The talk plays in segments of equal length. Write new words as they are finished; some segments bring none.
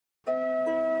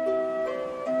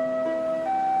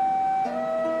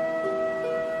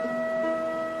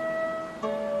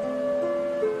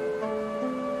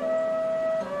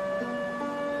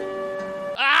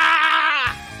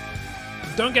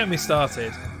Don't get me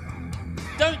started.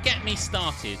 Don't get me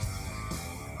started.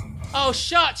 Oh,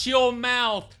 shut your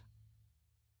mouth.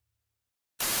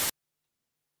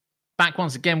 Back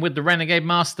once again with the Renegade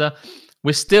Master.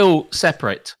 We're still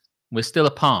separate. We're still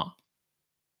apart.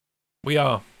 We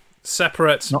are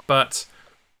separate, but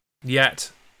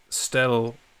yet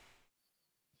still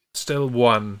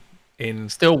one in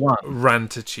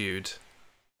rantitude.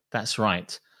 That's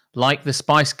right. Like the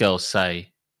Spice Girls say,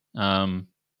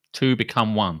 two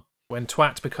become one. When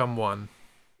twat become one.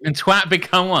 When twat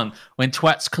become one. When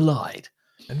twats collide.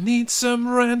 I need some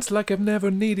rant like I've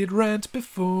never needed rant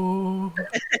before.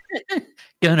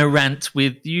 Gonna rant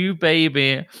with you,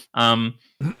 baby.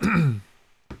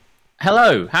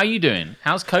 Hello, how you doing?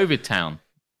 How's COVID town?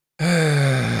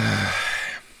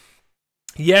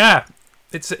 Yeah,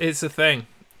 it's a thing.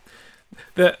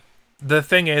 The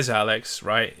thing is, Alex,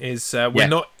 right? Is we're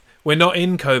not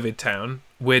in COVID town.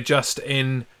 We're just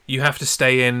in. You have to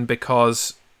stay in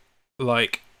because,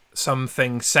 like,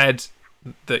 something said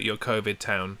that you're COVID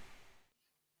town.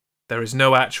 There is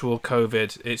no actual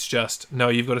COVID. It's just no.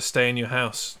 You've got to stay in your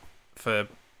house for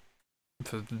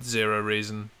zero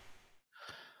reason.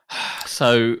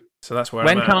 So that's where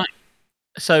I'm at.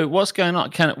 So what's going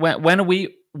on? When are you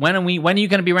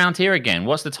going to be around here again?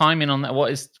 What's the timing on that?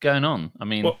 What is going on? I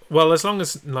mean, well, as long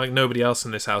as like nobody else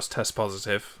in this house tests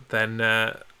positive, then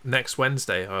next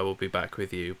Wednesday I will be back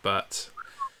with you. But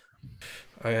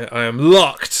I am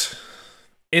locked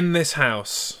in this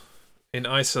house in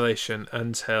isolation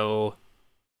until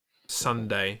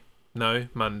Sunday. No,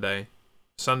 Monday.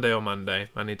 Sunday or Monday.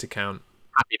 I need to count.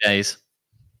 Happy days.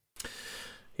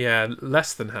 Yeah,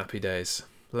 less than happy days.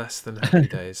 Less than happy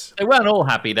days. They weren't all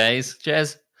happy days,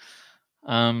 Jez.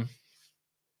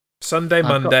 Sunday,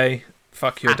 Monday,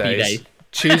 fuck your days.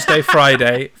 Tuesday,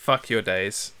 Friday, fuck your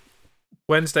days.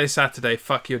 Wednesday, Saturday,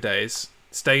 fuck your days.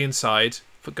 Stay inside.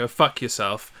 Go fuck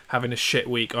yourself. Having a shit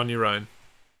week on your own.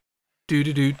 Do.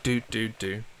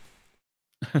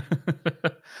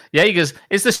 Yeah, he goes,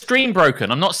 is the stream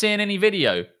broken? I'm not seeing any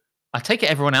video. I take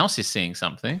it everyone else is seeing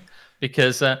something.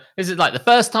 Because this is like the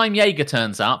first time Jaeger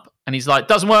turns up and he's like,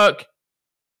 doesn't work.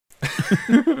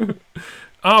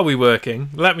 Are we working?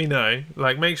 Let me know.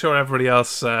 Like, make sure everybody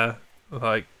else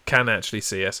can actually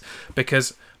see us.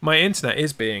 Because my internet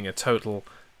is being a total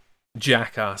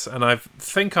jackass. And I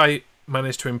think I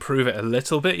managed to improve it a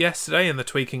little bit yesterday in the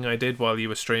tweaking I did while you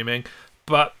were streaming.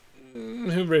 But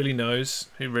who really knows?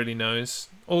 Who really knows?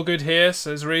 All good here,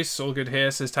 says Reese. All good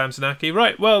here, says Tamsinaki.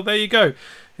 Right, well, there you go.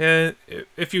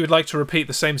 If you would like to repeat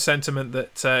the same sentiment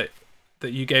that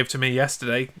you gave to me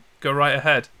yesterday, go right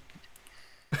ahead.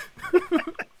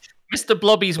 Mr.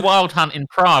 Blobby's Wild Hunt in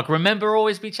Prague. Remember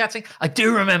Always Be Chatting? I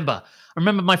do remember. I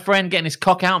remember my friend getting his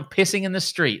cock out and pissing in the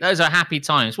street. Those are happy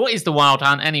times. What is the Wild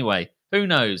Hunt anyway? Who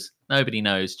knows? Nobody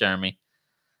knows, Jeremy.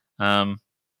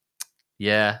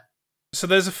 Yeah. So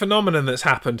there's a phenomenon that's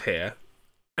happened here.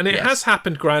 And it has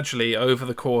happened gradually over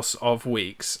the course of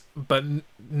weeks, but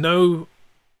no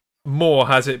more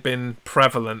has it been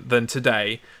prevalent than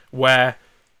today, where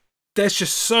there's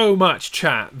just so much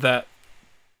chat that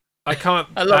I can't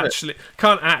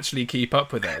actually keep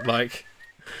up with it. Like,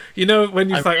 you know, when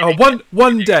you think,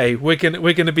 one day we're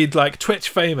gonna be like Twitch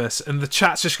famous, and the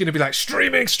chat's just gonna be like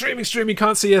streaming,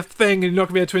 can't see a thing, and you're not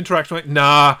gonna be able to interact. I'm like,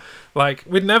 nah, like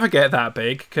we'd never get that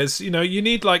big because you know you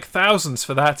need like thousands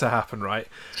for that to happen, right?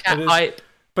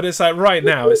 But it's like right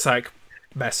now, it's like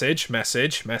message.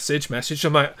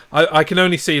 I'm like, I can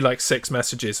only see like 6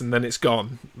 messages and then it's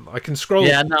gone. I can scroll.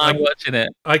 Yeah, no, I'm watching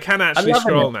it. I can actually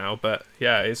scroll now, but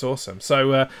yeah, it's awesome.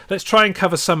 So let's try and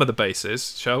cover some of the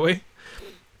bases, shall we?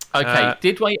 Okay,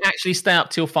 did we actually stay up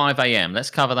till 5 a.m? Let's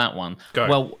cover that one. Go.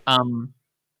 Well,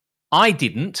 I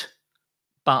didn't,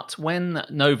 but when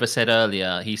Nova said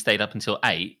earlier he stayed up until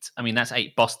 8, I mean, that's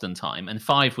 8 Boston time, and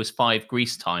 5 was 5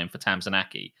 Greece time for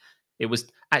Tamsinaki. It was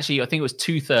actually, I think it was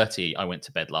 2:30 I went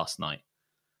to bed last night.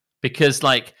 Because,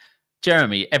 like,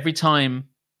 Jeremy, every time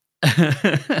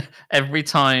around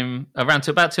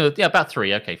to about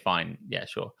 3, okay, fine, yeah,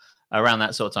 sure. Around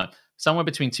that sort of time. Somewhere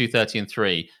between 2:30 and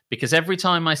 3, because every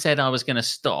time I said I was going to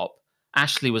stop,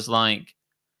 Ashley was like,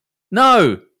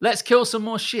 no, let's kill some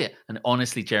more shit. And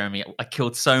honestly, Jeremy, I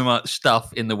killed so much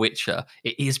stuff in The Witcher.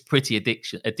 It is pretty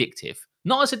addictive.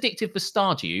 Not as addictive as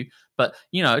Stardew, but,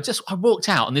 you know, just I walked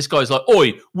out and this guy's like,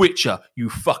 oi, Witcher,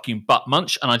 you fucking butt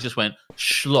munch. And I just went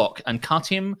schlock and cut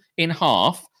him in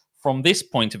half from this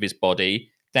point of his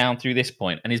body down through this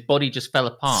point, and his body just fell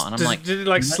apart. And I'm like, did it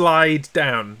like slide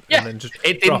down? Yeah, and then just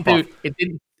it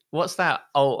didn't. What's that?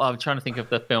 Oh, I'm trying to think of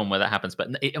the film where that happens, but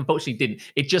it unfortunately didn't.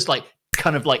 It just like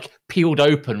kind of like peeled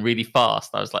open really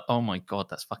fast. I was like, oh my God,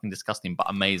 that's fucking disgusting, but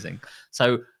amazing.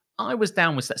 So I was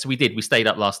down with that. So we stayed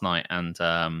up last night, and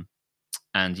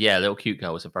yeah, Little Cute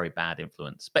Girl was a very bad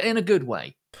influence, but in a good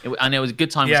way. And it was a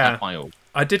good time was had by all.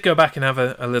 I did go back and have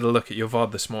a little look at your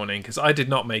VOD this morning, because I did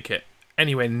not make it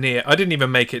anywhere near. I didn't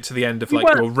even make it to the end of like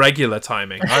your regular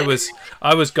timing. I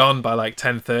was gone by like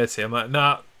 10:30. I'm like,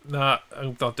 nah,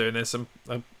 I'm not doing this.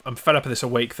 I'm fed up of this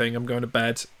awake thing. I'm going to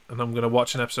bed, and I'm going to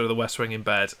watch an episode of The West Wing in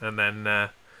bed, and then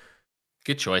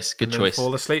good choice.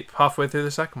 Fall asleep halfway through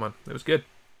the second one. It was good.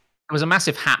 It was a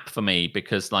massive hap for me,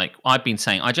 because like I've been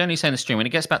saying, I generally say in the stream when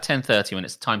it gets about 10:30, when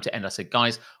it's time to end, I said,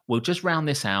 guys, we'll just round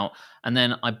this out. And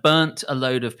then I burnt a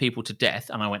load of people to death,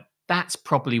 and I went, that's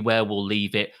probably where we'll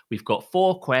leave it. We've got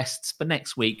 4 quests for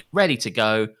next week ready to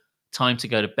go. Time to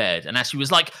go to bed. And Ashley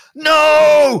was like,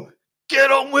 no,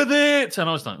 get on with it. And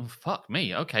I was like, oh, fuck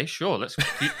me. Okay, sure. Let's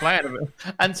keep playing.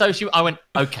 And so I went,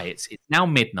 okay, it's now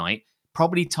midnight.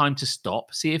 Probably time to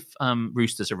stop. See if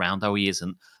Rooster's around. Oh, he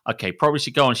isn't. Okay, probably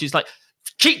should go on. She's like,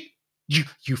 you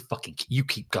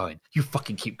keep going. You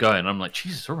fucking keep going. I'm like,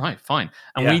 Jesus, all right, fine.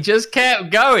 And we just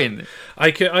kept going.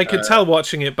 I could tell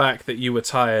watching it back that you were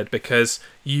tired, because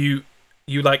you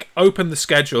like opened the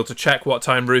schedule to check what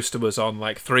time Rooster was on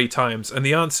like 3 times, and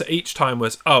the answer each time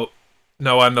was, oh,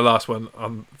 no, I'm the last one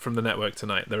from the network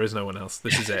tonight. There is no one else.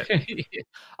 This is it.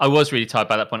 I was really tired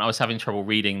by that point. I was having trouble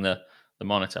reading the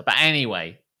monitor. But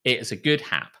anyway, it's a good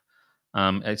hap.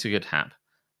 It's a good hap.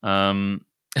 It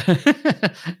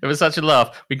was such a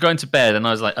laugh. We got into bed, and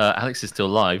I was like, Alex is still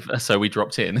live, so we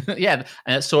dropped in. Yeah,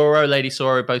 and Lady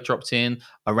Soro both dropped in.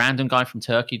 A random guy from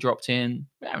Turkey dropped in.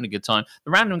 We're having a good time.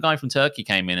 The random guy from Turkey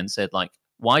came in and said, like,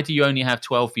 why do you only have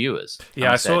 12 viewers?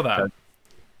 Yeah, I saw that.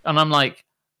 And I'm like,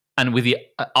 and with the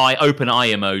open eye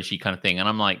emoji kind of thing, and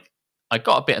I'm like, I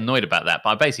got a bit annoyed about that, but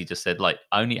I basically just said, like,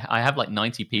 I have like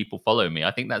 90 people follow me.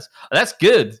 I think that's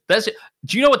good.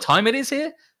 Do you know what time it is here?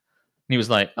 And he was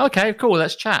like, okay, cool,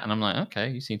 let's chat. And I'm like,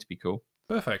 okay, you seem to be cool.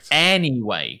 Perfect.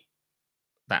 Anyway,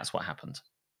 that's what happened.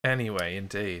 Anyway,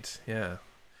 indeed, yeah.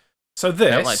 So this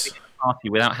felt like being at a party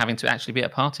without having to actually be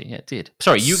at a party. Yeah, it did.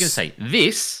 Sorry, you were going to say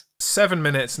this 7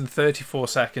 minutes and 34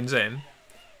 seconds in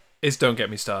is Don't Get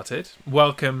Me Started.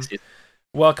 Welcome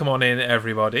on in,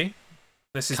 everybody.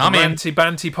 This is the Ranty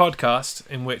Banty podcast,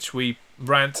 in which we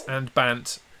rant and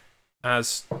bant,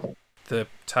 as the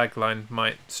tagline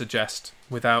might suggest,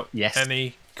 without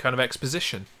any kind of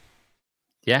exposition.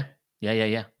 Yeah.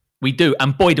 We do,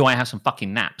 and boy, do I have some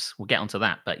fucking naps. We'll get onto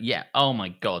that, but yeah, oh my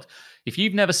God. If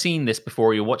you've never seen this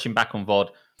before, you're watching back on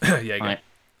VOD. Yeah, right?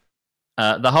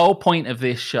 The whole point of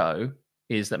this show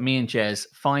is that me and Jez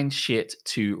find shit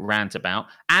to rant about,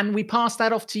 and we pass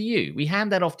that off to you. We hand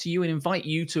that off to you and invite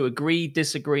you to agree,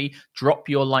 disagree, drop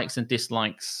your likes and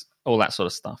dislikes, all that sort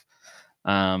of stuff.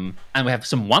 And we have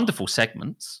some wonderful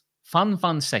segments,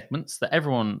 fun segments that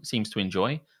everyone seems to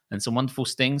enjoy, and some wonderful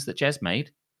stings that Jez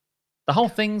made. The whole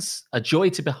thing's a joy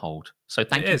to behold. So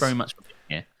thank you very much for being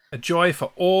here. A joy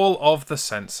for all of the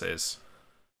senses.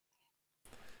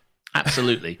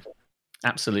 Absolutely.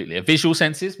 Absolutely. A visual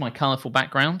senses, my colourful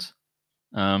background.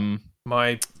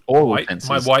 My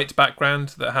white background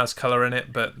that has colour in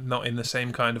it, but not in the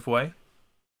same kind of way.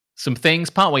 Some things.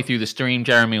 Partway through the stream,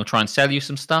 Jeremy will try and sell you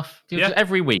some stuff.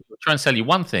 Every week, we'll try and sell you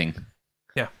one thing.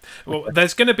 Yeah. Well,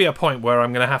 there's going to be a point where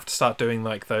I'm going to have to start doing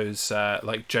like those,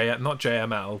 like not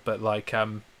JML, but like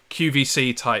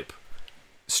QVC type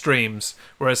streams,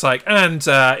 where it's like, and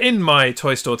in my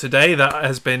toy store today that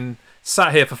has been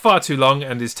sat here for far too long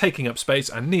and is taking up space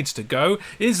and needs to go,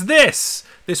 is this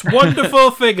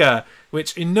wonderful figure,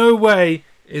 which in no way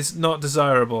is not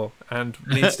desirable and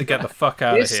needs to get the fuck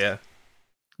out of here.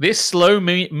 This slow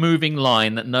moving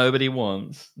line that nobody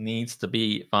wants needs to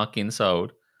be fucking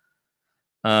sold.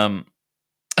 Alex's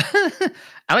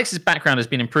background has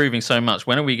been improving so much.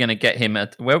 When are we going to get him?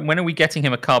 When are we getting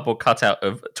him a cardboard cutout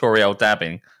of Toriel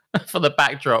dabbing for the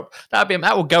backdrop? That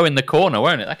will go in the corner,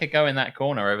 won't it? That could go in that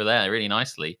corner over there really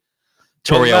nicely.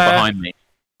 Toriel behind me.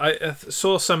 I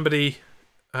saw somebody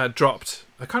dropped.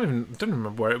 I don't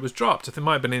remember where it was dropped. I think it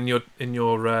might have been in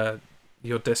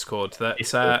your Discord.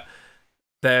 That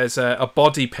there's a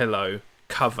body pillow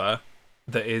cover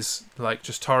that is like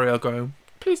just Toriel going,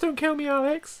 "Please don't kill me,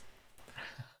 Alex.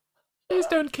 Please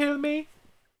don't kill me."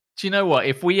 Do you know what?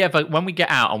 When we get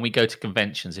out and we go to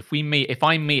conventions, if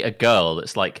I meet a girl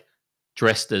that's like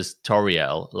dressed as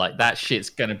Toriel, like that shit's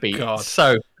gonna be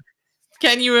so.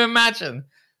 Can you imagine?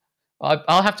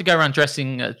 I'll have to go around dressed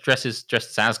as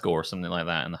Asgore or something like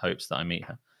that in the hopes that I meet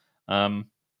her.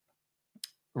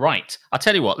 Right. I'll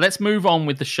tell you what. Let's move on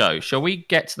with the show. Shall we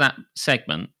get to that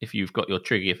segment? If you've got your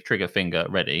trigger finger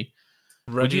ready.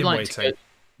 Ready Would you and like waiting. to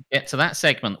get to that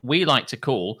segment we like to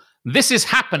call This Is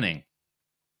Happening?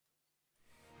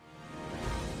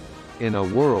 In a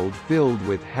world filled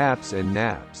with haps and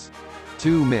naps,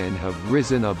 two men have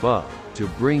risen above to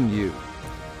bring you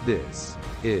This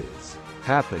Is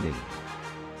Happening.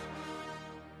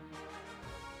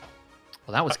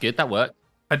 Well, that was good. That worked.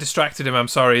 I distracted him. I'm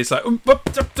sorry. He's like,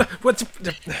 what?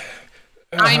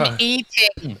 I'm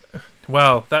eating.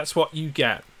 Well, that's what you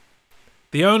get.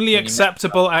 The only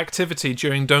acceptable activity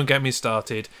during Don't Get Me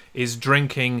Started is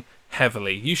drinking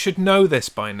heavily. You should know this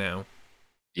by now.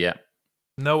 Yeah.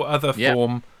 No other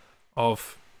form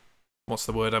of... What's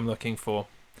the word I'm looking for?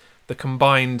 The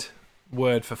combined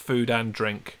word for food and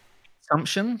drink.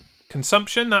 Consumption?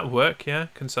 Consumption, that would work, yeah.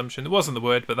 Consumption. It wasn't the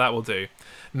word, but that will do.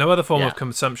 No other form of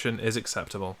consumption is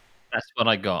acceptable. That's what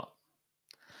I got.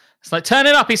 It's like, turn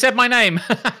it up, he said my name.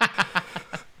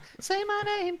 Say my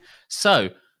name. So,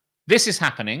 this is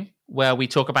happening where we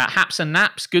talk about haps and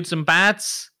naps, goods and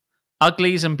bads,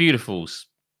 uglies and beautifuls,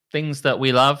 things that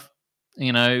we love,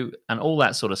 you know, and all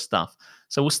that sort of stuff.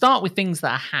 So we'll start with things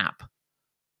that are hap.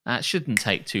 That shouldn't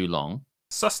take too long.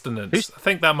 Sustenance. I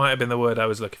think that might have been the word I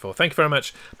was looking for. Thank you very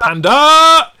much. Panda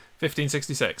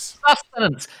 1566.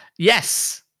 Sustenance.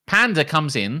 Yes. Panda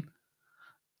comes in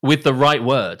with the right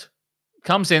word.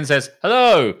 Comes in, says,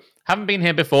 hello, haven't been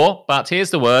here before, but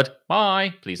here's the word.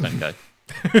 Bye. Please don't go.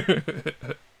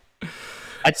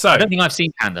 I don't think I've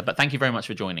seen Panda, but thank you very much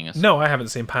for joining us. No, I haven't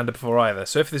seen Panda before either.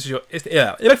 So if this is your if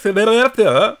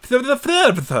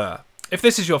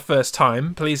this is your first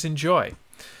time, please enjoy.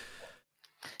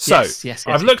 So yes.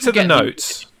 I've looked at the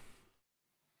notes,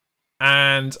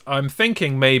 and I'm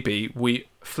thinking maybe we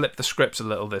flip the script a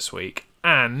little this week,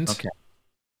 and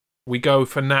we go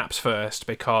for naps first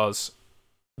because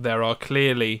there are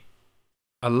clearly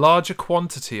a larger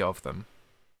quantity of them.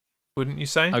 Wouldn't you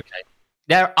say? Okay.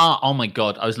 There are, oh my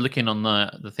God, I was looking on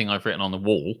the thing I've written on the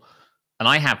wall, and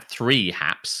I have 3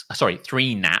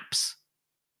 naps,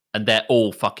 and they're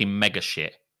all fucking mega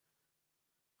shit.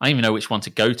 I don't even know which one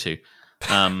to go to.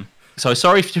 So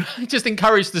sorry if you just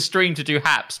encourage the stream to do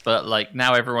haps, but like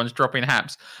now everyone's dropping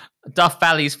haps. Duff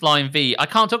Valley's Flying V. I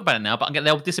can't talk about it now, but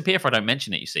they'll disappear if I don't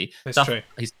mention it, you see. It's true.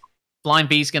 His Flying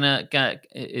V's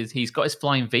he's got his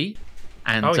Flying V,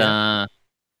 and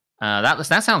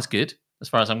that sounds good. As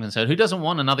far as I'm concerned, who doesn't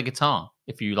want another guitar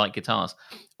if you like guitars?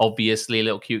 Obviously,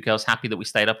 Little Cute Girl's happy that we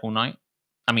stayed up all night.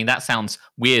 I mean, that sounds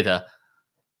weirder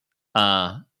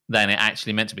than it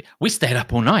actually meant to be. We stayed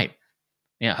up all night.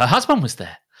 Yeah, her husband was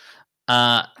there.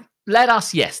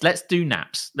 Let's do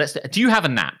naps. Do you have a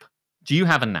nap?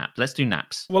 Let's do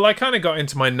naps. Well, I kind of got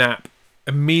into my nap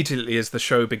immediately as the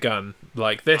show begun.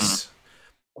 Like this,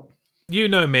 you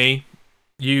know me.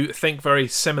 You think very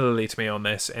similarly to me on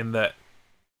this in that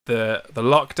the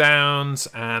lockdowns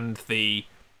and the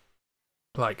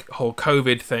like whole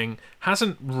COVID thing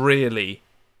hasn't really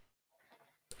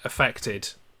affected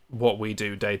what we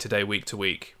do day to day, week to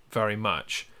week very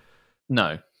much.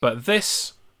 No. But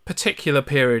this particular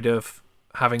period of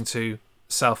having to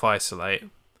self-isolate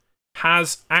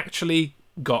has actually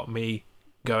got me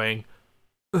going,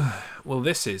 well,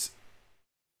 this is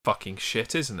fucking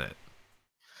shit, isn't it?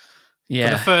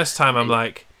 Yeah. For the first time, I'm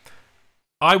like,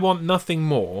 I want nothing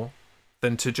more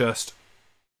than to just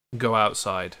go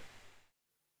outside.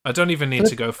 I don't even need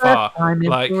to go far.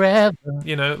 Like,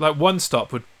 you know, like one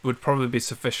stop would probably be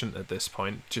sufficient at this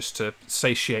point, just to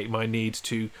satiate my need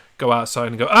to go outside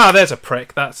and go, there's a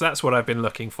prick. That's what I've been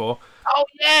looking for. Oh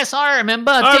yes, I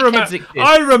remember.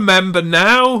 I remember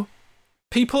now.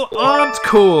 People aren't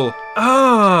cool.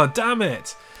 Damn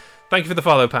it. Thank you for the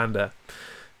follow, Panda.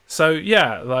 So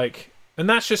yeah, like, and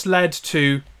that's just led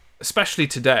to, especially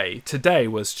today. Today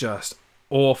was just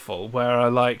awful, where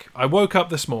I woke up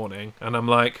this morning and I'm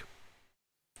like,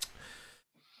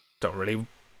 don't really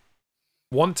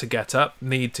want to get up,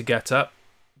 need to get up.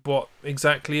 What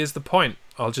exactly is the point?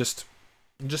 I'll just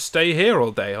stay here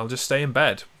all day. I'll just stay in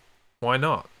bed. Why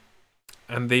not?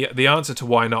 And the answer to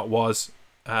why not was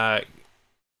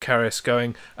Karis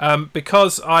going,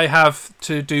 because I have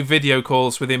to do video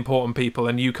calls with important people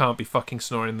and you can't be fucking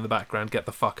snoring in the background. Get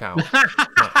the fuck out.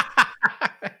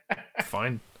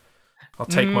 Fine. I'll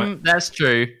take that's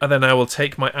true. And then I will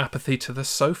take my apathy to the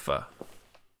sofa.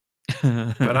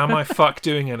 But am I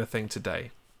doing anything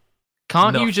today?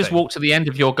 Can't you just walk to the end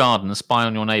of your garden and spy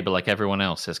on your neighbour like everyone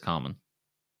else, says Carmen?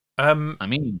 I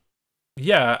mean...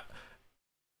 Yeah.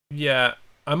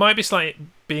 I might be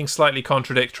being slightly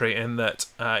contradictory in that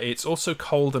it's also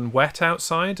cold and wet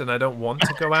outside and I don't want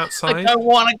to go outside. I don't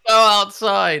want to go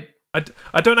outside.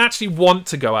 I don't actually want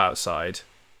to go outside.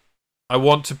 I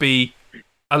want to be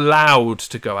allowed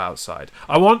to go outside.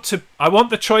 I want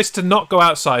the choice to not go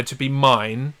outside to be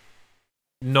mine,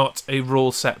 not a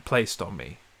rule set placed on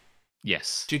me.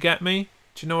 Yes. Do you get me?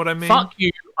 Do you know what I mean? Fuck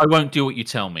you, I won't do what you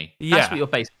tell me. Yeah. That's what you're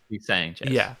basically saying, Jez.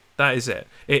 Yeah, that is it.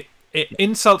 It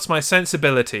insults my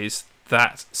sensibilities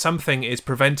that something is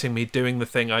preventing me doing the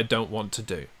thing I don't want to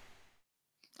do.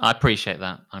 I appreciate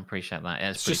that. Yeah,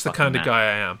 it's just the kind of guy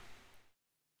I am.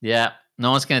 Yeah,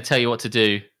 no one's going to tell you what to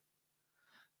do.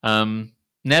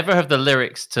 Never have the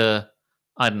lyrics to,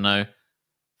 I don't know,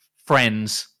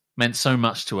 Friends meant so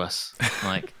much to us.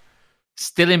 Like,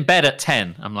 still in bed at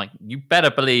 10. I'm like, you better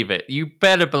believe it. You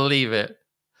better believe it.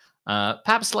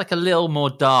 Perhaps like a little more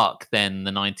dark than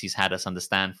the 90s had us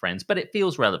understand Friends, but it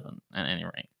feels relevant at any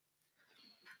rate.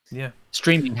 Yeah.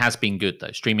 Streaming has been good,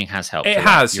 though. Streaming has helped. It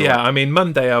has, yeah. Right. I mean,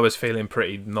 Monday I was feeling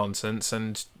pretty nonsense,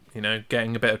 and, you know,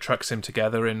 getting a bit of Truck Sim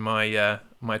together in my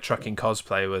my trucking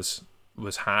cosplay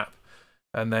was hap.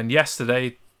 And then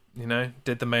yesterday, you know,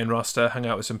 did the main roster, hung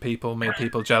out with some people, made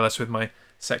people jealous with my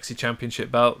sexy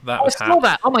championship belt. That was I saw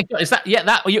that. Oh my god, is that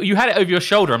that you had it over your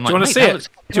shoulder? I'm like, do you want to see it?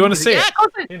 Do you want to see it?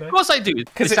 Yeah, of course I do.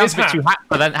 Because it sounds a bit too hot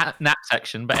for that nap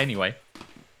section, but anyway.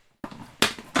 There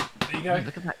you go.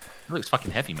 Look at that. It looks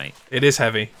fucking heavy, mate. It is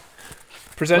heavy.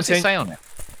 Presenting. What's it say on it?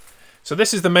 So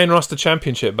this is the main roster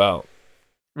championship belt.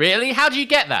 Really? How do you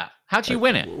get that? How do you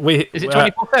win it? Is it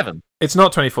 24/7? It's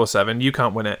not 24/7. You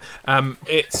can't win it.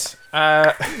 It's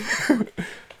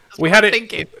we had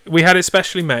it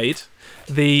specially made.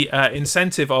 The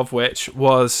incentive of which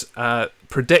was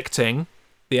predicting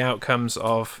the outcomes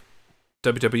of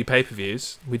WWE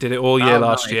pay-per-views. We did it all year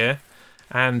last year,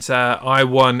 and I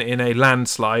won in a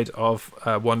landslide of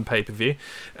one pay-per-view,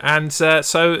 and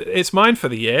so it's mine for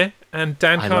the year. And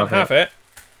Dan can't have it.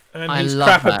 And he's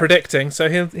crap at predicting, so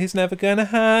he's never gonna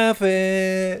have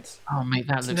it. Oh mate,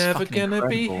 that looks never fucking gonna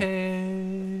incredible. Be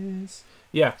his.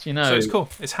 Yeah, you know, so it's cool.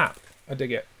 It's hap. I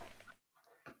dig it.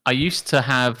 I used to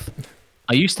have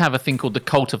a thing called the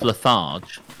Cult of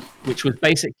Letharge, which was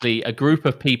basically a group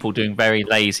of people doing very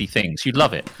lazy things. You'd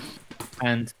love it.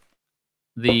 And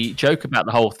the joke about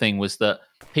the whole thing was that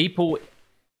people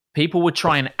would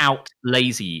try and out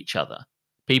lazy each other.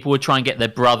 People would try and get their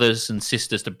brothers and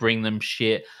sisters to bring them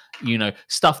shit, you know,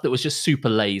 stuff that was just super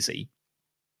lazy.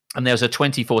 And there was a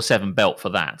 24/7 belt for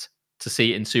that to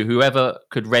see. And so whoever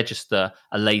could register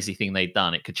a lazy thing they'd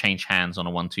done, it could change hands on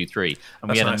a 1, 2, 3. And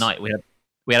That's we had nice. a night.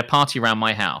 We had a party around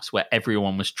my house where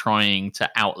everyone was trying to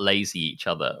out lazy each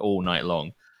other all night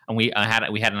long. And we had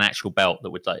an actual belt that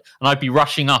would and I'd be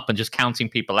rushing up and just counting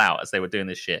people out as they were doing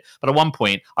this shit. But at one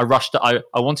point, I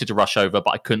wanted to rush over,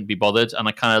 but I couldn't be bothered, and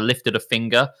I kind of lifted a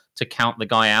finger to count the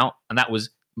guy out, and that was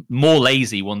more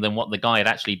lazy than what the guy had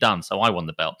actually done. So I won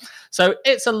the belt. So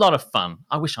it's a lot of fun.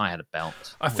 I wish I had a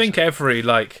belt. I think every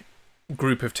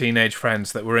group of teenage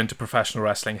friends that were into professional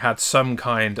wrestling had some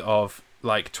kind of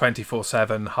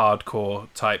 24/7 hardcore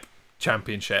type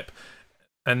championship,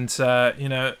 and you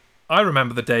know. I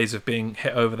remember the days of being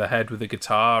hit over the head with a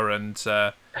guitar and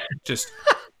just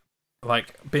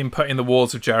being put in the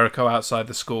walls of Jericho outside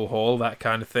the school hall, that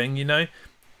kind of thing, you know.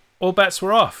 All bets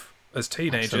were off as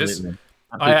teenagers. Absolutely.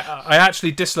 I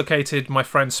actually dislocated my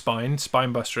friend's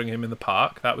spine bustering him in the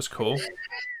park. That was cool.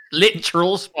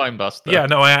 Literal spine buster. Yeah,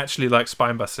 no, I actually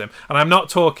spine busted him. And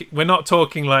we're not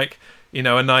talking you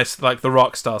know, a nice the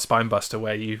rock star spine buster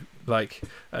where you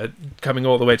coming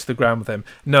all the way to the ground with him.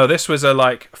 No, this was a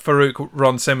Farouk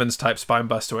Ron Simmons type spine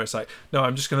buster where it's no,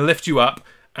 I'm just going to lift you up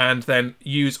and then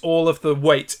use all of the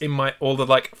weight in all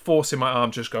the force in my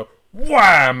arm, just go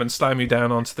wham and slam you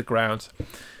down onto the ground.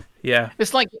 Yeah,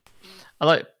 it's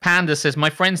Panda says,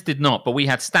 my friends did not, but we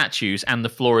had statues and the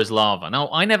floor is lava. Now,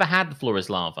 I never had the floor is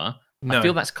lava. No. I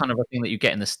feel that's kind of a thing that you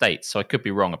get in the States, so I could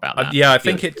be wrong about that. Yeah, I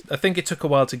think it took a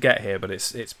while to get here, but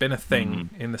it's been a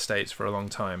thing in the States for a long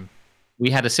time.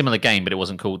 We had a similar game, but it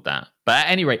wasn't called that. But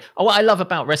at any rate, what I love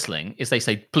about wrestling is they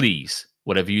say, please,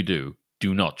 whatever you do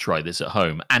not try this at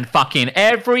home. And fucking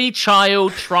every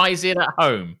child tries it at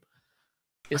home.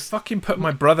 I fucking put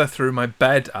my brother through my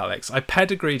bed, Alex. I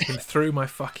pedigreed him through my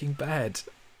fucking bed.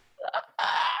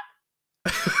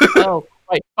 Oh,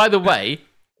 right. By the way,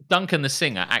 Duncan the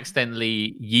singer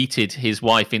accidentally yeeted his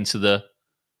wife into the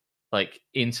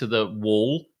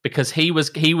wall because he was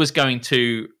going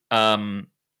to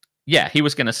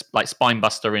spine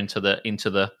buster into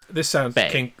the This sounds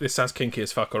bed. This sounds kinky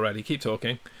as fuck already. Keep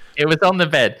talking. It was on the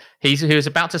bed. He was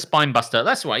about to spine buster.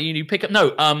 That's right. You pick up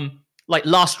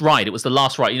last ride. It was the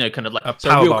last ride. You know, kind of a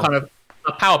power bomb. Kind of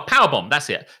a power bomb. That's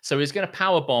it. So he was going to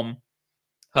power bomb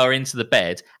her into the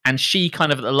bed, and she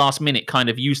kind of at the last minute kind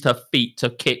of used her feet to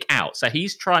kick out. So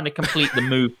he's trying to complete the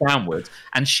move downwards,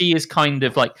 and she is kind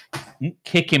of like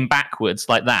kicking backwards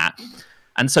like that.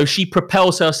 And so she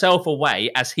propels herself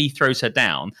away as he throws her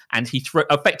down, and he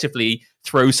effectively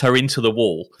throws her into the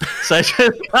wall. So it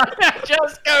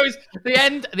just goes the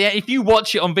end. If you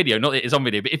watch it on video, not that it's on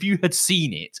video, but if you had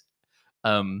seen it,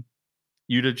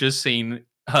 you'd have just seen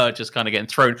her just kind of getting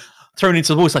thrown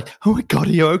into the wall. It's like, oh my god,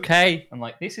 are you okay? I'm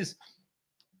like, this is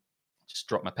just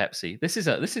drop my Pepsi. This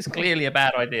is clearly a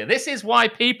bad idea. This is why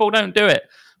people don't do it.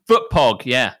 Foot pog,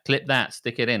 yeah, clip that,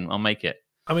 stick it in. I'll make it.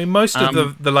 I mean, most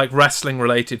of the like wrestling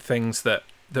related things that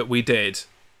we didn't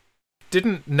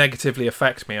negatively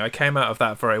affect me. I came out of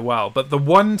that very well. But the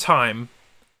one time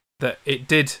that it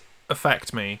did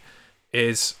affect me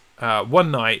is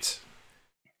one night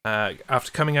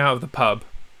after coming out of the pub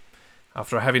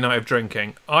after a heavy night of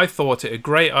drinking. I thought it a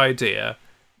great idea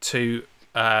to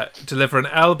deliver an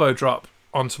elbow drop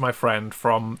onto my friend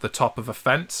from the top of a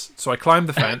fence. So I climbed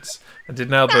the fence and did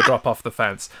an elbow drop off the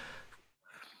fence.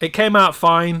 It came out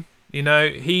fine, you know.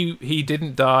 He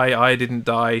didn't die, I didn't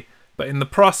die, but in the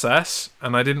process,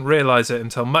 and I didn't realise it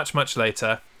until much, much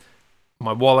later,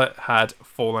 my wallet had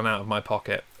fallen out of my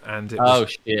pocket, and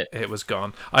it was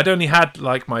gone. I'd only had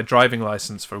like my driving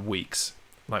licence for weeks,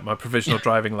 like my provisional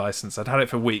driving licence. I'd had it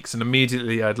for weeks, and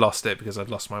immediately I'd lost it because I'd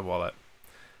lost my wallet.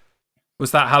 Was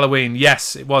that Halloween?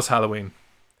 Yes, it was Halloween.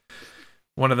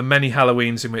 One of the many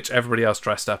Halloweens in which everybody else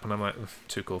dressed up, and I'm like,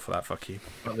 too cool for that, fuck you.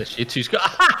 You're too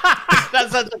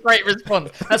That's such a great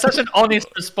response. That's such an honest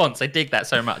response. I dig that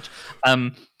so much.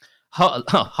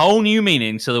 Whole new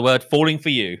meaning to the word falling for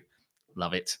you.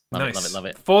 Love it. Love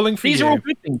it. Falling for These you are all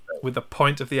good things, with the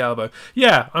point of the elbow.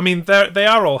 Yeah, I mean, they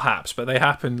are all haps, but they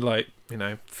happened like,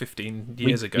 15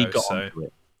 years ago.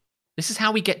 This is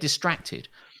how we get distracted.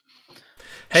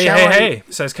 Hey,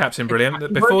 says Captain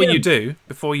Brilliant. Before you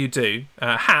do,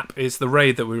 Hap is the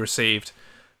raid that we received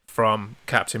from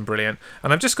Captain Brilliant.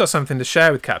 And I've just got something to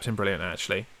share with Captain Brilliant,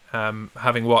 actually.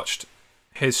 Having watched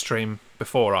his stream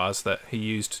before ours that he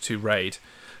used to raid.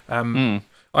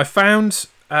 I found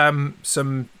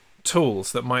some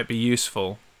tools that might be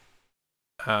useful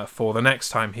for the next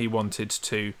time he wanted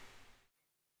to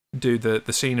do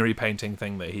the scenery painting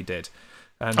thing that he did.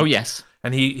 And, yes.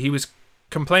 And he was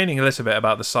complaining a little bit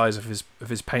about the size of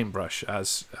his paintbrush,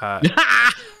 as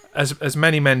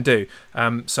many men do.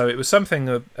 So it was something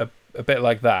a bit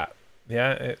like that.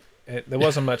 Yeah, there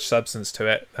wasn't much substance to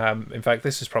it. In fact,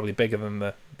 this is probably bigger than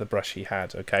the brush he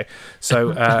had. Okay,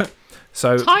 so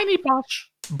tiny brush.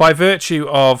 By virtue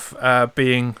of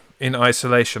being in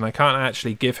isolation, I can't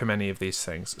actually give him any of these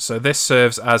things. So this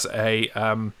serves as a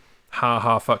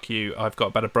ha, fuck you, I've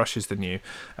got better brushes than you.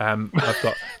 I've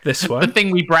got this one. The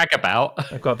thing we brag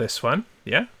about. I've got this one,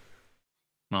 yeah.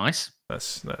 Nice.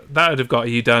 That would have got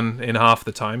you done in half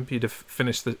the time. You'd have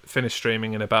finished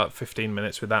streaming in about 15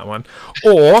 minutes with that one.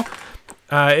 Or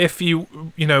if you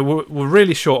were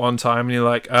really short on time and you're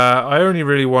like, I only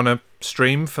really want to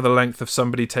stream for the length of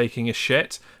somebody taking a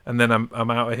shit, and then I'm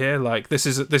out of here. Like this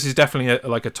is definitely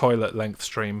like a toilet length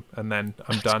stream, and then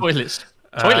I'm done.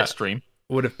 Toilet stream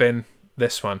would have been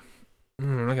this one.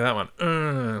 Look at that one.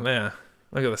 Yeah.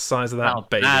 Look at the size of that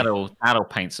baby. That'll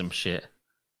paint some shit.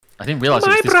 I didn't realise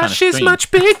my it was this brush kind of is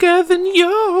much bigger than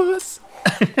yours.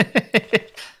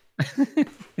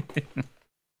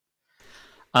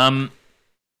 I'm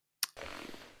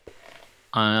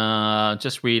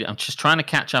just trying to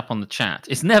catch up on the chat.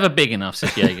 It's never big enough,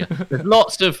 says Jaeger. There's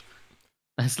lots of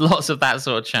that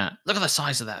sort of chat. Look at the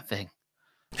size of that thing.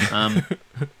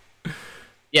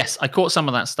 Yes, I caught some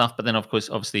of that stuff, but then of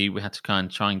course, obviously, we had to kind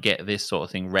of try and get this sort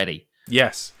of thing ready.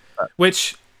 Yes,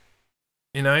 which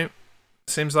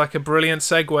seems like a brilliant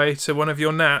segue to one of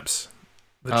your naps.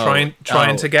 Trying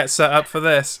to get set up for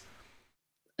this.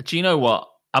 Do you know what?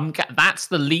 That's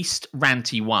the least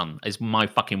ranty one. Is my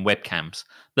fucking webcams.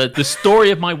 The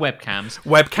story of my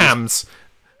webcams.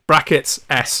 Brackets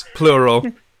S plural.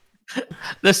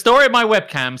 The story of my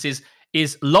webcams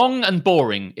is long and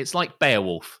boring. It's like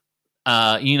Beowulf.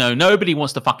 Nobody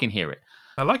wants to fucking hear it.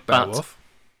 I like Beowulf.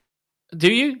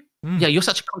 Do you? Yeah, you're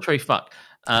such a contrary fuck.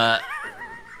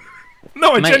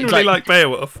 No, I genuinely like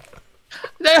Beowulf.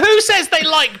 Who says they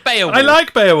like Beowulf? I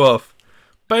like Beowulf.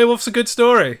 Beowulf's a good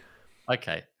story.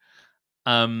 Okay.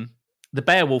 The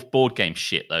Beowulf board game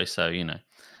shit, though, so,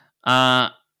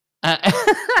 I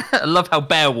love how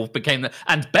Beowulf became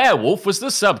and Beowulf was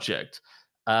the subject.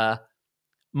 My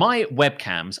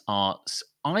webcams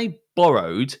I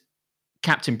borrowed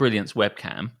Captain Brilliant's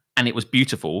webcam, and it was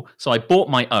beautiful, so I bought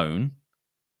my own,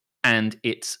 and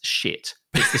it's shit.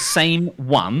 It's the same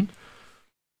one.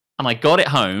 and I got it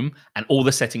home, and all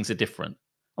the settings are different.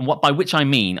 And what by which I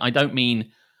don't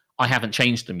mean I haven't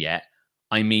changed them yet.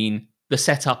 I mean the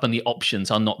setup and the options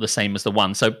are not the same as the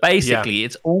one. So basically,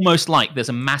 it's almost like there's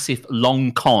a massive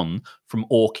long con from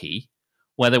Orky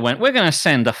where they went, we're going to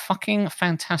send a fucking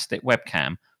fantastic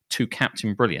webcam to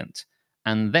Captain Brilliant.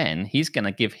 And then he's going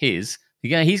to give he's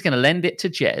going to lend it to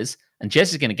Jez, and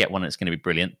Jez is going to get one that's going to be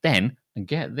brilliant. Then, and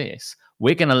get this,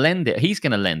 he's going to lend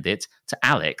it to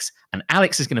Alex, and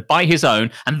Alex is going to buy his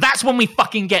own, and that's when we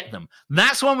fucking get them.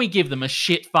 That's when we give them a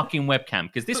shit fucking webcam,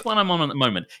 because this one I'm on at the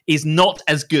moment is not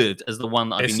as good as the one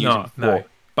that I've been using before. No.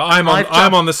 But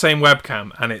I'm on the same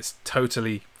webcam, and it's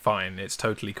totally fine. It's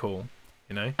totally cool,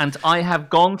 you know? And I have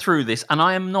gone through this, and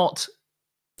I am not...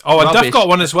 Oh, and Duff got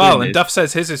one as well, and Duff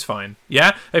says his is fine.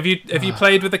 Yeah, have you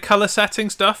played with the color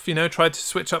settings, Duff? You know, tried to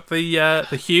switch up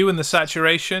the hue and the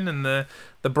saturation and the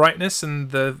brightness and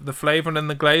the flavor and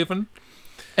the glaven.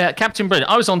 Captain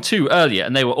Brilliant. I was on 2 earlier,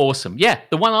 and they were awesome. Yeah,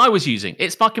 the one I was using,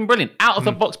 it's fucking brilliant, out of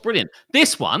the box, brilliant.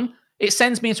 This one, it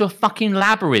sends me into a fucking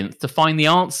labyrinth to find the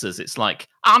answers. It's like,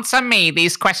 answer me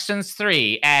these questions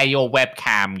 3. Your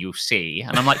webcam, you see,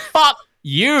 and I'm like, fuck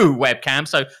you, webcam.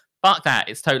 So fuck that.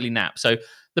 It's totally nap. So.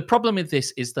 The problem with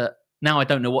this is that now I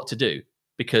don't know what to do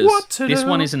because this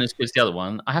one isn't as good as the other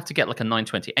one. I have to get like a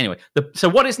 920. Anyway, so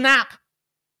what is nap?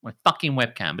 My fucking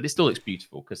webcam, but it still looks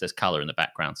beautiful because there's color in the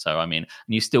background. So, I mean,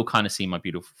 and you still kind of see my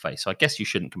beautiful face. So I guess you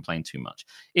shouldn't complain too much.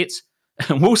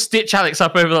 We'll stitch Alex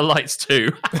up over the lights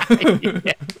too.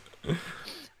 Yeah.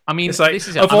 I mean, it's like,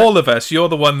 all of us, you're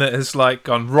the one that has like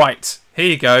gone, right, here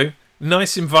you go.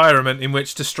 Nice environment in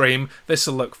which to stream. This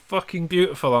will look fucking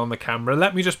beautiful on the camera.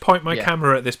 Let me just point my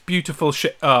camera at this beautiful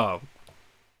shit. Oh,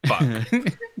 fuck.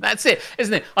 That's it,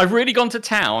 isn't it? I've really gone to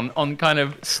town on kind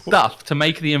of stuff to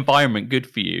make the environment good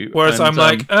for you. Whereas I'm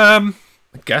like, I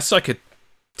guess I could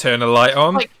turn a light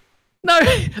on. No,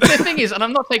 the thing is, and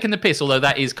I'm not taking the piss, although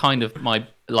that is kind of my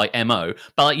MO,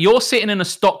 but like you're sitting in a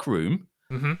stock room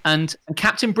and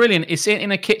Captain Brilliant is sitting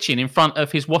in a kitchen in front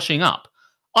of his washing up.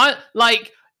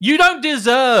 You don't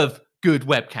deserve good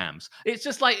webcams. It's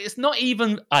just like, it's not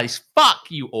even, fuck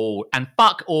you all, and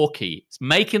fuck Orky. It's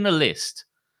making the list.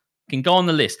 You can go on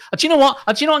the list. Do you know what?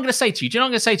 Do you know what I'm going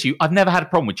to say to you? I've never had a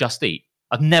problem with Just Eat.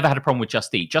 I've never had a problem with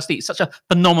Just Eat. Just Eat is such a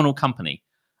phenomenal company.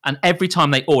 And every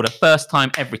time they order, first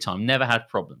time, every time, never had a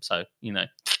problem. So, you know.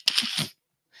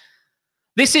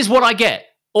 This is what I get.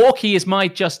 Orky is my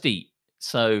Just Eat.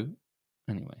 So,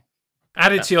 anyway.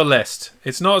 Add it to your list.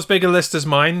 It's not as big a list as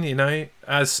mine, you know,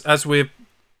 as we're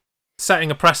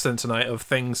setting a precedent tonight of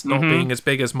things not being as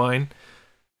big as mine.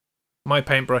 My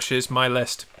paintbrushes, my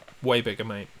list, way bigger,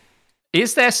 mate.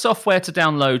 Is there software to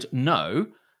download? No,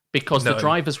 because the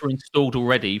drivers were installed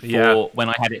already for when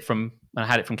I had it from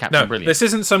Captain Brilliant. This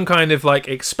isn't some kind of like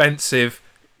expensive,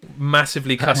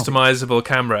 massively customizable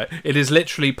camera. It is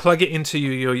literally plug it into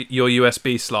your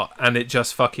USB slot and it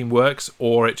just fucking works,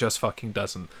 or it just fucking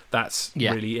doesn't. That's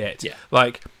really it. Yeah.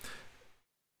 Like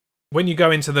when you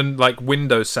go into the like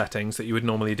Windows settings that you would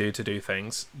normally do to do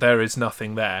things, there is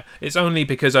nothing there. It's only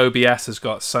because OBS has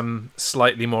got some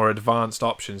slightly more advanced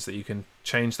options that you can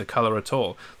change the color at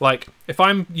all. Like if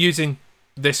I'm using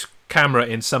this camera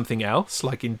in something else,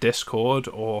 like in Discord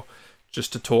or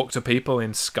just to talk to people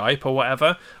in Skype or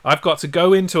whatever, I've got to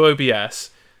go into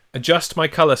OBS, adjust my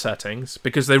color settings,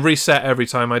 because they reset every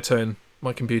time I turn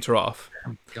my computer off.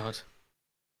 Oh, God.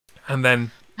 And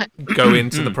then go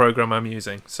into the program I'm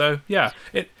using. So, yeah,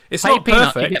 it's not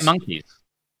perfect. You get monkeys.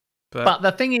 But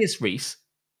the thing is, Reese,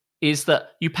 is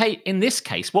that you pay, in this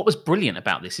case, what was brilliant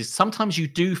about this is sometimes you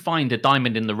do find a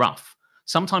diamond in the rough.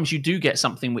 Sometimes you do get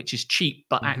something which is cheap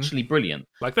but actually brilliant.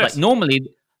 Like this. Like normally...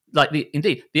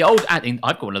 the old adage,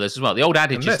 I've got one of those as well. The old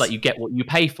adage is like you get what you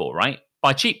pay for, right?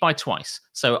 Buy cheap, buy twice.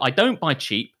 So I don't buy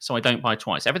cheap, so I don't buy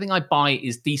twice. Everything I buy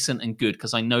is decent and good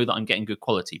because I know that I'm getting good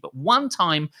quality. But one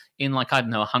time in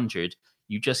 100,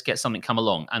 you just get something come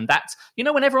along. And that's,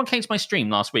 when everyone came to my stream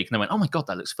last week and they went, oh my God,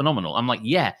 that looks phenomenal. I'm like,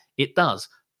 yeah, it does.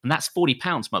 And that's £40,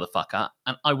 motherfucker.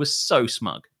 And I was so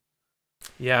smug.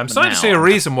 Yeah, I'm starting to see a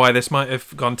reason why this might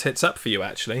have gone tits up for you,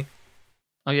 actually.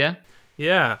 Oh, yeah?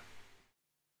 Yeah.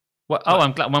 Well,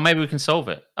 I'm glad. Well, maybe we can solve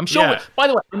it. I'm sure. Yeah. By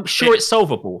the way, I'm sure it's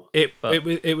solvable. It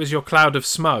was your cloud of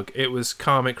smug. It was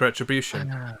karmic retribution.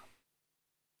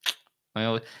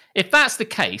 Well, if that's the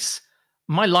case,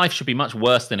 my life should be much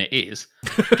worse than it is,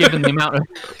 given the amount of.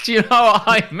 Do you know what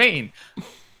I mean?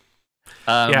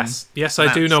 Yes,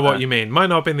 I do know what you mean. Might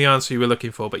not have been the answer you were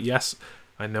looking for, but yes,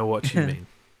 I know what you mean.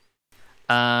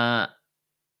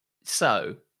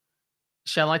 So.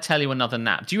 Shall I tell you another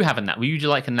nap? Do you have a nap? Would you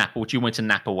like a nap, or do you want to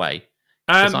nap away?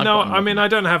 No, I mean, I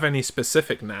don't have any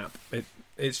specific nap.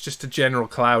 it's just a general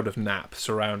cloud of nap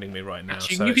surrounding me right now.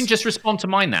 Actually, you can just respond to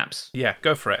my naps. Yeah,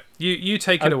 go for it. You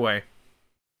take it away.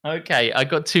 Okay, I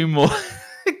got 2 more.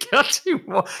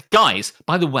 Guys,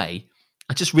 by the way,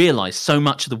 I just realised so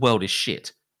much of the world is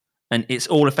shit. And it's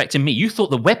all affecting me. You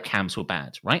thought the webcams were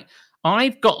bad, right?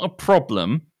 I've got a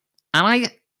problem, and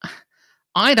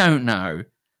I don't know.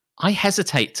 I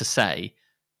hesitate to say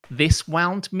this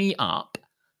wound me up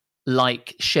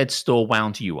like Shed Store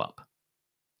wound you up,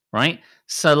 right?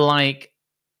 So, like,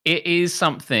 it is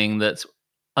something that's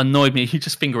annoyed me. You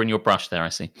just fingering your brush there, I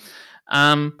see.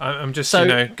 I'm just,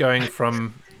 going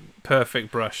from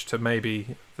perfect brush to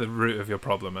maybe the root of your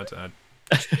problem. I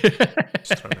just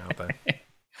throw it out there.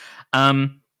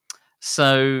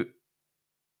 So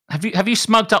have you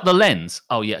smugged up the lens?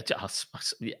 Oh yeah,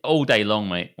 all day long,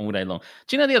 mate, all day long.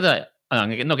 Do you know the other day? Oh,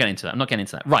 I'm not getting into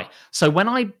that. Right. So when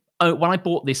I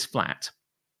bought this flat,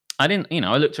 I didn't,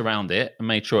 I looked around it and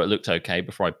made sure it looked okay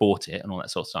before I bought it and all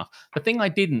that sort of stuff. The thing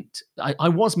I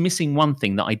was missing one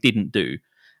thing that I didn't do,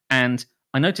 and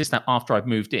I noticed that after I'd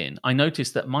moved in, I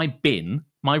noticed that my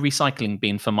recycling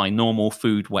bin for my normal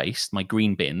food waste, my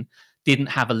green bin, didn't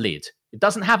have a lid. It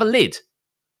doesn't have a lid,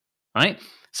 right?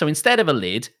 So instead of a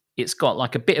lid, it's got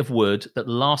like a bit of wood that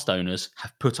the last owners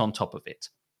have put on top of it.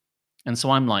 And so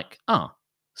I'm like,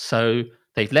 so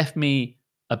they've left me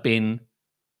a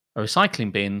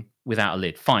recycling bin without a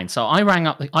lid. Fine. So I rang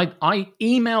up, I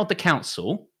emailed the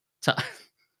council to, I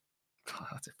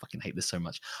fucking hate this so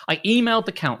much. I emailed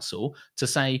the council to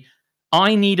say,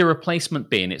 I need a replacement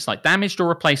bin. It's like damaged or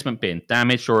replacement bin,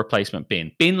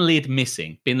 bin lid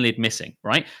missing,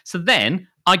 right? So then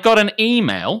I got an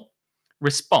email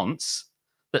response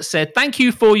that said, thank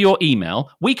you for your email.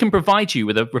 We can provide you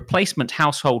with a replacement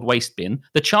household waste bin.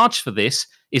 The charge for this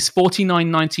is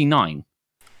 $49.99.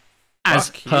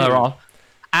 Fuck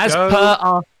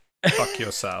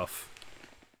yourself.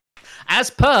 As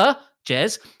per,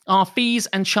 Jez, our fees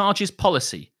and charges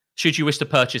policy, should you wish to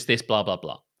purchase this, blah, blah,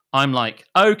 blah. I'm like,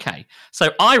 okay. So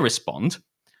I respond,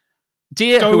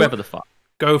 dear whoever the fuck.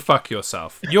 Go fuck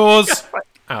yourself. Yours,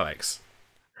 Alex.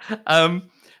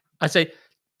 I say,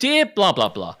 dear blah, blah,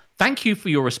 blah. Thank you for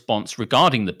your response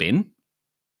regarding the bin.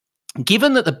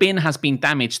 Given that the bin has been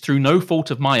damaged through no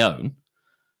fault of my own,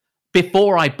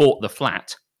 before I bought the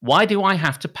flat, why do I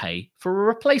have to pay for a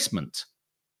replacement?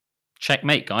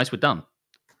 Checkmate, guys. We're done.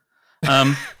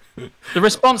 The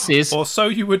response is... Or so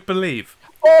you would believe.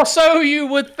 Or so you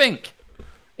would think.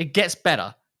 It gets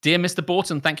better. Dear Mr.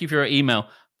 Borton, thank you for your email.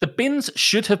 The bins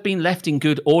should have been left in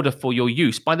good order for your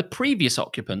use by the previous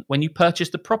occupant when you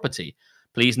purchased the property.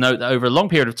 Please note that over a long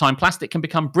period of time, plastic can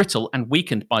become brittle and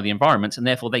weakened by the environment, and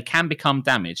therefore they can become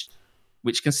damaged,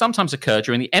 which can sometimes occur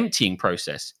during the emptying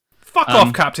process. Fuck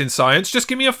off, Captain Science. Just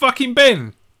give me a fucking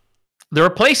bin. The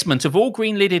replacement of all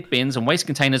green-lidded bins and waste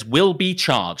containers will be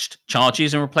charged.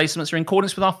 Charges and replacements are in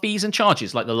accordance with our fees and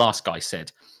charges, like the last guy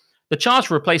said. The charge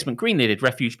for replacement green-lidded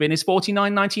refuge bin is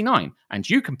 $49.99, and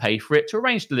you can pay for it to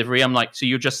arrange delivery. I'm like, so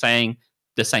you're just saying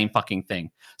the same fucking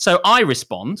thing. So I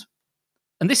respond,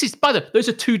 and this is, by the way, those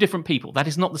are 2 different people. That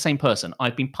is not the same person.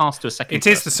 I've been passed to a second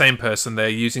person. It is the same person. They're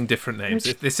using different names.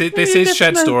 This is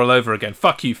Shed Store all over again.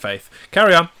 Fuck you, Faith.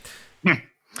 Carry on.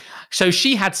 So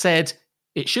she had said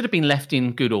it should have been left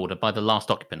in good order by the last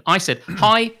occupant. I said,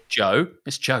 hi, Joe.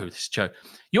 This is Joe.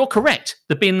 You're correct.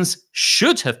 The bins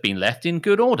should have been left in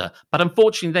good order, but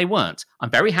unfortunately they weren't. I'm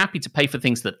very happy to pay for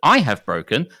things that I have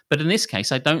broken, but in this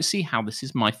case, I don't see how this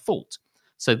is my fault.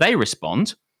 So they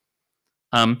respond,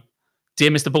 dear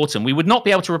Mr. Borton, we would not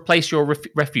be able to replace your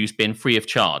refuse bin free of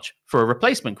charge. For a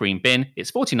replacement green bin,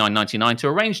 it's $49.99 to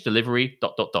arrange delivery, ...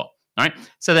 All right.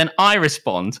 So then I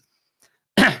respond,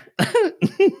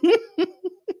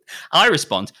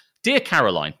 dear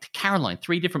Caroline,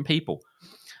 3 different people.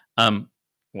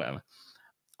 Whatever.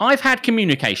 I've had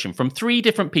communication from 3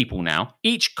 different people now,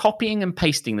 each copying and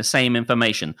pasting the same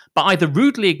information, but either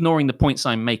rudely ignoring the points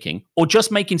I'm making or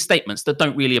just making statements that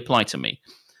don't really apply to me.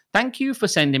 Thank you for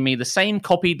sending me the same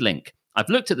copied link. I've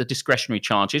looked at the discretionary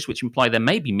charges, which imply there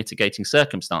may be mitigating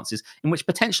circumstances in which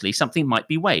potentially something might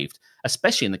be waived,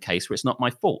 especially in the case where it's not my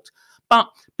fault. But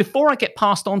before I get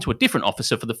passed on to a different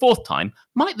officer for the 4th time,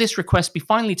 might this request be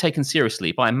finally taken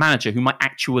seriously by a manager who might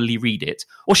actually read it?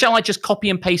 Or shall I just copy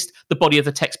and paste the body of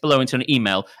the text below into an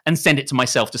email and send it to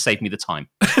myself to save me the time?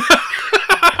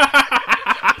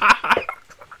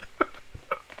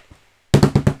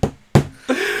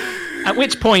 At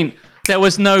which point, there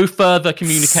was no further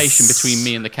communication between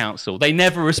me and the council. They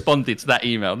never responded to that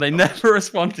email.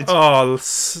 Oh,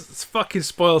 it's fucking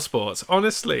spoil sports,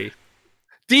 honestly.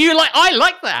 Do you like? I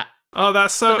like that. Oh,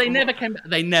 that's so. But they never came.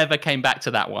 They never came back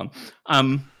to that one.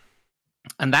 And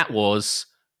that was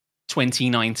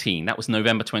 2019. That was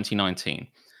November 2019.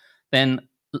 Then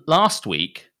last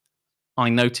week, I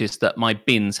noticed that my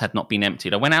bins had not been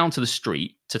emptied. I went out onto the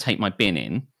street to take my bin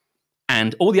in,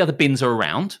 and all the other bins are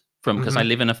around because I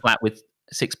live in a flat with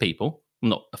 6 people.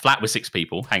 Not a flat with 6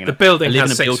 people. Hang on. The building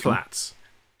has 6 flats.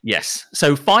 Yes.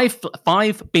 So five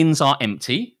bins are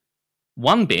empty.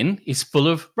 1 bin is full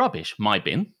of rubbish, my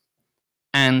bin.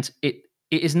 And it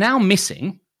is now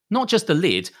missing, not just the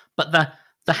lid, but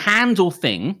the handle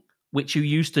thing, which you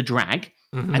use to drag,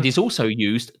 and is also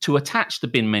used to attach the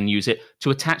bin men use it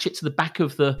to attach it to the back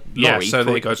of the lorry. So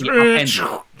that it goes.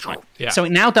 Right. Yeah. So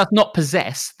it now does not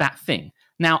possess that thing.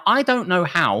 Now I don't know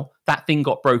how that thing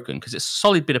got broken because it's a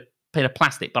solid bit of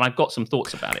plastic, but I've got some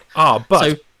thoughts about it.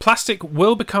 But plastic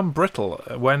will become brittle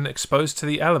when exposed to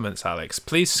the elements, Alex.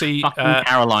 Please see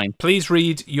Caroline.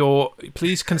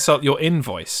 Please consult your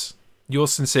invoice.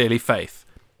 Yours sincerely, Faith.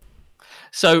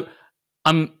 So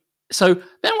then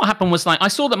what happened was, like, I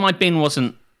saw that my bin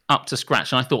wasn't up to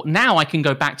scratch, and I thought, now I can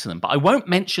go back to them. But I won't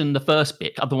mention the first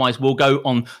bit, otherwise we'll go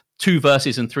on 2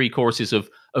 verses and 3 choruses of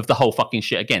the whole fucking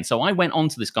shit again. So I went on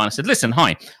to this guy and I said, listen,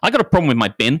 hi, I got a problem with my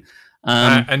bin.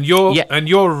 And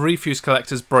your refuse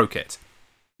collectors broke it.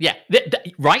 Yeah,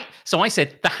 right? So I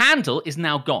said, the handle is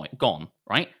now gone,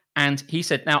 right? And he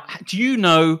said, now, do you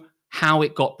know how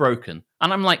it got broken?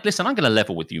 And I'm like, listen, I'm going to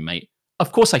level with you, mate.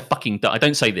 Of course I fucking don't. I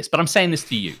don't say this, but I'm saying this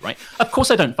to you, right? Of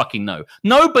course I don't fucking know.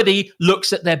 Nobody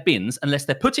looks at their bins unless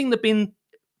they're putting the bin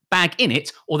bag in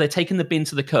it or they're taking the bin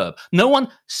to the curb. No one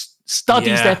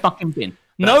studies their fucking bin.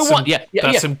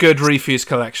 That's some good refuse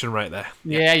collection right there.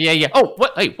 Yeah. Oh,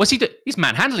 what's he doing? He's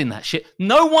manhandling that shit.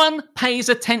 No one pays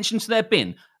attention to their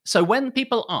bin. So when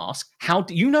people ask, how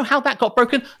do you know how that got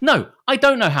broken? No, I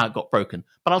don't know how it got broken.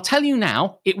 But I'll tell you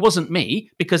now, it wasn't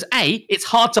me, because A, it's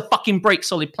hard to fucking break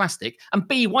solid plastic, and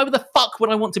B, why the fuck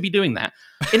would I want to be doing that?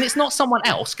 And it's not someone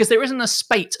else, because there isn't a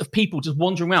spate of people just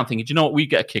wandering around thinking, do you know what we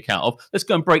get a kick out of? Let's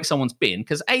go and break someone's bin,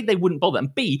 because A, they wouldn't bother,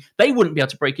 and B, they wouldn't be able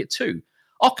to break it too.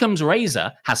 Occam's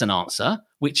razor has an answer,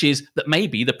 which is that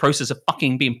maybe the process of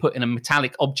fucking being put in a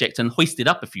metallic object and hoisted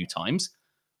up a few times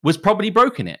was probably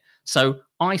broken it. So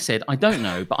I said, I don't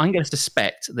know, but I'm going to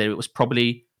suspect that it was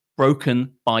probably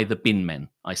broken by the bin men,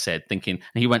 I said, thinking.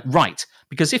 And he went, right,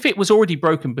 because if it was already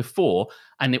broken before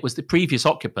and it was the previous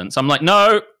occupants, I'm like,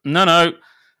 no.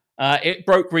 It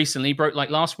broke recently, broke like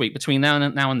last week between now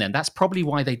and then. That's probably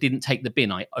why they didn't take the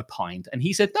bin, I opined. And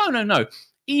he said, no.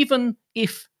 Even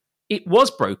if it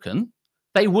was broken,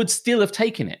 they would still have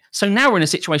taken it. So now we're in a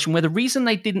situation where the reason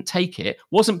they didn't take it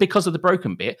wasn't because of the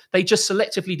broken bit. They just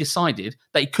selectively decided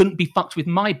they couldn't be fucked with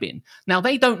my bin. Now,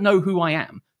 they don't know who I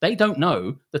am. They don't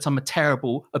know that I'm a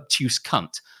terrible, obtuse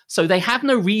cunt. So they have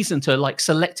no reason to like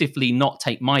selectively not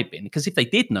take my bin, because if they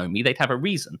did know me, they'd have a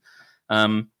reason.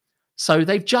 So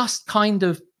they've just kind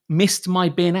of missed my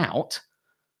bin out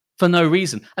for no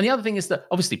reason. And the other thing is that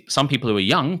obviously some people who are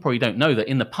young probably don't know that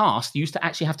in the past you used to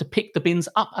actually have to pick the bins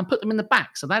up and put them in the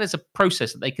back. So that is a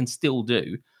process that they can still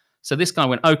do. So this guy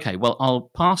went, okay, well, I'll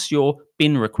pass your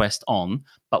bin request on,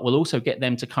 but we'll also get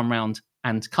them to come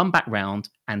back round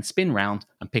and spin round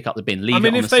and pick up the bin.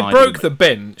 If they broke the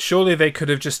bin, surely they could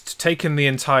have just taken the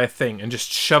entire thing and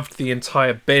just shoved the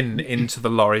entire bin into the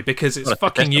lorry, because it's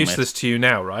fucking useless to you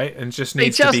now, right? And just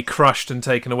needs to be crushed and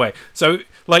taken away. So,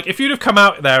 like, if you'd have come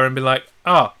out there and been like,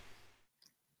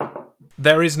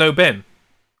 there is no bin,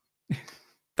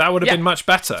 that would have been much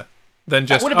better than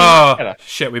just,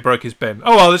 shit, we broke his bin.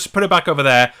 Oh, well, let's put it back over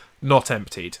there, not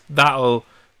emptied. He'll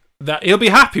be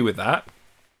happy with that.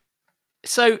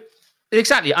 So,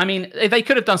 exactly. I mean, they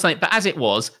could have done something, but as it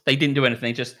was, they didn't do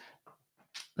anything.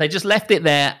 They just left it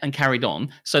there and carried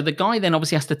on. So the guy then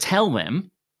obviously has to tell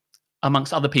them,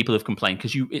 amongst other people who've complained,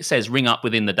 because it says ring up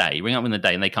within the day,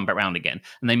 and they come back round again,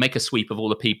 and they make a sweep of all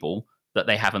the people that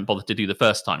they haven't bothered to do the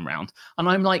first time round. And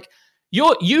I'm like,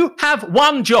 you have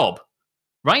one job,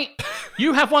 right?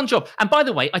 You have one job. And by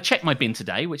the way, I checked my bin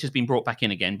today, which has been brought back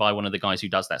in again by one of the guys who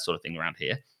does that sort of thing around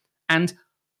here. And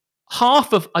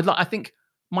I think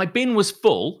my bin was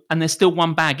full and there's still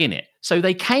one bag in it. So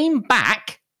they came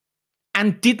back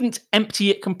and didn't empty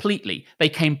it completely. They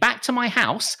came back to my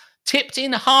house, tipped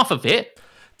in half of it.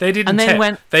 They didn't. And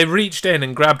then they reached in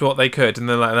and grabbed what they could, and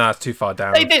they're like, "No, it's too far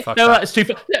down." They did. It's too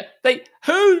far. Yeah,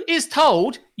 who is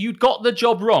told you got the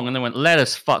job wrong? And they went, "Let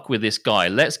us fuck with this guy.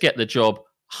 Let's get the job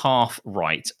half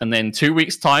right." And then 2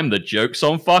 weeks' time, the joke's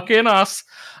on fucking us.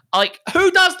 Like, who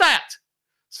does that?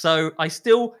 So I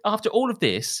still, after all of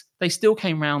this, they still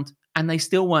came round and they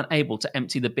still weren't able to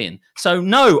empty the bin. So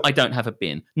no, I don't have a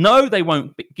bin. No, they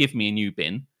won't give me a new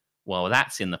bin. Well,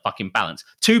 that's in the fucking balance.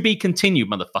 To be continued,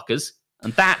 motherfuckers.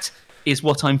 And that is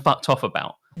what I'm fucked off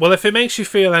about. Well, if it makes you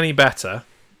feel any better,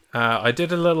 I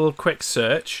did a little quick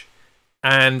search,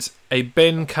 and a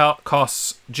bin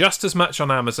costs just as much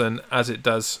on Amazon as it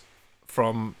does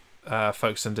from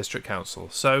Folkestone District Council.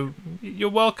 So you're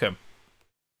welcome.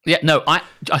 Yeah, no,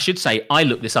 I should say I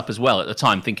looked this up as well at the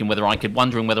time,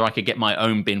 wondering whether I could get my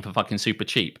own bin for fucking super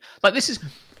cheap. Like this is,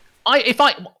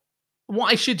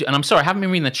 what I should do, and I'm sorry, I haven't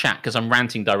been reading the chat because I'm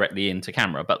ranting directly into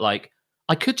camera, but like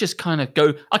I could just kind of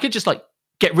go, I could just like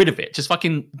get rid of it, just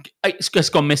fucking, it's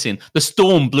just gone missing. The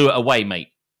storm blew it away, mate.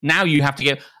 Now you have to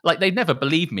get, like, they'd never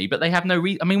believe me, but they have no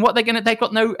reason. I mean, they've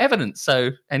got no evidence. So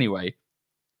anyway,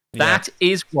 that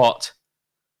is what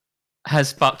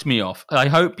has fucked me off. I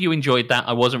hope you enjoyed that.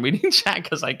 I wasn't reading chat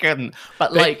because I couldn't,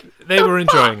 but they were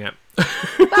enjoying it.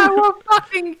 They were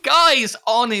fucking guys,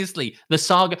 honestly. The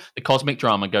saga, the cosmic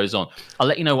drama goes on. I'll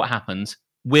let you know what happens.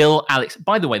 Will Alex,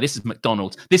 by the way, this is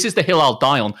McDonald's. This is the hill I'll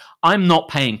die on. I'm not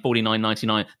paying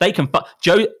 $49.99. They can fuck.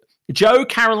 Joe,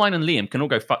 Caroline, and Liam can all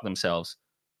go fuck themselves.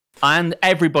 And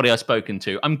everybody I've spoken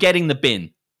to, I'm getting the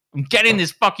bin. I'm getting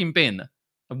this fucking bin.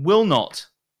 I will not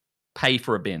pay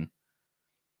for a bin.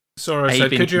 Sorry, so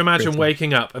could you imagine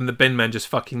waking up and the bin men just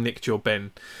fucking nicked your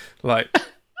bin? Like,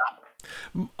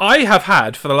 I have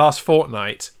had for the last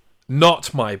fortnight,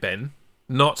 not my bin,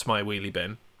 not my wheelie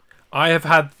bin. I have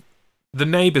had the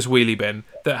neighbour's wheelie bin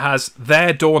that has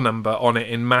their door number on it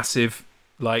in massive,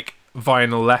 like,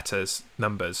 vinyl letters,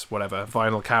 numbers, whatever,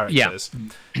 vinyl characters.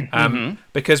 Yeah.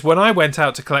 Because when I went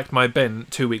out to collect my bin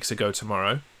 2 weeks ago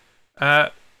tomorrow,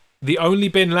 the only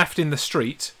bin left in the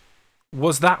street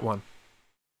was that one.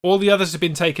 All the others have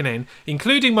been taken in,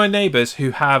 including my neighbours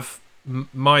who have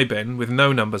my bin with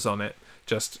no numbers on it.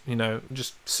 Just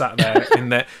sat there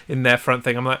in their front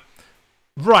thing. I'm like,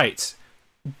 right,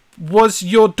 was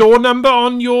your door number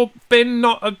on your bin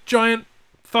not a giant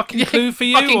fucking clue for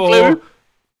you? Clue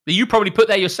that you probably put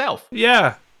there yourself.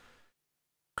 Yeah.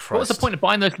 Christ. What was the point of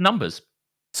buying those numbers?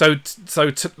 So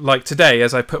like today,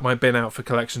 as I put my bin out for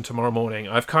collection tomorrow morning,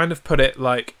 I've kind of put it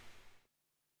like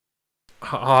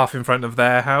half in front of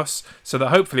their house, so that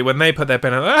hopefully when they put their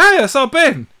bin out, hey, that's our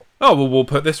bin. Oh, well, we'll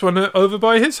put this one over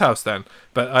by his house then.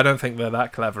 But I don't think they're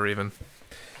that clever even.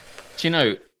 Do you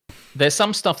know, there's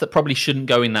some stuff that probably shouldn't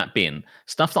go in that bin.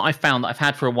 Stuff that I found that I've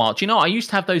had for a while. Do you know, I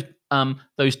used to have those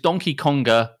Donkey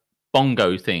Konga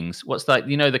bongo things. What's that?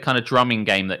 You know, the kind of drumming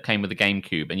game that came with the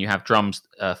GameCube, and you have drums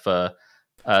for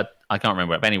I can't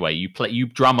remember. But anyway, you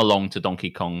drum along to Donkey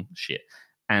Kong shit.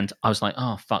 And I was like,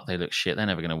 oh fuck, they look shit. They're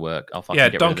never gonna work. I'll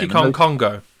fucking get Donkey rid of them. Kong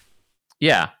Congo.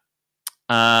 Yeah.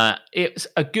 It's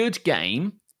a good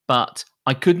game, but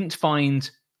I couldn't find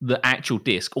the actual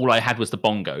disc. All I had was the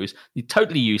bongos. They're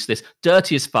totally useless,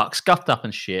 dirty as fuck, scuffed up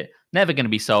and shit. Never going to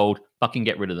be sold. Fucking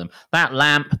get rid of them. That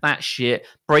lamp, that shit,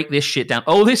 break this shit down.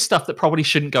 All this stuff that probably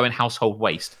shouldn't go in household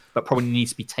waste, but probably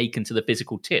needs to be taken to the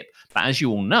physical tip. But as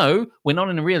you all know, we're not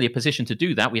in a position to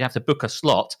do that. We'd have to book a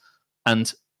slot.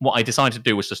 And what I decided to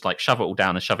do was just like shove it all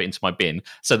down and shove it into my bin.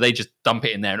 So they just dump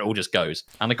it in there and it all just goes.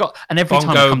 And every time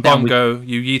I come down with...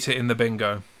 you eat it in the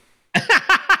bingo.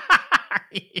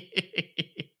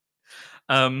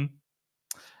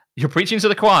 You're preaching to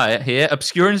the choir here.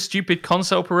 Obscure and stupid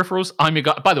console peripherals. I'm your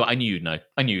guy. By the way, I knew you'd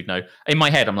know. In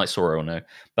my head, I'm like, Sora will know.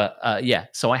 But yeah,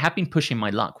 so I have been pushing my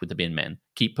luck with the bin men.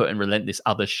 Keep putting relentless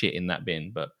other shit in that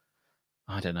bin. But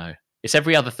I don't know. It's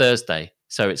every other Thursday.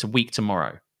 So it's a week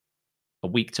tomorrow. A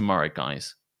week tomorrow,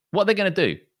 guys. What are they going to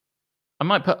do? I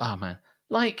might put... Oh, man.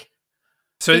 Like...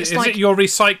 So is it your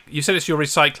recycle... You said it's your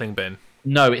recycling bin?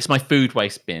 No, it's my food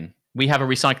waste bin. We have a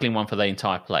recycling one for the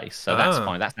entire place, so that's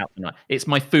fine. That's out tonight. It's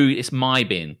my food. It's my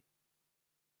bin.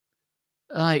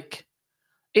 Like,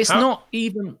 it's not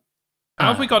even.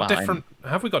 Have we got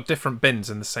different bins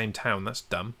in the same town? That's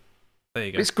dumb. There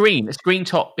you go. It's green. It's green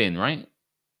top bin, right?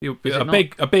 A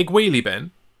big wheelie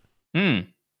bin. Hmm.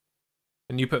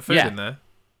 And you put food in there,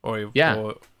 like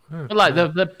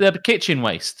the kitchen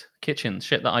waste, kitchen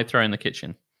shit that I throw in the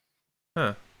kitchen.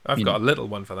 Huh. I've got a little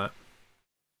one for that.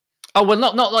 Oh well,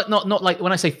 not like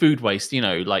when I say food waste,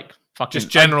 like fucking just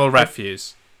general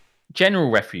refuse. General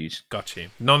refuse. Got you.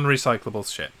 Non-recyclable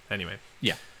shit. Anyway.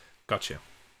 Yeah. Got you.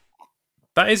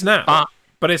 That is now,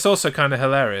 but it's also kind of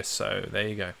hilarious. So there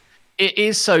you go. It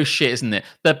is so shit, isn't it?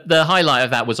 The highlight of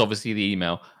that was obviously the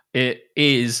email. It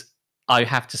is, I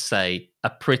have to say, a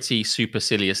pretty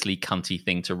superciliously cunty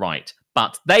thing to write.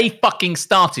 But they fucking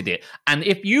started it, and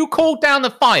if you call down the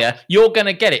fire, you're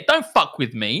gonna get it. Don't fuck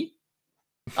with me.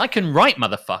 I can write,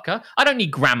 motherfucker. I don't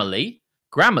need Grammarly.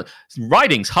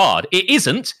 Writing's hard. It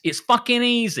isn't. It's fucking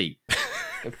easy.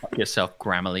 Go fuck yourself,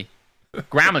 Grammarly.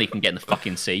 Grammarly can get in the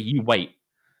fucking sea. You wait.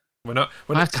 We're not.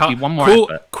 One more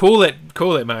effort. Cool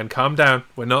it, man. Calm down.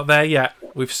 We're not there yet.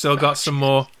 We've still got some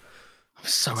more. I'm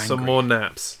so angry. Some more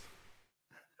naps.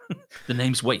 The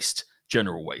name's Waste.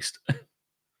 General Waste.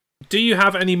 Do you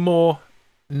have any more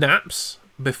naps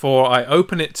before I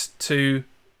open it to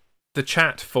the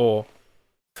chat for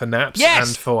naps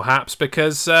and for haps?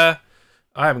 Because I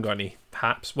haven't got any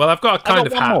haps. Well, I've got a kind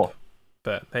of hap, more.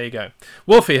 But there you go.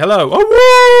 Wolfie, hello.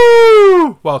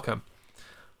 Oh, woo! Welcome.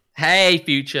 Hey,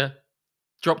 Future.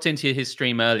 Dropped into his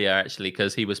stream earlier, actually,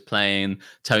 because he was playing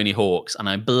Tony Hawk's, and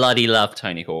I bloody love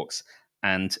Tony Hawk's.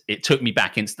 And it took me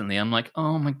back instantly. I'm like,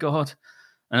 oh, my God.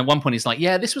 And at one point, he's like,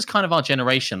 yeah, this was kind of our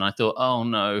generation. I thought, oh,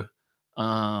 no,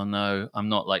 I'm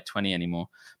not like 20 anymore.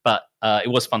 But it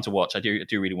was fun to watch. I do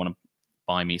really want to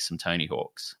buy me some Tony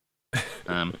Hawk's.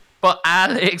 But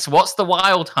Alex, what's the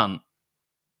Wild Hunt?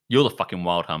 You're the fucking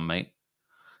Wild Hunt, mate.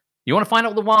 You want to find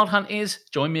out what the Wild Hunt is?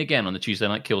 Join me again on the Tuesday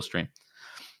Night Kill stream.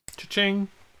 Cha-ching.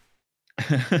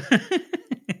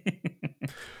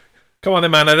 Come on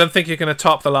then, man. I don't think you're going to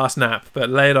top the last nap, but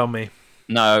lay it on me.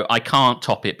 No, I can't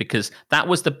top it because that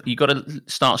was you got to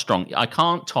start strong. I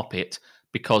can't top it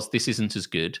because this isn't as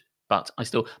good, but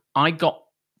I got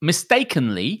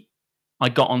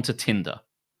onto Tinder.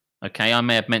 Okay, I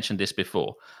may have mentioned this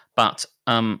before, but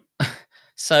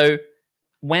so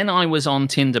when I was on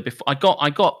Tinder before, I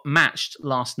got matched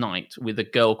last night with a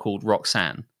girl called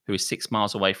Roxanne, who is 6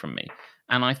 miles away from me.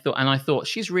 And I thought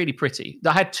she's really pretty.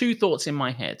 I had two thoughts in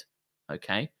my head.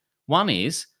 Okay. One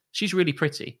is she's really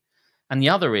pretty. And the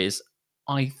other is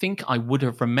I think I would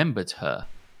have remembered her.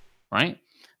 Right.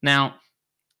 Now,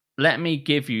 let me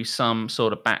give you some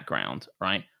sort of background.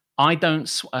 Right.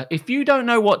 If you don't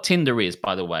know what Tinder is,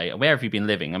 by the way, where have you been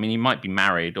living? I mean, you might be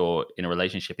married or in a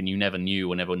relationship and you never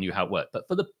knew how it worked. But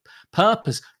for the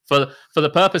purpose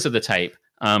of the tape,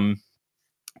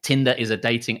 Tinder is a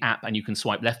dating app and you can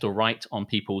swipe left or right on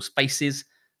people's faces.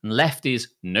 And left is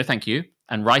no thank you.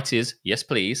 And right is yes,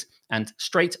 please. And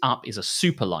straight up is a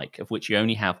super like, of which you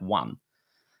only have one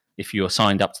if you're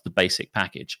signed up to the basic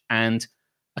package. And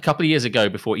a couple of years ago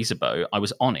before Isabeau, I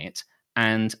was on it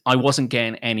and I wasn't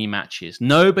getting any matches.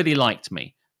 Nobody liked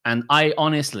me. And I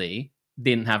honestly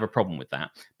didn't have a problem with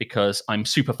that because I'm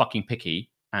super fucking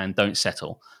picky and don't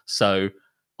settle. So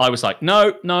I was like,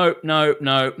 no. So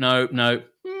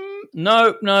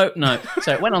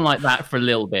it went on like that for a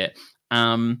little bit.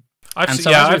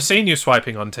 I've seen you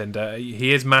swiping on Tinder.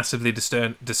 He is massively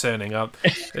discerning.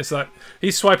 It's like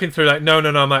he's swiping through like, no.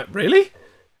 I'm like, really?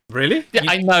 Yeah,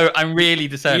 I know. I'm really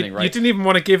discerning, right? You didn't even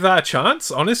want to give that a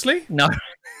chance, honestly? No.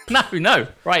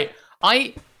 Right.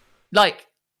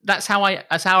 That's how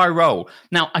I roll.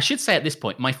 Now, I should say at this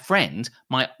point, my friend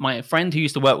who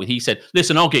used to work with, he said,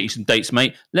 listen, I'll get you some dates,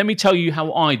 mate. Let me tell you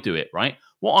how I do it, right?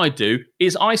 What I do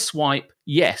is I swipe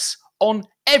yes on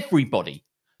everybody.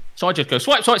 So I just go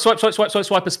swipe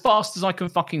as fast as I can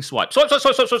fucking swipe.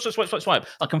 Swipe.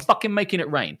 I can fucking making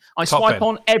it rain. I swipe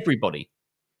on everybody.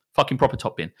 Fucking proper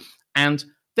top bin. And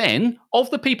then, of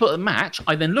the people that match,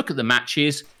 I then look at the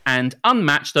matches and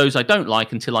unmatch those I don't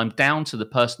like until I'm down to the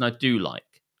person I do like.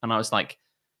 And I was like,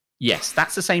 yes,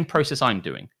 that's the same process I'm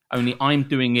doing. Only I'm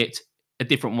doing it a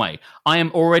different way. I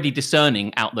am already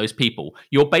discerning out those people.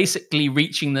 You're basically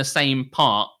reaching the same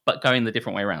part, but going the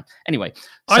different way around. Anyway.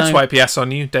 I'd swipe yes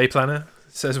on you, day planner,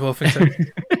 says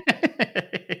Wolfington.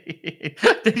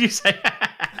 Did you say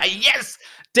yes,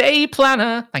 day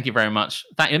planner? Thank you very much.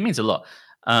 It means a lot.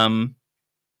 I'm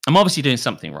obviously doing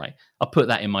something right. I'll put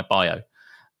that in my bio.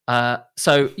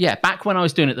 So yeah, back when I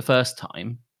was doing it the first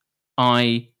time,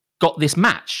 I got this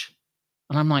match.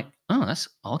 And I'm like, oh, that's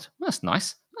odd. That's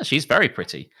nice. Oh, she's very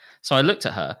pretty. So I looked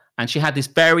at her and she had this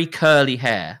very curly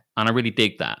hair. And I really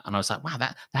dig that. And I was like, wow,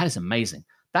 that is amazing.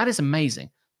 That is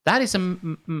amazing. That is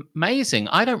amazing.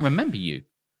 I don't remember you.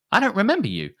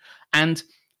 And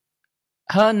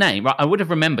her name, right, I would have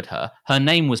remembered her. Her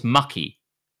name was Mucky.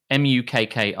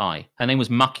 Mukki. Her name was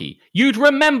Mucky. You'd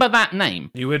remember that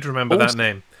name. You would remember that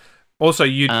name. Also,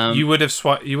 you would have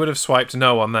swiped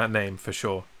no on that name for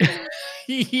sure.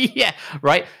 Yeah,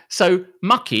 right. So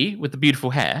Mucky with the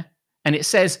beautiful hair, and it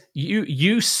says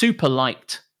you super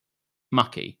liked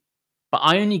Mucky, but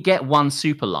I only get one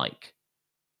super like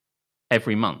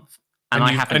every month,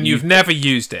 and you've never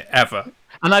used it ever.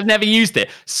 And I've never used it.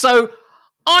 So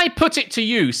I put it to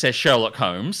you, says Sherlock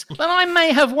Holmes, that I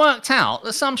may have worked out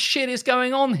that some shit is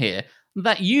going on here.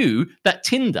 That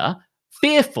Tinder,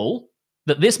 fearful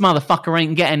that this motherfucker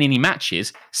ain't getting any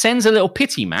matches, sends a little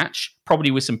pity match, probably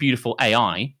with some beautiful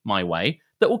AI my way,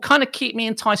 that will kind of keep me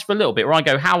enticed for a little bit, where I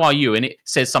go, how are you? And it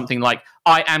says something like,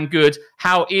 I am good.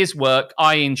 How is work?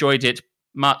 I enjoyed it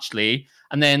muchly.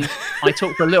 And then I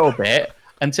talk for a little bit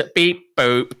and to beep,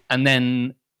 boop, and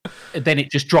then then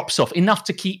it just drops off enough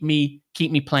to keep me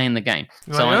playing the game.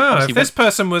 Like, if this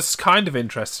person was kind of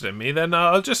interested in me, then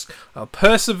I'll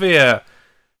persevere.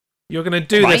 You're going to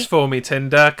do this for me,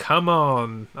 Tinder. Come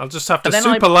on. I'll just have to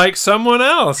super like someone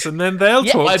else, and then they'll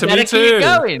talk to me too. Keep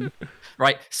going.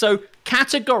 Right. So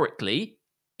categorically,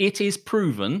 it is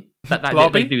proven that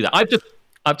they do that.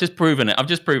 I've just proven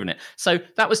it. So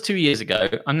that was 2 years ago.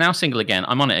 I'm now single again.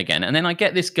 I'm on it again. And then I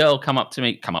get this girl come up to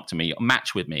me,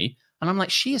 match with me. And I'm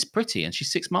like, she is pretty and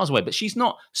she's 6 miles away, but she's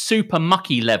not super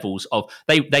mucky levels of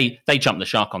they jump the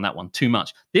shark on that one too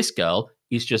much. This girl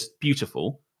is just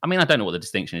beautiful. I mean, I don't know what the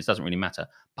distinction is. It doesn't really matter.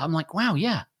 But I'm like, wow,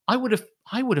 yeah, I would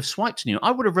have swiped on you.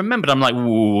 I would have remembered. I'm like,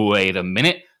 wait a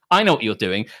minute. I know what you're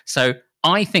doing. So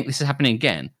I think this is happening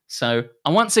again. So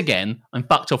once again, I'm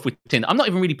fucked off with Tinder. I'm not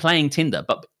even really playing Tinder,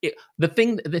 but the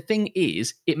thing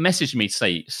is, it messaged me to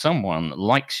say someone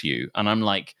likes you, and I'm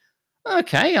like,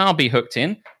 okay, I'll be hooked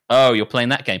in. Oh, you're playing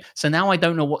that game. So now I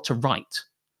don't know what to write.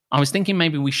 I was thinking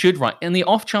maybe we should write. In the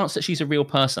off chance that she's a real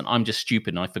person, I'm just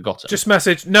stupid and I forgot her. Just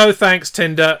message, no thanks,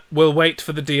 Tinder. We'll wait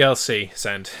for the DLC.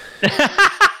 Send.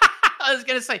 I was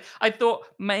going to say, I thought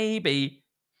maybe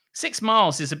 6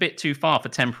 miles is a bit too far for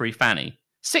temporary fanny.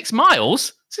 6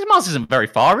 miles? 6 miles isn't very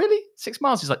far, really. 6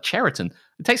 miles is like Cheriton.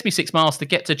 It takes me 6 miles to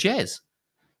get to Jez.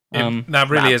 That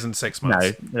really isn't 6 miles.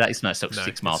 No, that is not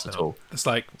 6 miles at all. It's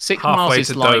like 6 halfway miles is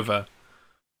to like, Dover.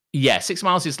 Yeah, 6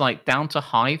 miles is like down to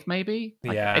Hythe, maybe.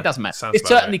 Yeah, it doesn't matter. It's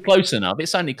certainly close enough.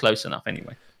 It's certainly close enough,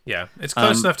 anyway. Yeah, it's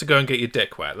close enough to go and get your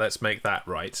dick wet. Let's make that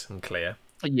right and clear.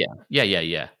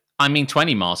 Yeah. I mean,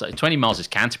 20 miles. 20 miles is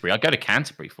Canterbury. I go to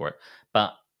Canterbury for it,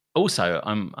 but also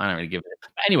I don't really give it.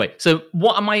 But anyway, so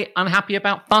what am I unhappy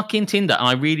about? Fucking Tinder. And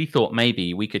I really thought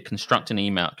maybe we could construct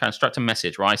a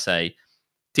message where I say,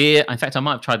 dear. In fact, I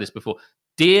might have tried this before.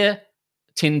 Dear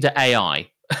Tinder AI,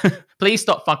 please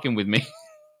stop fucking with me.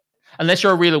 Unless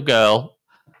you're a real girl,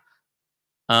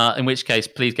 in which case,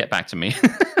 please get back to me.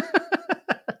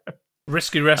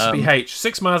 Risky Recipe H.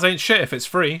 6 miles ain't shit if it's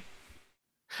free.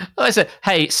 I said,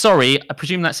 hey, sorry, I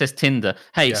presume that says Tinder.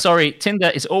 Hey, sorry, Tinder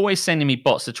is always sending me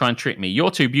bots to try and trick me. You're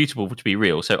too beautiful to be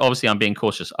real, so obviously I'm being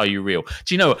cautious. Are you real?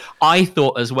 Do you know, I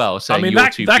thought as well, saying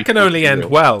that can only end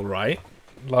well, right?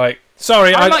 Like,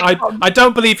 sorry, I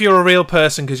don't believe you're a real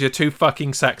person because you're too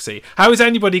fucking sexy. How is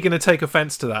anybody going to take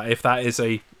offense to that if that is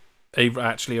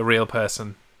actually a real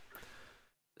person?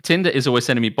 Tinder is always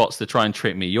sending me bots to try and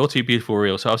trick me. You're too beautiful,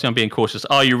 real. So obviously I'm being cautious.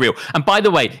 Are you real? And by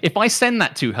the way, if I send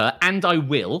that to her, and I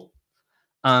will,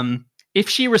 if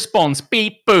she responds,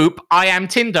 beep, boop, I am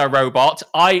Tinder robot,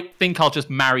 I think I'll just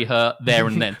marry her there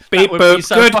and then. Beep, boop,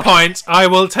 good point. I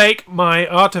will take my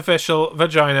artificial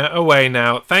vagina away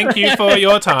now. Thank you for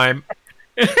your time.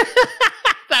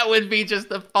 That would be just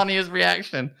the funniest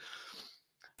reaction.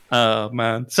 Oh,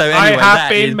 man. So anyway, I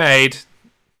have been made.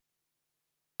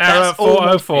 Error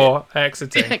 404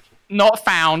 exiting. Not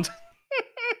found.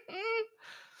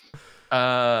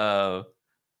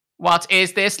 What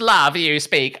is this love you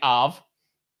speak of?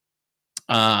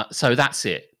 So that's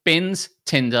it. Bins,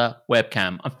 Tinder,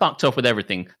 webcam. I'm fucked off with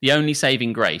everything. The only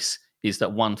saving grace is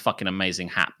that one fucking amazing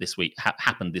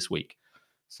happened this week.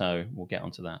 So we'll get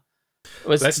onto that.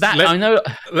 Let's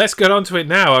get on to it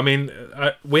now. I mean,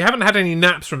 we haven't had any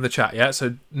naps from the chat yet,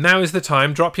 so now is the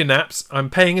time. Drop your naps. I'm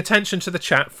paying attention to the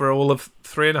chat for all of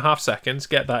 3.5 seconds.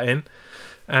 Get that in,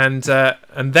 and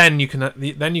then you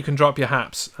can drop your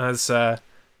haps as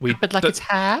we. But like it's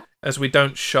hap. As we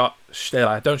don't shut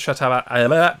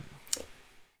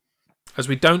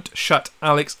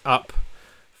Alex up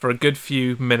for a good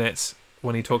few minutes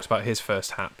when he talks about his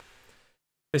first hap.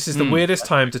 This is the weirdest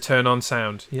time to turn on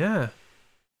sound. Yeah.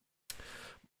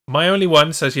 My only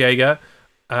one, says Jaeger,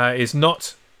 is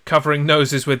not covering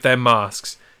noses with their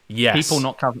masks. Yes. People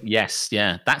not covering... Yes,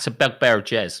 yeah. That's a bugbear of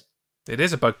Jez. It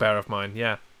is a bugbear of mine,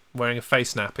 yeah. Wearing a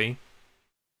face nappy.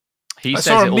 He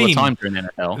says it all the time during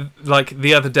NFL. Like,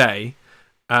 the other day,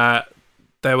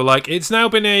 they were like, it's now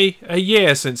been a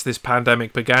year since this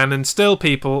pandemic began, and still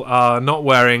people are not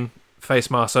wearing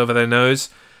face masks over their nose.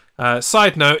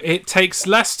 Side note, it takes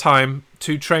less time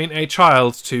to train a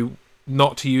child to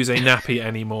not to use a nappy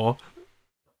anymore.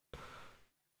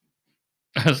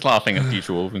 I was laughing at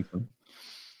Future Wolverhampton.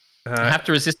 I have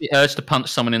to resist the urge to punch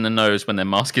someone in the nose when their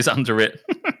mask is under it.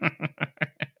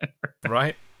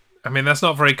 Right? I mean, that's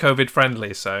not very COVID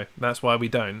friendly, so that's why we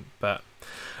don't. But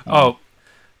I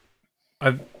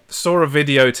saw a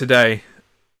video today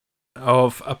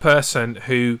of a person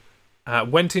who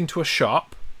went into a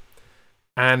shop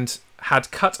and had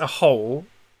cut a hole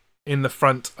in the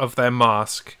front of their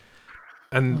mask,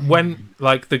 and when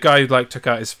the guy took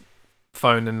out his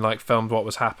phone and filmed what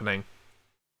was happening,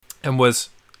 and was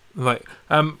Like,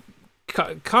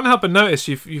 can't help but notice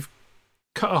you've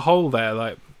cut a hole there.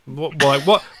 Like,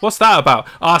 what's that about?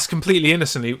 Ask completely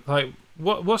innocently. Like,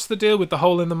 what's the deal with the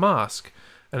hole in the mask?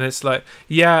 And it's like,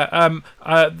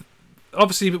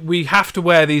 obviously we have to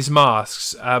wear these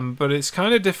masks, but it's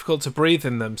kind of difficult to breathe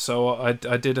in them. So I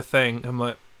did a thing. I'm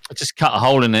like, I just cut a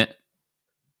hole in it.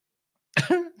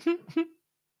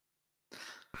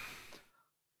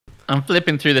 I'm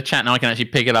flipping through the chat now. I can actually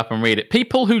pick it up and read it.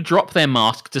 People who drop their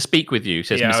mask to speak with you,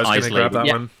 says Miss Isley. Grab that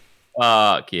one.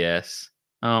 Fuck yes.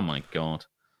 Oh my god.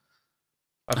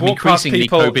 I'm increasingly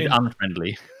COVID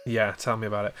unfriendly. Yeah, tell me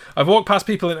about it. I've walked past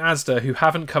people in Asda who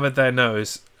haven't covered their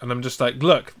nose, and I'm just like,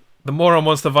 look, the moron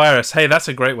wants the virus. Hey, that's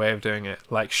a great way of doing it.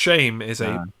 Like, shame is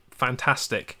a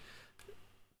fantastic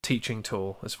teaching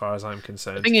tool as far as I'm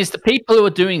concerned. The thing is, the people who are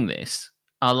doing this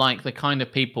are like the kind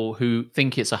of people who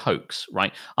think it's a hoax,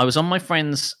 right? I was on my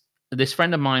friend's. This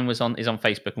friend of mine is on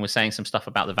Facebook and was saying some stuff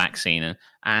about the vaccine,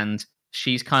 and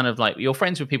she's kind of like, you're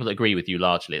friends with people that agree with you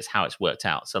largely. It's how it's worked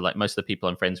out. So like most of the people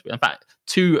I'm friends with, in fact,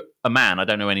 to a man, I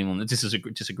don't know anyone that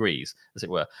disagrees, as it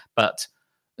were. But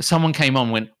someone came on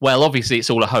and went, well, obviously it's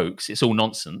all a hoax. It's all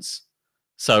nonsense.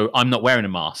 So I'm not wearing a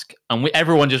mask. And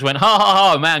everyone just went, ha,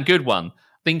 ha, ha, man, good one.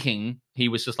 Thinking he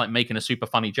was just like making a super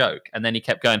funny joke. And then he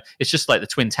kept going, it's just like the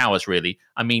Twin Towers, really.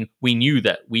 I mean, we knew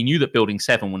that Building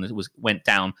 7 when it went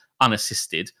down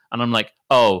unassisted. And I'm like,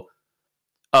 oh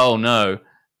no.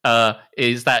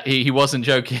 Is that he wasn't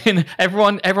joking?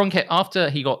 everyone kept, after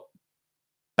he got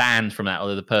banned from that,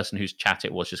 although the person whose chat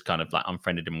it was just kind of like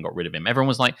unfriended him and got rid of him. Everyone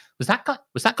was like, was that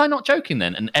guy not joking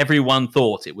then? And everyone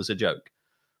thought it was a joke.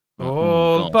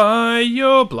 All by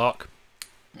your block.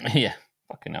 Yeah,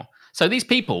 fucking hell. So these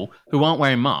people who aren't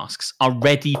wearing masks are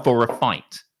ready for a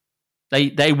fight.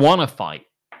 They want to fight.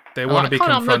 They want to be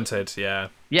confronted. Yeah.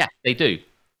 Yeah, they do.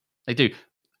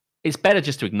 It's better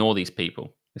just to ignore these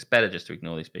people.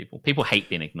 People hate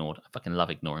being ignored. I fucking love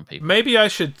ignoring people. Maybe I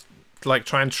should like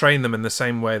try and train them in the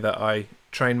same way that I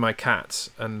train my cats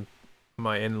and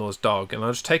my in-law's dog, and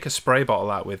I'll just take a spray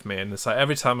bottle out with me, and it's like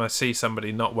every time I see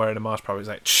somebody not wearing a mask, probably it's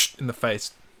like shh in the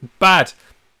face. Bad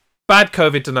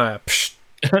COVID denier. Psh.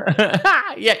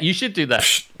 Yeah, you should do that.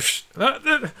 Psh,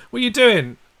 psh. What are you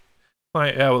doing?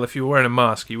 Like, yeah, well, if you were wearing a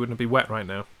mask, you wouldn't be wet right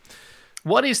now.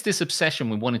 What is this obsession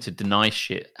with wanting to deny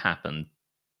shit happened?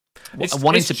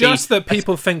 It's just that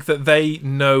people think that they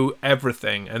know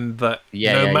everything, and that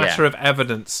no matter of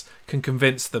evidence can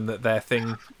convince them that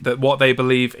that what they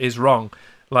believe is wrong.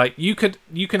 Like you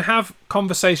can have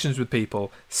conversations with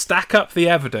people, stack up the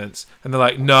evidence, and they're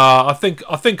like, "Nah, I think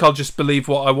I'll just believe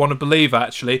what I want to believe."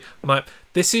 Actually, I'm like,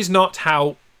 this is not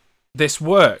how this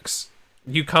works.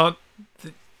 You can't.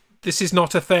 This is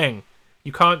not a thing.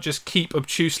 You can't just keep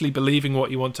obtusely believing what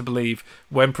you want to believe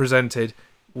when presented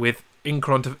with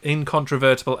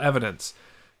incontrovertible evidence.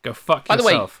 Go fuck yourself. By the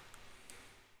way,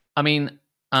 I mean,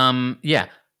 yeah,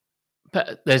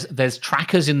 but there's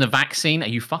trackers in the vaccine. Are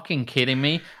you fucking kidding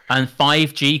me? And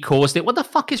 5G caused it. What the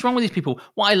fuck is wrong with these people?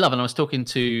 What I love, and I was talking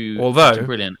to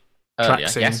brilliant earlier.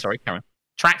 Yes, sorry, Karen.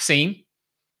 Trackscene.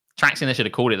 They should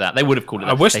have called it that. They would have called it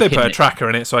that. I wish they put a tracker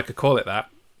in it so I could call it that.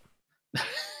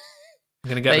 I'm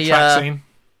gonna get the trackscene.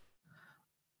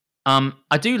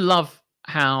 I do love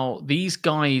how these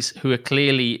guys who are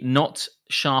clearly not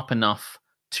sharp enough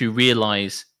to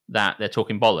realize that they're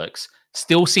talking bollocks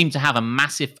still seem to have a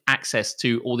massive access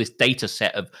to all this data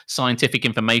set of scientific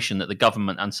information that the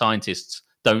government and scientists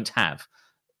don't have.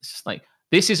 It's just like,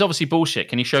 this is obviously bullshit.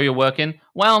 Can you show you're working?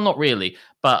 Well, not really,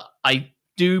 but I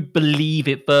do believe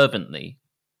it fervently.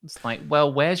 It's like,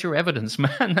 well, where's your evidence,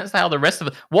 man? That's how the rest of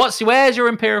it. Where's your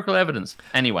empirical evidence?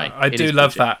 Anyway, I do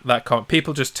love that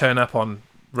people just turn up on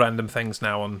random things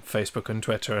now on Facebook and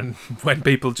Twitter, and when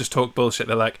people just talk bullshit,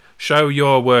 they're like, "Show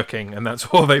you're working," and that's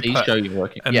all they put. Show you're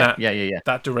working. And yeah.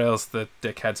 That derails the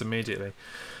dickheads immediately.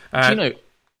 Do you know?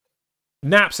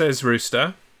 Nap says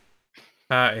Rooster.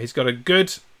 He's got a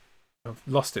good. I've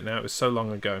lost it now. It was so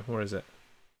long ago. Where is it?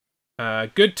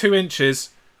 Good 2 inches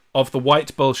of the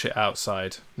white bullshit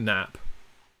outside. Nap.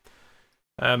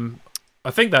 I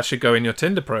think that should go in your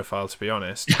Tinder profile, to be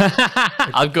honest.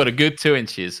 I've got a good 2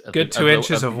 inches. Good 2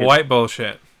 inches of white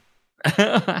bullshit.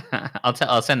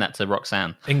 I'll send that to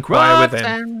Roxanne. Inquire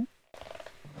within.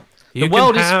 The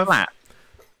world is flat.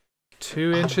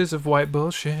 2 inches of white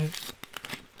bullshit.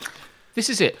 This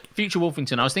is it. Future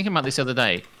Wolfington. I was thinking about this the other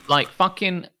day. Like,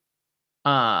 fucking...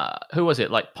 who was it?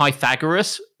 Like,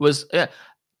 Pythagoras was...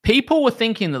 people were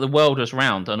thinking that the world was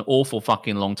round an awful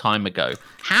fucking long time ago.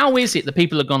 How is it that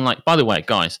people have gone like, by the way,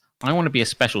 guys, I want to be a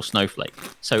special snowflake.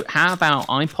 So how about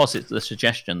I posit the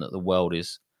suggestion that the world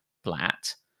is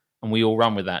flat and we all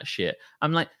run with that shit?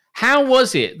 I'm like, How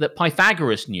was it that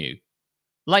Pythagoras knew?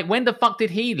 Like, when the fuck did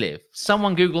he live?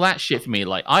 Someone Google that shit for me.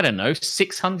 Like, I don't know,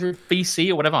 600 BC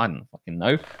or whatever. I don't fucking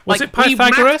know. Was it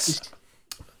Pythagoras?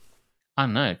 I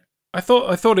don't know. I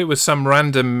thought it was some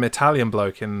random Italian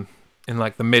bloke in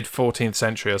like the mid 14th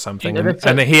century or something,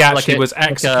 and he actually was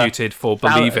executed for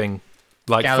believing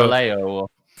like Galileo or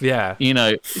yeah,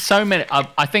 so many.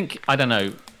 I think I don't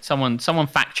know. Someone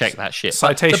fact check that shit.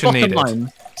 Citation needed.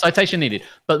 Citation needed.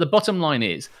 But the bottom line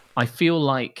is, I feel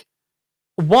like,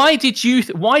 why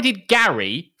did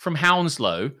Gary from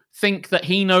Hounslow think that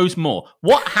he knows more?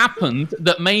 What happened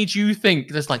that made you think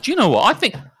there's like, do you know what? I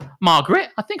think, Margaret,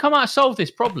 I might have solved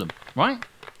this problem, right?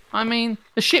 I mean,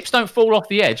 the ships don't fall off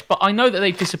the edge, but I know that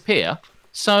they disappear.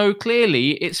 So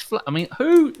clearly it's I mean,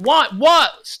 who, what?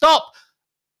 Stop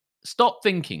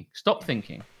thinking. Stop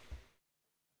thinking.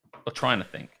 Or trying to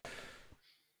think.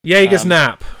 Jaeger's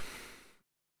nap.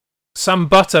 Some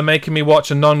butter making me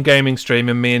watch a non-gaming stream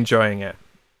and me enjoying it.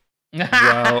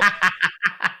 Well,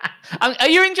 are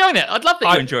you enjoying it? I'd love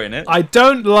that you're enjoying it. I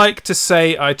don't like to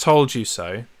say I told you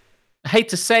so. I hate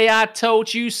to say I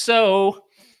told you so.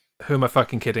 Who am I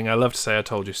fucking kidding? I love to say I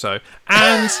told you so.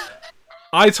 And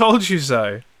I told you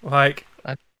so. Like,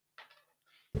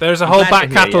 there's a whole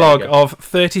back catalogue of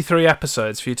 33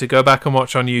 episodes for you to go back and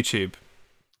watch on YouTube.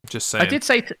 Just saying. I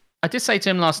did say to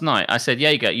him last night, I said,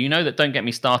 Jaeger, you know that Don't Get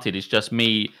Me Started is just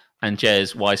me and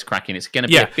Jez wisecracking. It's going to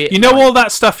be a bit... You know all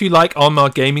that stuff you like on our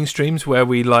gaming streams where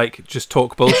we like just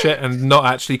talk bullshit and not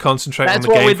actually concentrate on the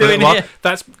game for a little while?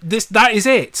 That is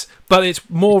it. But it's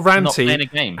more ranty not a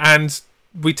game. And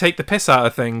we take the piss out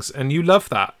of things and you love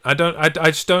that. I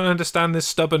just don't understand this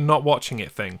stubborn not watching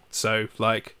it thing. So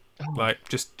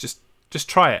just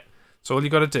try it. That's all you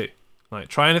got to do. Like,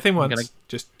 try anything once.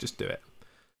 Just do it.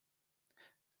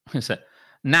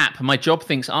 Nap, my job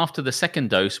thinks after the second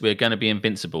dose we're going to be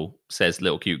invincible, says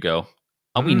little cute girl.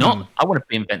 Are we not? I want to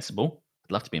be invincible.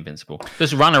 I'd love to be invincible.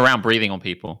 Just run around breathing on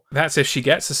people. That's if she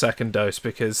gets a second dose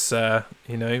because,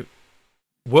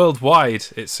 worldwide,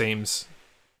 it seems,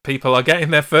 people are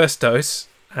getting their first dose.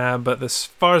 But as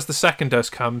far as the second dose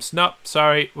comes, nope,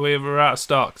 sorry, we're out of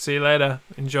stock. See you later.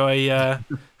 Enjoy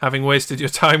having wasted your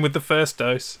time with the first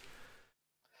dose.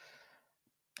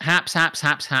 Haps.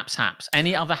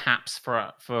 Any other haps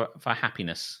for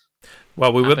happiness?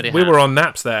 Well, we were on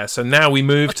naps there, so now we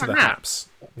move to the haps.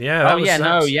 Yeah.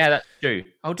 That's true.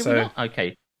 Oh, did we not?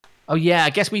 Okay. Oh, yeah. I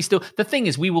guess we still. The thing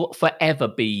is, we will forever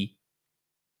be.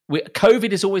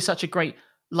 COVID is always such a great.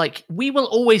 Like, we will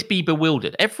always be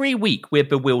bewildered. Every week we're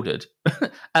bewildered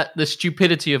at the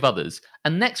stupidity of others,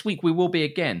 and next week we will be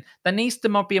again. There needs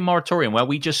to be a moratorium where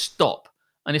we just stop,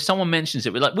 and if someone mentions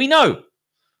it, we're like, we know.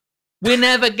 We're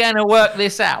never going to work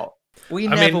this out.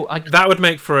 That would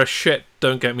make for a shit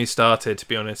Don't Get Me Started, to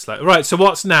be honest. Like, right, so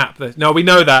what's nap? No, we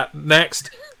know that.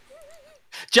 Next.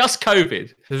 Just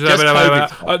COVID.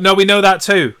 COVID. No, we know that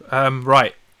too.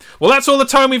 Right. Well, that's all the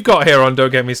time we've got here on Don't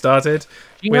Get Me Started.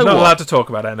 We're not allowed to talk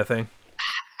about anything.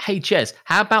 Hey, Jez,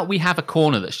 how about we have a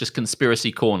corner that's just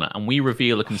Conspiracy Corner, and we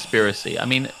reveal a conspiracy? I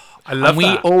mean... I love that.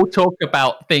 We all talk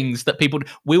about things that people...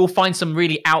 We will find some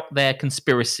really out there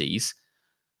conspiracies...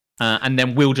 and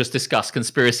then we'll just discuss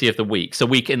conspiracy of the week, so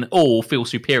we can all feel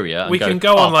superior. We can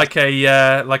go on like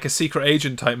a secret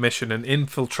agent type mission and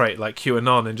infiltrate like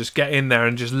QAnon and just get in there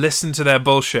and just listen to their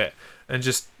bullshit and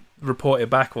just report it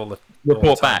back all the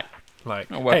time.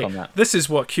 Like, I'll work on that. This is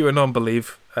what QAnon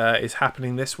believe is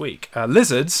happening this week.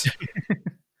 Lizards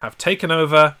have taken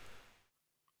over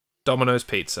Domino's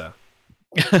Pizza.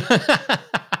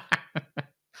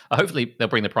 Hopefully, they'll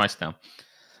bring the price down.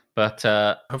 But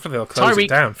hopefully they'll close it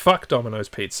down. Fuck Domino's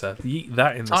Pizza. Eat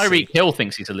that in the sea. Tyreek Hill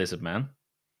thinks he's a lizard man.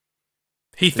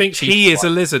 He thinks he is a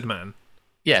lizard man.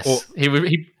 Yes,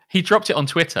 he dropped it on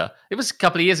Twitter. It was a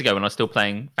couple of years ago when I was still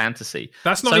playing fantasy.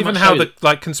 That's not even how the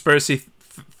conspiracy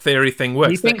theory thing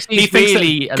works. He thinks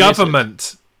really that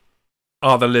government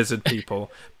are the lizard people.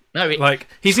 No,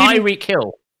 he's Tyreek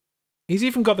Hill. He's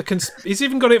even got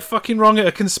it fucking wrong at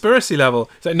a conspiracy level.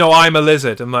 He's like, no, I'm a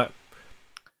lizard. I'm like,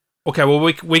 okay, well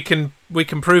we can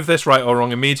prove this right or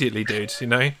wrong immediately, dudes. You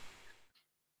know,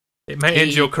 it may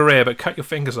end your career, but cut your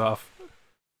fingers off.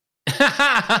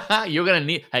 You're gonna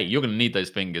need those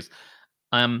fingers.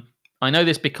 I know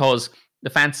this because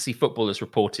the fantasy footballers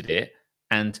reported it,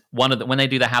 and when they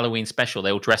do the Halloween special,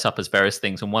 they all dress up as various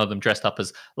things, and one of them dressed up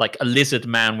as like a lizard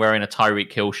man wearing a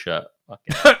Tyreek Hill shirt.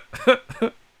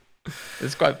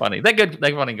 It's quite funny. They're good.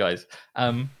 They're funny guys.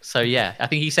 So yeah, I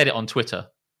think he said it on Twitter.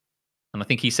 And I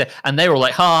think he said, and they were all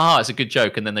like, ha ha ha, it's a good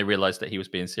joke. And then they realized that he was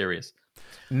being serious.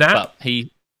 Now,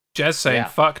 Jez saying,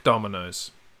 fuck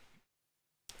Domino's.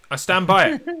 I stand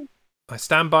by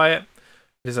it.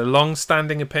 It is a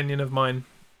long-standing opinion of mine.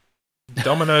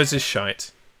 Domino's is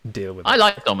shite. Deal with it. I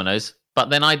like Domino's, but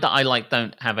then I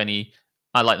don't have any.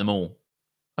 I like them all.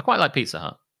 I quite like Pizza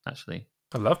Hut, actually.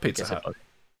 I love Pizza Hut.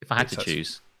 If I had to Pizza's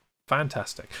choose.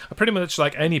 Fantastic. I pretty much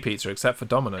like any pizza except for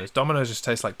Domino's. Domino's just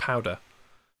tastes like powder.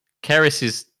 Keris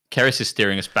is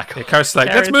steering us back. Yeah, Keris is like,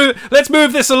 let's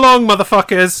move this along,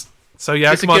 motherfuckers. So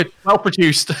yeah, it's come on. Good, well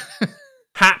produced.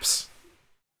 Haps.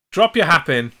 Drop your hap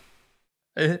in.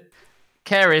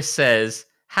 Keris says,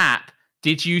 Hap,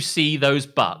 did you see those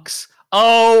Bucks?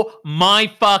 Oh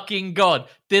my fucking god.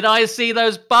 Did I see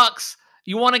those Bucks?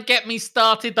 You want to get me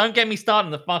started? Don't get me started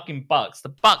on the fucking Bucks. The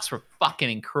Bucks were fucking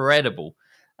incredible.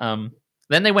 Then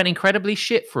they went incredibly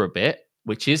shit for a bit,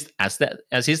 which is as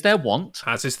is their want.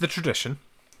 As is the tradition.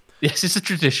 Yes, it's a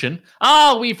tradition.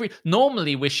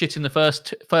 Normally we're shit in the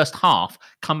first half,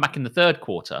 come back in the third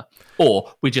quarter,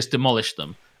 or we just demolish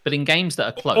them. But in games that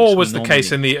are close, or was the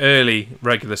case in the early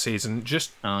regular season,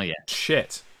 just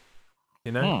shit,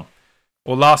 you know.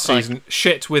 Or last season,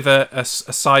 shit with a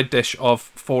side dish of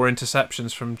 4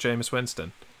 interceptions from Jameis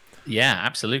Winston. Yeah,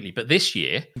 absolutely. But this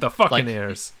year, the fucking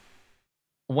ears.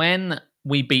 When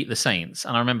we beat the Saints,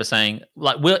 and I remember saying,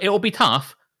 it'll be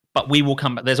tough, but we will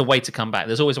come back. There's a way to come back.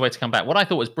 There's always a way to come back. What I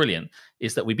thought was brilliant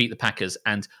is that we beat the Packers,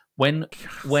 and when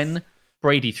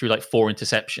Brady threw 4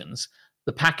 interceptions,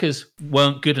 the Packers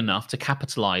weren't good enough to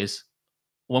capitalize.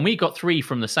 When we got 3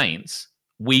 from the Saints,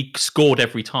 we scored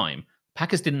every time.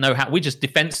 Packers didn't know how. We just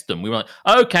defensed them. We were like,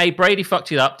 okay, Brady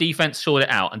fucked it up. Defense sorted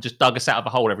it out and just dug us out of a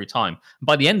hole every time. And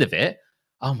by the end of it,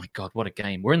 oh my God, what a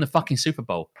game. We're in the fucking Super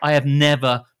Bowl. I have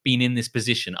never been in this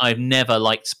position. I've never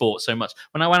liked sports so much.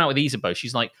 When I went out with Isabeau,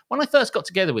 she's like, when I first got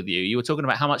together with you, you were talking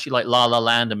about how much you like La La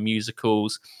Land and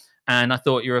musicals. And I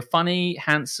thought you're a funny,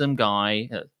 handsome guy.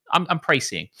 I'm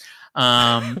praising,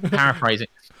 paraphrasing.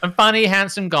 A funny,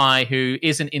 handsome guy who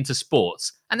isn't into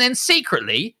sports. And then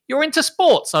secretly, you're into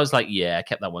sports. I was like, yeah, I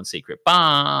kept that one secret.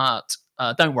 But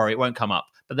don't worry, it won't come up.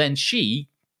 But then she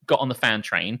got on the fan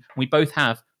train. We both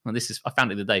have, I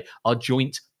found it today, our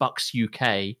joint Bucks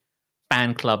UK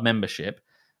fan club membership.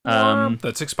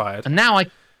 That's expired. And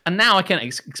now I can't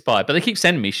expire, but they keep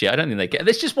sending me shit. I don't think they get.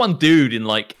 There's just one dude in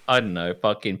I don't know,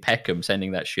 fucking Peckham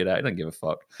sending that shit out. I don't give a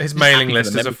fuck. His mailing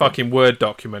list is a fucking Word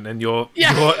document, and your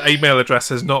email address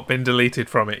has not been deleted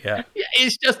from it yet. Yeah,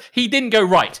 it's just he didn't go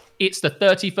right. It's the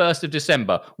 31st of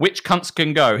December. Which cunts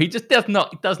can go? He just does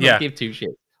not give two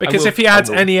shits. Because if he adds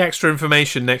any extra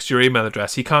information next to your email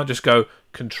address, he can't just go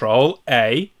Control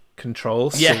A,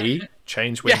 Control C,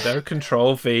 change window,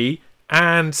 Control V,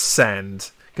 and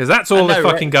send. Because that's all the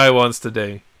fucking guy wants to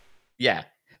do. Yeah.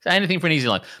 So anything for an easy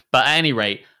life. But at any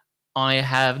rate, I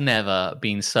have never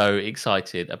been so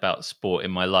excited about sport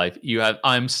in my life.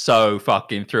 I'm so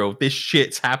fucking thrilled. This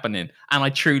shit's happening. And I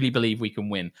truly believe we can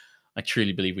win.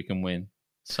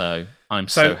 So I'm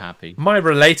so happy. My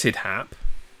related hap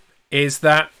is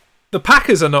that the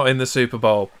Packers are not in the Super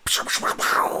Bowl.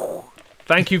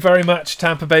 Thank you very much,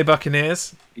 Tampa Bay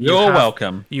Buccaneers. You're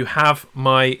welcome. You have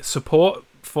my support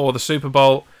for the Super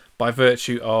Bowl by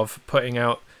virtue of putting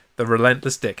out the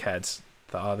relentless dickheads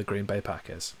that are the Green Bay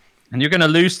Packers. And you're going to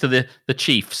lose to the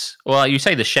Chiefs. Well, you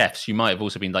say the Chefs. You might have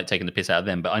also been taking the piss out of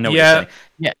them, but I know what you're saying.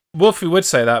 Yeah, Wolfie would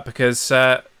say that because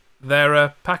they're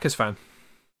a Packers fan.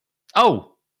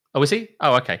 Oh, is he?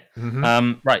 Oh, okay.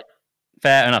 Mm-hmm. Right.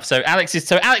 Fair enough. So Alex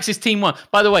is team 1.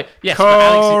 By the way, yes.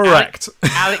 Correct.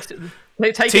 Alex the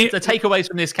takeaways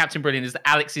from this Captain Brilliant is that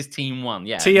Alex is team 1.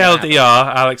 Yeah.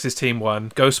 TLDR, Alex is team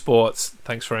 1. Go Sports.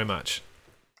 Thanks very much.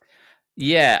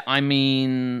 Yeah, I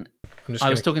mean, I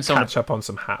was talking to catch up on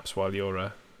some haps while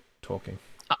you're talking.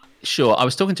 Sure. I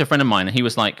was talking to a friend of mine, and he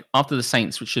was like, after the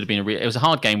Saints, which should have been it was a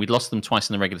hard game. We'd lost them twice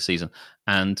in the regular season,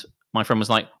 and my friend was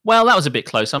like, well, that was a bit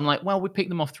close. I'm like, well, we picked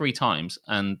them off 3 times,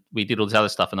 and we did all this other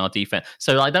stuff in our defense.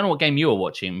 So I don't know what game you were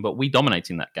watching, but we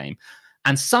dominated that game.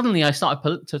 And suddenly I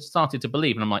started to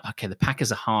believe, and I'm like, okay, the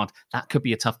Packers are hard. That could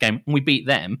be a tough game. And we beat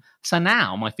them. So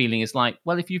now my feeling is like,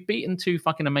 well, if you've beaten 2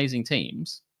 fucking amazing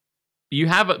teams, you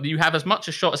have as much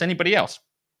a shot as anybody else.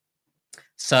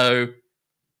 So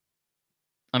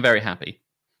I'm very happy.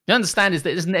 You understand is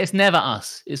that it's never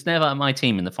us. It's never my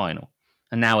team in the final.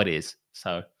 And now it is.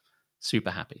 So super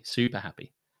happy. Super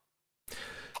happy.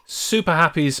 Super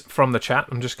happies from the chat.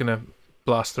 I'm just going to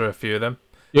blast through a few of them.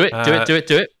 Do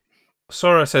it.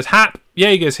 Sora says, Hap,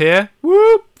 Jaeger's here.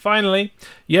 Whoop, finally.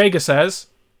 Jaeger says,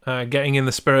 getting in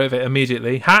the spirit of it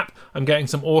immediately, Hap, I'm getting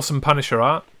some awesome Punisher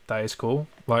art. That is cool.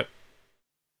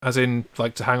 As in,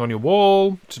 to hang on your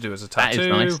wall, to do as a tattoo.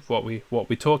 That is nice. What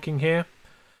we talking here?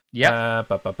 Yeah.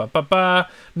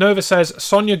 Nova says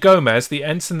Sonia Gomez, the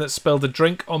ensign that spilled a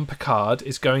drink on Picard,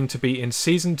 is going to be in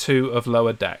season 2 of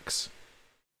Lower Decks.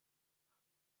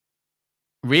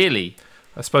 Really?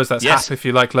 I suppose that's Hap if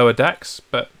you like Lower Decks,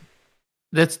 but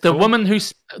that's the woman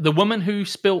who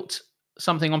spilt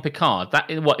something on Picard.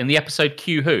 That what in the episode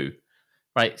Q Who,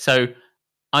 right? So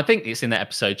I think it's in that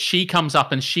episode. She comes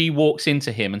up and she walks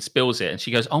into him and spills it, and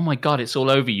she goes, "Oh my god, it's all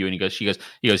over you!" And he goes,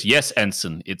 "Yes,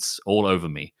 ensign, it's all over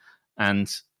me." And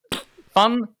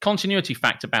fun continuity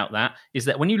fact about that is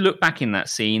that when you look back in that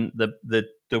scene, the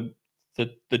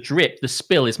drip, the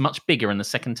spill is much bigger in the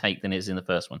second take than it is in the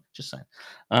first one. Just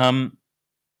saying.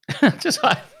 Just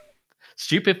like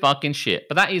stupid fucking shit.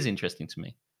 But that is interesting to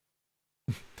me.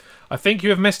 I think you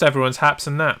have missed everyone's haps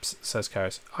and naps, says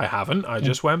Karis. I haven't. I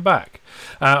just went back.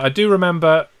 I do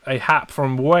remember a hap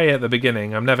from way at the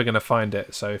beginning. I'm never going to find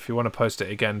it, so if you want to post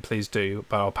it again, please do.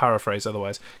 But I'll paraphrase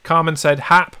otherwise. Carmen said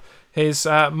hap. His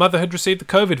mother had received the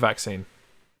COVID vaccine,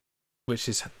 which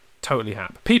is totally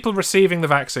hap. People receiving the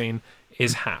vaccine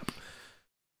is hap.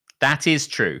 That is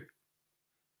true.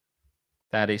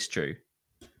 That is true.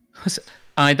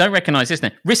 I don't recognise this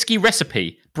name. Risky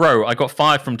Recipe. Bro, I got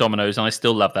fired from Domino's and I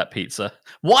still love that pizza.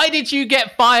 Why did you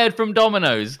get fired from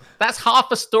Domino's? That's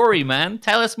half a story, man.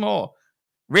 Tell us more.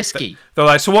 Risky. They're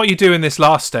like, so what you do in this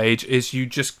last stage is you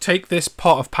just take this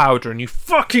pot of powder and you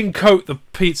fucking coat the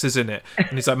pizzas in it. And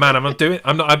he's like, man,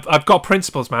 I've got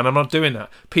principles, man. I'm not doing that.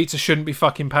 Pizza shouldn't be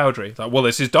fucking powdery. It's like, well,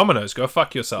 this is Domino's. Go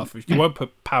fuck yourself. If you won't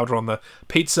put powder on the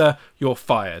pizza, you're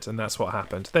fired. And that's what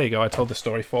happened. There you go. I told the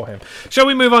story for him. Shall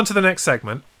we move on to the next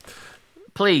segment?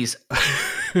 Please.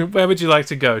 Where would you like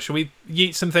to go? Shall we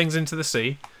yeet some things into the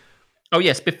sea? Oh,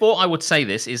 yes. Before I would say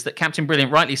this, is that Captain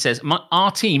Brilliant rightly says,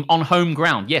 our team on home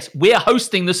ground. Yes, we're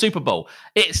hosting the Super Bowl.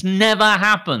 It's never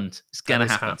happened. It's going to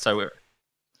happen. So we're...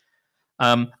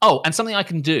 and something I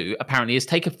can do, apparently, is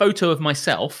take a photo of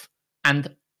myself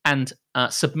and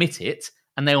submit it,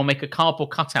 and they will make a cardboard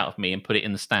cutout of me and put it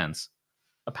in the stands,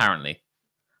 apparently.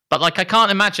 But, I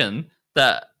can't imagine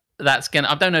that's going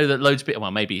to... I don't know that loads of people...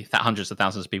 Well, maybe hundreds of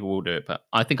thousands of people will do it, but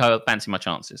I think I fancy my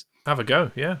chances. Have a go,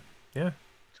 yeah.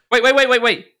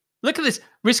 Wait. Look at this.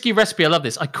 Risky Recipe. I love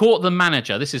this. I caught the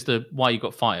manager. This is why you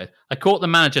got fired. I caught the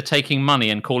manager taking money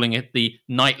and calling it the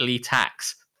nightly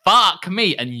tax. Fuck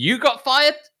me. And you got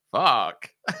fired? Fuck.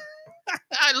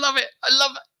 I love it.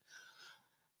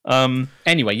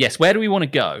 Anyway, yes. Where do we want to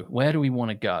go?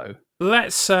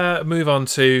 Let's move on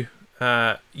to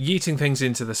yeeting things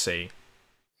into the sea.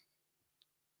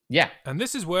 Yeah. And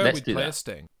this is where we'd play a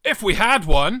sting. If we had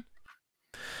one.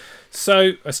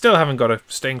 So, I still haven't got a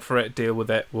sting for it. Deal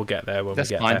with it. We'll get there when we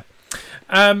get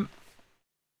there.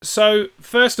 So,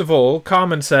 first of all,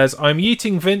 Carmen says, I'm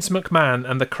yeeting Vince McMahon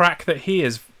and the crack that he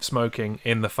is smoking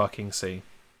in the fucking sea.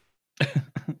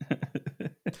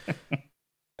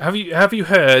 Have you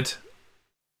heard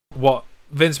what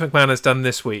Vince McMahon has done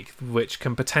this week, which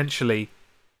can potentially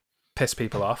piss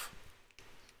people off?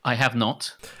 I have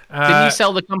not. Did he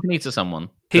sell the company to someone?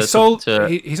 He's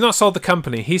not sold the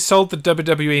company. He sold the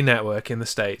WWE network in the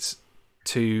States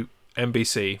to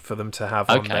NBC for them to have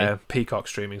on their Peacock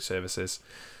streaming services.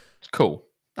 Cool.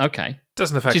 Okay.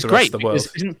 Doesn't affect the rest of the world.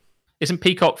 Isn't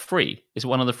Peacock free? Is it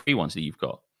one of the free ones that you've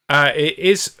got? It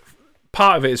is.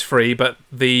 Part of it is free, but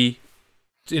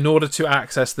in order to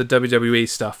access the WWE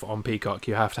stuff on Peacock,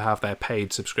 you have to have their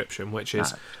paid subscription, which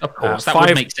is of course that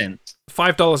would make sense.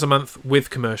 $5 a month with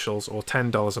commercials, or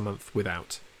 $10 a month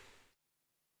without.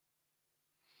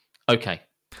 Okay.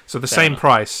 So the same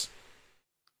price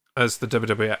as the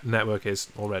WWE network is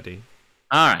already.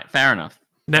 All right, fair enough.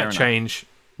 Net change,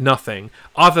 nothing.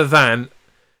 Other than,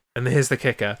 and here's the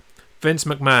kicker, Vince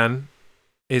McMahon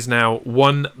is now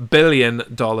 $1 billion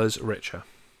richer.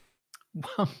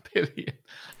 1 billion.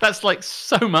 That's like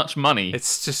so much money.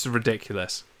 It's just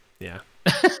ridiculous. Yeah.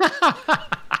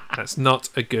 That's not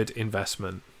a good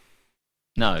investment.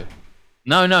 No,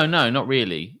 not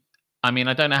really. I mean,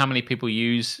 I don't know how many people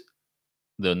use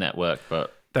the network,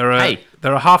 but there are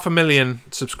 500,000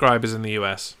 subscribers in the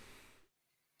US.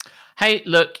 Hey,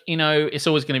 look, it's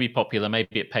always going to be popular.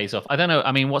 Maybe it pays off. I don't know.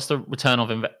 I mean, what's the return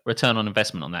on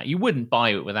investment on that? You wouldn't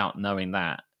buy it without knowing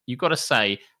that. You've got to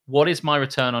say, what is my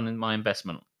return on my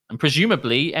investment? And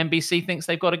presumably, NBC thinks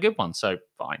they've got a good one. So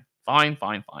fine.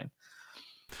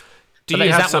 Do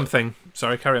you have something?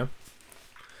 Sorry, carry on.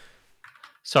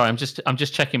 Sorry, I'm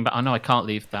just checking, but I know I can't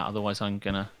leave that. Otherwise, I'm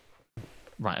gonna.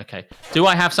 Right. Okay. Do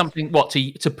I have something? What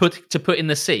to put in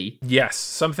the sea? Yes,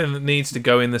 something that needs to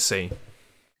go in the sea.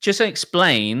 Just to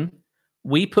explain,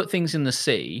 we put things in the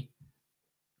sea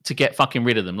to get fucking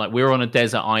rid of them. Like we're on a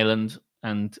desert island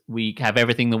and we have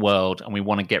everything in the world, and we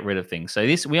want to get rid of things. So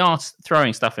we are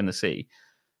throwing stuff in the sea.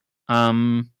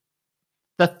 The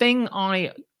thing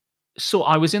I saw,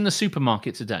 I was in the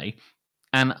supermarket today,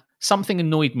 and something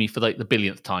annoyed me for like the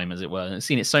billionth time, as it were. And I've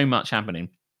seen it so much happening.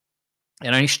 It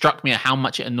only struck me at how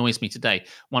much it annoys me today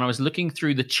when I was looking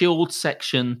through the chilled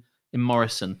section in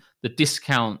Morrison, the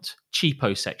discount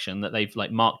cheapo section that they've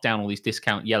like marked down all these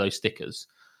discount yellow stickers.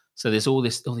 So there's all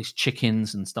these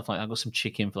chickens and stuff like that. I got some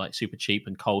chicken for like super cheap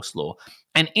and coleslaw.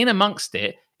 And in amongst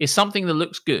it is something that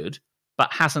looks good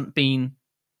but hasn't been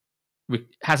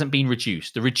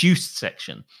reduced. The reduced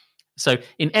section. So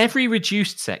in every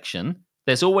reduced section,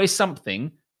 there's always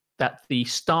something that the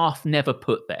staff never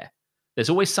put there. There's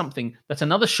always something that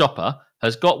another shopper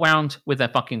has got round with their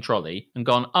fucking trolley and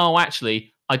gone, oh,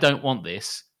 actually, I don't want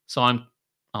this, so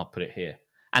I'll put it here.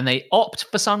 And they opt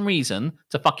for some reason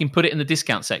to fucking put it in the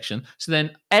discount section. So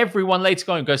then everyone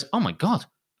later goes, oh my God,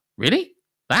 really?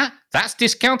 That's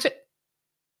discounted?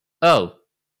 Oh,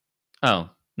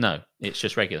 no, it's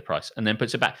just regular price. And then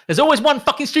puts it back. There's always one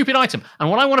fucking stupid item. And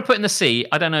what I want to put in the sea,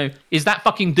 I don't know, is that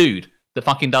fucking dude that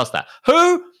fucking does that.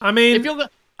 Who? I mean,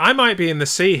 I might be in the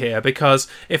sea here, because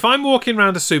if I'm walking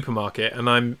around a supermarket and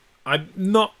I'm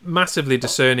not massively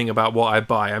discerning about what I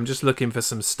buy, I'm just looking for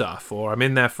some stuff, or I'm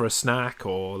in there for a snack,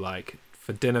 or like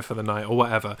for dinner for the night, or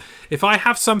whatever. If I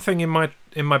have something in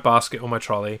my basket or my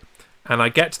trolley, and I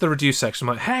get to the reduced section,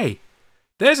 I'm like, hey,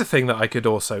 there's a thing that I could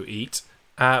also eat,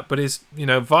 but is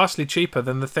vastly cheaper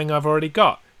than the thing I've already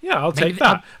got. Yeah, I'll take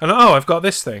that. And I've got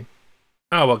this thing.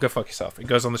 Oh well, go fuck yourself. It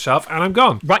goes on the shelf, and I'm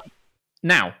gone. Right.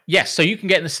 Now, yes, so you can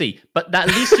get in the sea, but at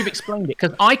least you've explained it,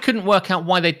 because I couldn't work out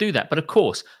why they do that. But of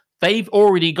course, they've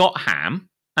already got ham,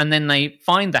 and then they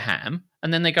find the ham,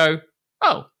 and then they go,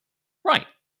 oh, right.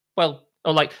 Well,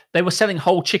 or like they were selling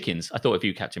whole chickens. I thought of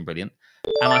you, Captain Brilliant.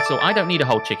 And I thought, I don't need a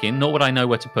whole chicken, nor would I know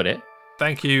where to put it.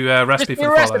 Thank you, Recipe for the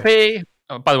Recipe.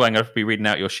 Oh, by the way, I'm going to be reading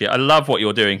out your shit. I love what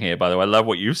you're doing here, by the way. I love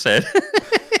what you've said.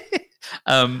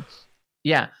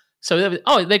 Yeah. So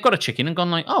they've got a chicken and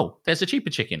gone like, oh, there's a cheaper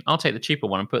chicken. I'll take the cheaper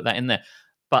one and put that in there.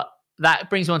 But that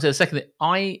brings me on to the second thing.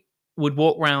 I would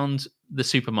walk around the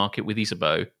supermarket with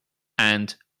Isabeau,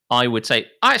 and I would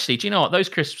say, actually, do you know what? Those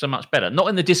crisps are much better. Not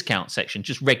in the discount section,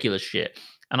 just regular shit.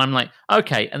 And I'm like,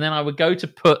 okay. And then I would go to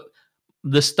put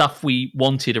the stuff we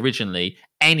wanted originally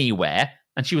anywhere.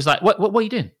 And she was like, what are you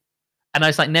doing? And I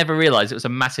was like, never realized it was a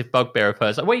massive bugbear of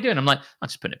hers. Like, what are you doing? I'm like, I'm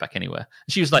just putting it back anywhere.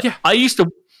 And she was like, yeah. I used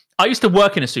to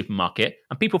work in a supermarket,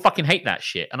 and people fucking hate that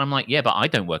shit. And I'm like, yeah, but I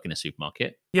don't work in a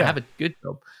supermarket. Yeah. I have a good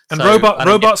job. And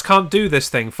robots can't do this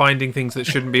thing, finding things that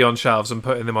shouldn't be on shelves and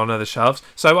putting them on other shelves.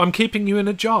 So I'm keeping you in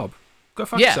a job. Go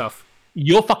fuck yourself.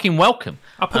 You're fucking welcome.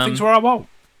 I'll put things where I want.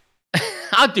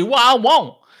 I'll do what I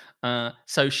want.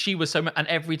 So she was so, and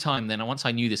every time then, once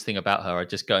I knew this thing about her, I'd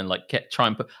just go and like try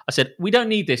and put. I said, "We don't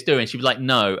need this, do we?" And she'd be like,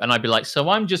 "No," and I'd be like, "So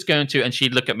I'm just going to," and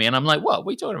she'd look at me, and I'm like, "What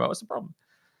are you talking about? What's the problem?"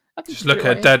 Just look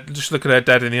at her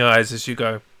dead in the eyes as you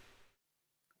go.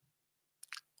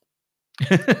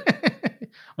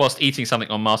 Whilst eating something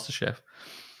on MasterChef.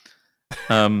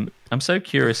 I'm so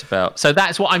curious about. So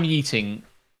that's what I'm eating.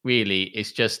 Really,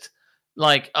 it's just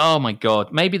like, oh my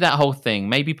god, maybe that whole thing,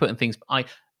 maybe putting things.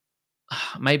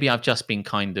 Maybe I've just been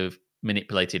kind of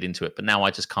manipulated into it, but now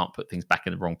I just can't put things back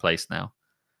in the wrong place now.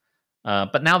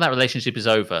 But now that relationship is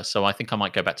over, so I think I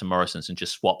might go back to Morrison's and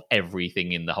just swap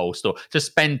everything in the whole store. Just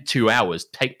spend 2 hours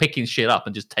picking shit up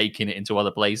and just taking it into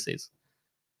other places.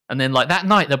 And then like that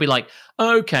night, they'll be like,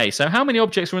 okay, so how many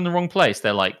objects were in the wrong place?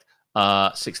 They're like,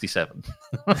 67.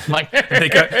 Like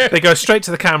they go straight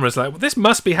to the cameras like, well, this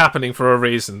must be happening for a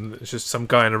reason. It's just some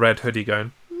guy in a red hoodie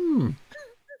going,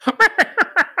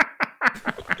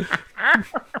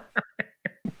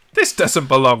 this doesn't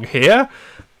belong here.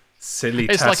 Silly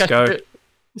it's Tesco. Like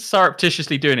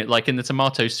surreptitiously doing it like in the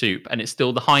tomato soup, and it's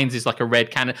still the Heinz is like a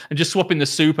red can, and just swapping the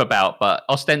soup about, but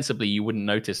ostensibly you wouldn't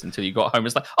notice until you got home.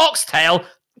 It's like, oxtail,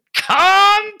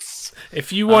 cunts!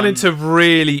 If you wanted to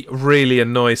really, really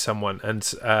annoy someone,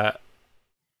 and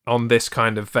on this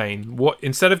kind of vein,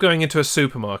 instead of going into a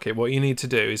supermarket, what you need to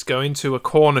do is go into a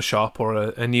corner shop or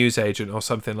a newsagent or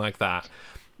something like that,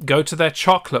 go to their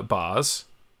chocolate bars,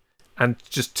 and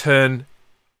just turn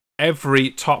every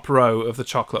top row of the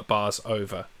chocolate bars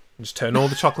over. Just turn all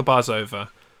the chocolate bars over.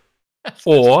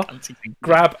 Or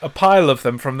grab a pile of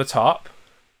them from the top,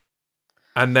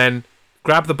 and then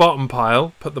grab the bottom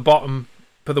pile, put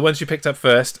the ones you picked up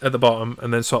first at the bottom,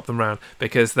 and then swap them around,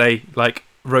 because they like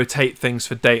rotate things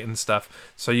for date and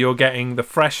stuff. So you're getting the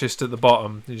freshest at the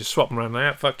bottom. You just swap them around.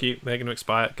 Like, fuck you, they're going to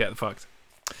expire. Get fucked.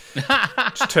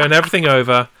 Just turn everything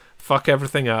over, fuck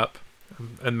everything up,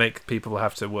 and make people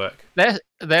have to work.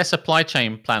 Their supply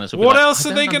chain planners will be What like, else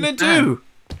are they going to do?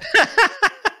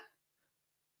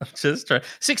 Just try.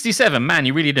 67, man,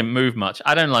 you really didn't move much.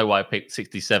 I don't know why I picked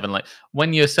 67. Like,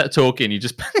 when you're talking, you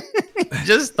just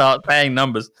just start saying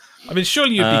numbers. I mean,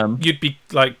 surely you'd be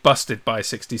like busted by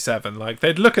 67. Like,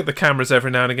 they'd look at the cameras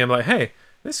every now and again, like, hey,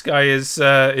 this guy is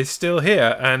still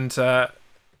here and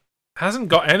hasn't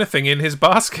got anything in his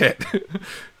basket.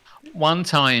 One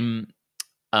time,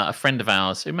 a friend of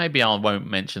ours, who maybe I won't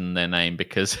mention their name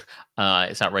because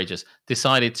it's outrageous,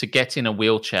 decided to get in a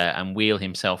wheelchair and wheel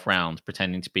himself round,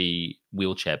 pretending to be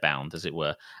wheelchair bound, as it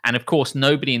were. And of course,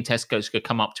 nobody in Tesco's could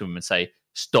come up to him and say,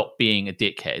 "Stop being a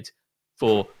dickhead,"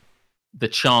 for the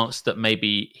chance that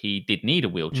maybe he did need a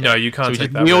wheelchair. No, you can't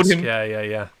take that risk.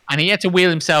 Yeah. And he had to wheel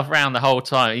himself around the whole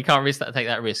time. You can't take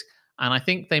that risk. And I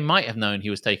think they might have known he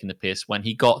was taking the piss when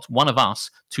he got one of us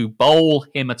to bowl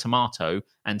him a tomato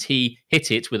and he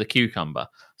hit it with a cucumber.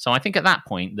 So I think at that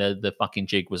point, the fucking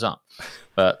jig was up.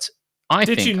 But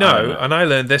Did you know, and I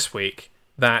learned this week,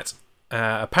 that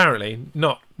apparently,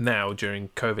 not now during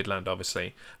COVID land,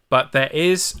 obviously, but there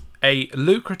is a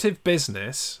lucrative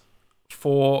business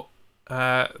for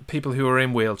people who are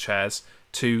in wheelchairs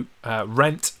to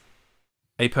rent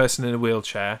a person in a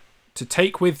wheelchair to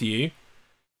take with you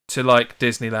to like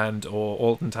Disneyland or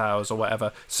Alton Towers or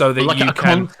whatever, so that like you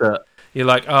can. Concert. You're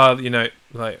like,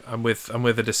 like I'm with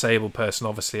a disabled person.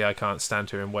 Obviously, I can't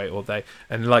stand here and wait all day.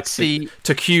 And like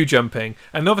to queue jumping,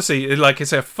 and obviously, like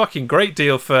it's a fucking great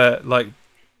deal for like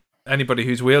anybody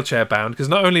who's wheelchair bound, because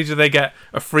not only do they get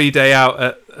a free day out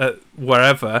at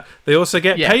wherever, they also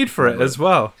get paid for it as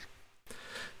well.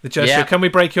 The gesture, can we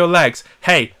break your legs?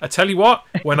 Hey, I tell you what,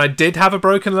 when I did have a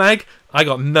broken leg, I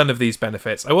got none of these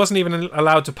benefits. I wasn't even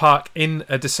allowed to park in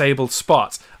a disabled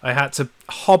spot. I had to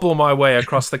hobble my way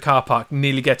across the car park,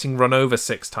 nearly getting run over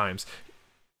 6 times.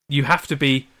 You have to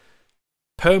be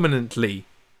permanently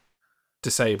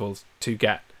disabled to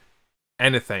get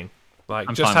anything.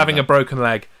 Like, just having a broken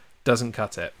leg doesn't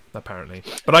cut it, apparently.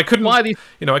 But I couldn't,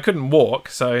 I couldn't walk,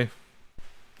 so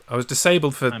I was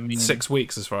disabled for 6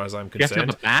 weeks, as far as I'm concerned. You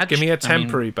have to have a badge? Give me a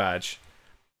temporary badge.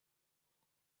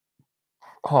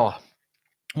 Oh,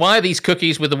 why are these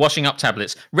cookies with the washing up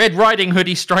tablets? Red Riding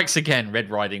Hoodie strikes again. Red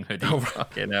Riding Hoodie. Oh,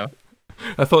 okay, no.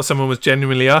 I thought someone was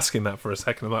genuinely asking that for a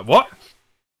second. I'm like, what?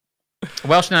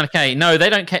 Welsh Nana K. No, they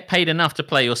don't get paid enough to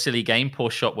play your silly game. Poor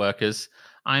shop workers.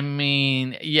 I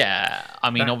mean, yeah.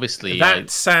 I mean, obviously, that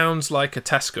sounds like a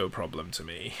Tesco problem to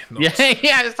me. Yeah.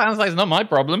 It sounds like it's not my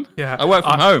problem. Yeah, I work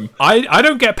from home. I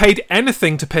don't get paid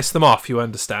anything to piss them off. You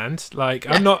understand? Like,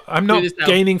 I'm not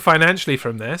gaining financially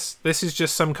from this. This is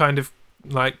just some kind of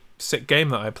like sick game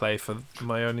that I play for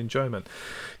my own enjoyment.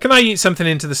 Can I eat something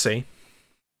into the sea?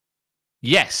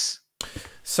 Yes.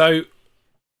 So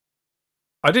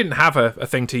I didn't have a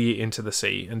thing to eat into the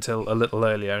sea until a little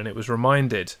earlier, and it was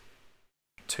reminded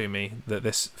to me that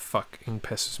this fucking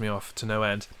pisses me off to no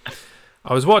end.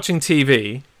 I was watching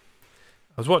TV. I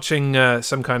was watching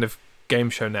some kind of game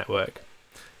show network,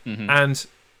 and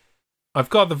I've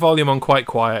got the volume on quite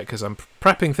quiet because I'm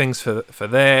prepping things for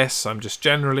this. I'm just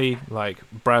generally like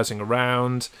browsing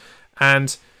around,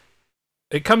 and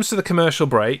it comes to the commercial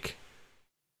break,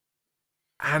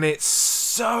 and it's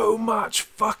so much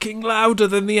fucking louder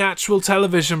than the actual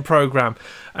television program.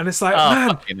 And it's like,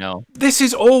 man, this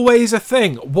is always a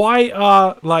thing. Why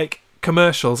are like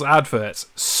commercials, adverts,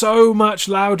 so much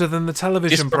louder than the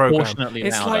television program?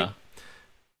 It's louder. Like,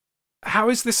 how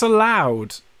is this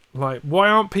allowed? Like, why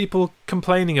aren't people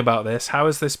complaining about this? How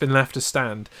has this been left to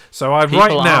stand? So I'm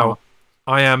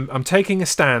taking a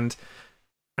stand,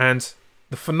 and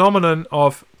the phenomenon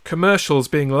of commercials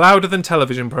being louder than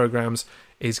television programs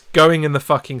is going in the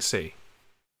fucking sea.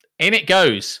 In it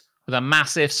goes with a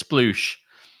massive sploosh.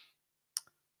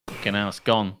 Okay, now it's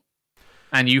gone.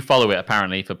 And you follow it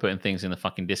apparently for putting things in the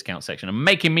fucking discount section and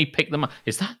making me pick them up.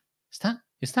 Is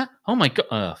that? Oh my god!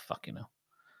 Oh fucking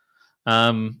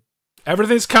hell.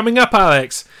 Everything's coming up,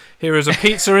 Alex. Here is a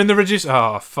pizza in the reducer.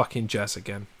 Oh, fucking Jess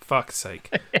again. Fuck's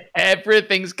sake.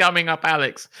 Everything's coming up,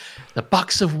 Alex. The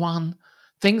bucks have won.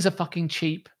 Things are fucking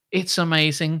cheap. It's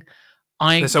amazing.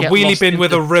 There's a wheelie bin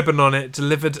with a ribbon on it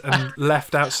delivered and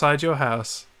left outside your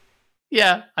house.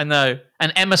 Yeah, I know.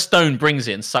 And Emma Stone brings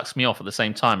it and sucks me off at the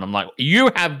same time. I'm like,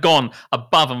 you have gone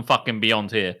above and fucking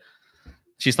beyond here.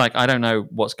 She's like, I don't know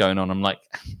what's going on. I'm like,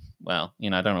 well, I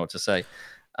don't know what to say.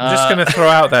 I'm just going to throw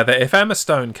out there that if Emma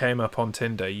Stone came up on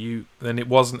Tinder, then it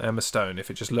wasn't Emma Stone.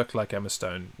 If it just looked like Emma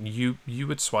Stone, you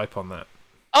would swipe on that.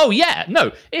 Oh, yeah.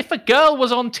 No, if a girl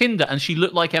was on Tinder and she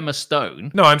looked like Emma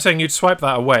Stone... No, I'm saying you'd swipe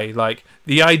that away. Like,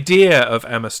 the idea of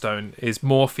Emma Stone is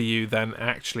more for you than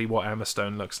actually what Emma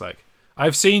Stone looks like.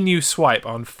 I've seen you swipe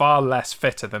on far less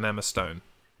fitter than Emma Stone.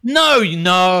 No. Yes.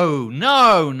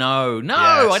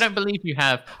 I don't believe you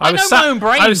have. I know my own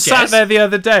brain. I was Jez. sat there the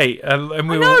other day, and when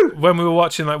we were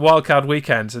watching like Wildcard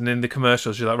Weekends, and in the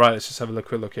commercials, you're like, right, let's just have a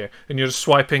quick look here, and you're just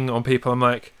swiping on people. I'm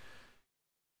like,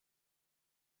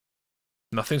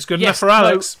 nothing's good enough for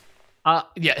Alex.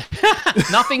 Yeah,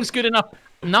 nothing's good enough.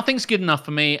 Nothing's good enough for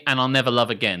me, and I'll never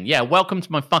love again. Yeah, welcome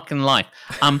to my fucking life.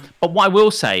 But what I will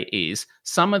say is,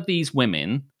 some of these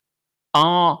women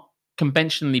are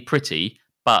conventionally pretty,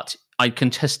 but I can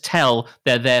just tell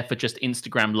they're there for just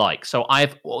Instagram likes. So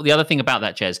the other thing about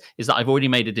that, Jez, is that I've already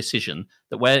made a decision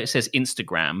that where it says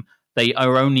Instagram, they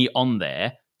are only on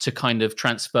there to kind of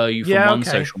transfer you from one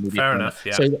social media. Fair enough.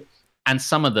 Yeah. So, and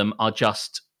some of them are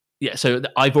just. Yeah, so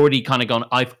I've already kind of gone.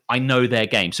 I know their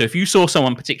game. So if you saw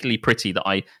someone particularly pretty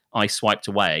that I swiped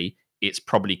away, it's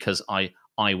probably because I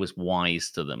was wise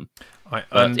to them. I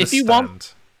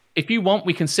understand. If you want,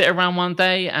 we can sit around one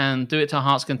day and do it to our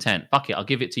heart's content. Fuck it, I'll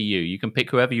give it to you. You can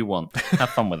pick whoever you want. Have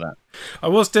fun with that. I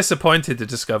was disappointed to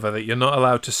discover that you're not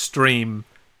allowed to stream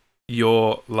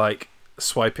your like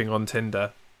swiping on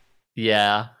Tinder.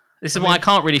 Yeah, this is why I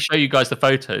can't really show you guys the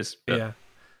photos. But... Yeah.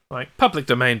 Like, public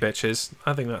domain, bitches.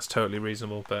 I think that's totally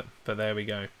reasonable, but there we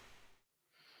go.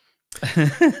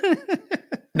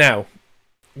 Now,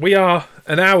 we are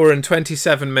an hour and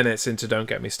 27 minutes into Don't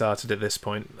Get Me Started at this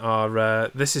point. Our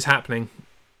This Is Happening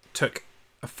took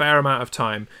a fair amount of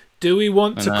time. Do we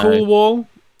want to call Wall,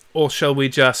 or shall we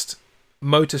just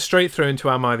motor straight through into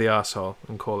Am I the Arsehole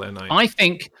and call it a night? I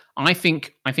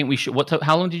think we should.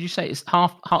 How long did you say? It's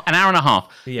half an hour and a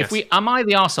half. Yes. If Am I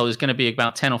the Arsehole is going to be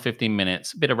about 10 or 15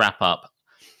 minutes, a bit of wrap up.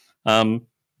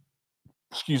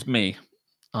 Excuse me.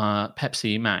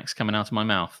 Pepsi Max coming out of my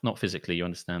mouth. Not physically, you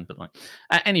understand, but like.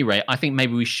 At any rate, I think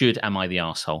maybe we should Am I the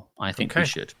Arsehole? I think we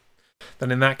should. Then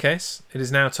in that case, it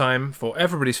is now time for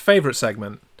everybody's favourite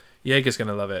segment. Jaeger's going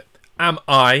to love it. Am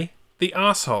I the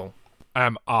Arsehole?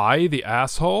 Am I the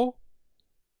asshole?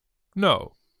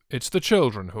 No. It's the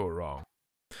children who are wrong.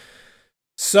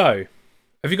 So,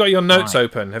 have you got your notes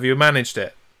open? Have you managed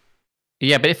it?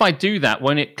 Yeah, but if I do that,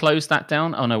 won't it close that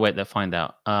down? Oh, no, wait, they'll find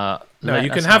out. No, you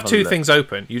can have two things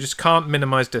open. You just can't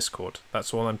minimize Discord.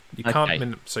 That's all You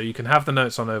can't so you can have the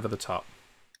notes on over the top.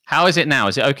 How is it now?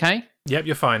 Is it okay? Yep,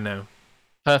 you're fine now.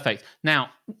 Perfect.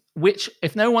 Now,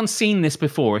 if no one's seen this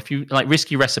before, if you like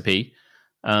Risky Recipe,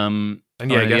 and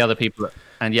the other people,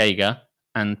 and Jaeger,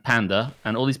 and Panda,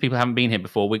 and all these people haven't been here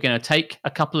before, we're going to take a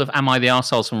couple of Am I the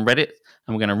Arseholes from Reddit,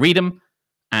 and we're going to read them,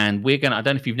 and I don't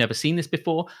know if you've never seen this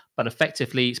before, but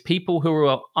effectively it's people who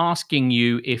are asking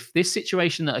you if this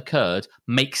situation that occurred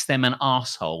makes them an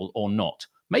arsehole or not.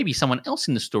 Maybe someone else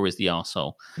in the story is the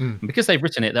arsehole. And because they've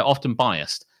written it, they're often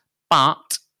biased.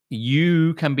 But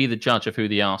you can be the judge of who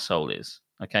the arsehole is.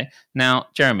 Okay? Now,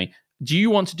 Jeremy, do you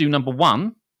want to do number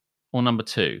 1 or number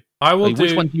 2?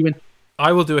 Which one do you...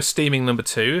 I will do a steaming number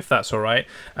 2, if that's all right.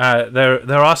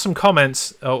 There are some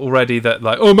comments already that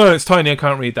like, oh man, it's tiny, I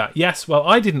can't read that. Yes, well,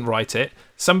 I didn't write it.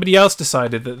 Somebody else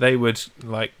decided that they would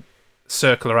like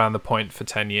circle around the point for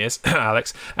 10 years,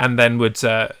 Alex, and then would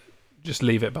just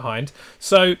leave it behind.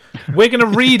 So we're going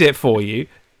to read it for you.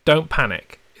 Don't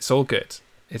panic. It's all good.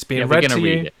 It's being read to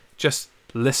you. Just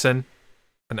listen,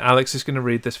 and Alex is going to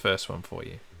read this first one for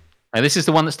you. And this is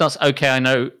the one that starts, okay, I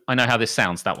know how this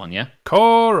sounds, that one, yeah?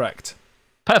 Correct.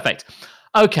 Perfect.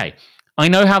 Okay, I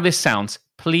know how this sounds.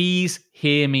 Please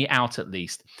hear me out at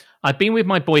least. I've been with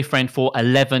my boyfriend for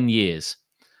 11 years.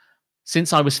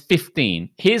 Since I was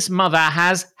 15. His mother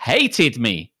has hated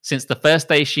me since the first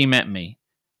day she met me.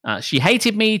 She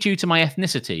hated me due to my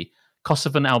ethnicity,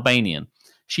 Kosovan Albanian.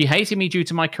 She hated me due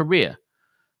to my career.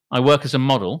 I work as a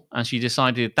model, and she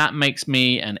decided that makes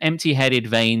me an empty-headed,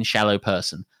 vain, shallow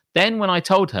person. Then when I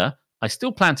told her I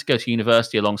still plan to go to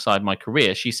university alongside my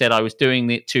career, she said I was doing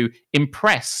it to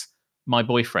impress my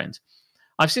boyfriend.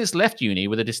 I've since left uni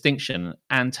with a distinction,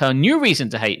 and her new reason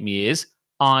to hate me is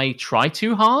I try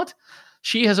too hard.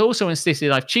 She has also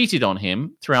insisted I've cheated on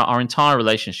him throughout our entire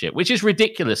relationship, which is a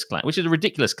ridiculous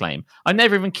claim. I've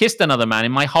never even kissed another man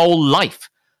in my whole life.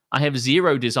 I have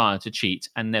zero desire to cheat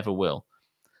and never will.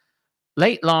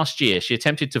 Late last year, she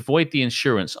attempted to void the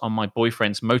insurance on my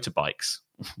boyfriend's motorbikes.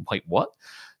 Wait, what?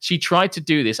 She tried to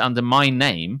do this under my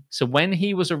name, so when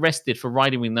he was arrested for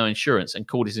riding with no insurance and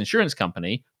called his insurance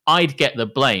company, I'd get the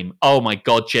blame. Oh my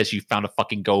God, Jez, you found a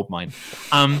fucking gold mine.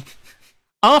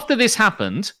 After this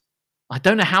happened, I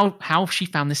don't know how she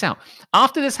found this out.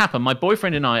 After this happened, my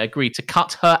boyfriend and I agreed to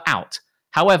cut her out.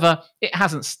 However, it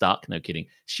hasn't stuck. No kidding.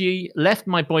 She left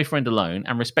my boyfriend alone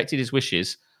and respected his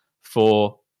wishes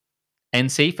for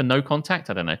NC for no contact.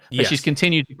 I don't know. But Yes. she's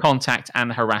continued to contact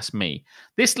and harass me.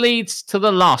 This leads to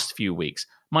the last few weeks.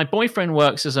 My boyfriend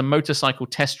works as a motorcycle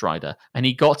test rider, and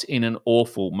he got in an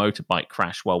awful motorbike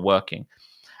crash while working.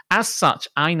 As such,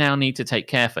 I now need to take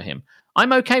care for him.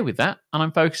 I'm okay with that, and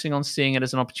I'm focusing on seeing it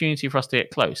as an opportunity for us to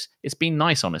get close. It's been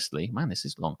nice, honestly. Man, this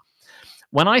is long.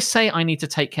 When I say I need to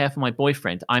take care for my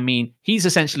boyfriend, I mean he's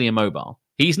essentially immobile.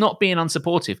 He's not being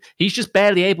unsupportive. He's just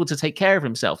barely able to take care of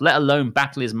himself, let alone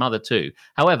battle his mother too.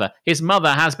 However, his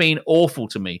mother has been awful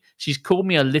to me. She's called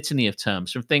me a litany of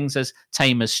terms, from things as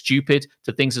tame as stupid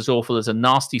to things as awful as a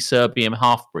nasty Serbian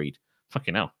half-breed.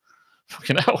 Fucking hell.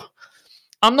 Fucking hell.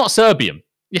 I'm not Serbian.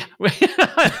 Yeah. Right.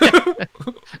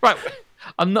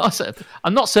 I'm not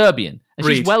Serbian. And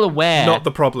Reed, she's well aware. Not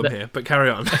the problem here, but carry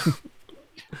on.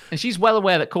 And she's well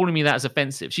aware that calling me that is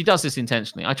offensive. She does this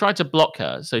intentionally. I tried to block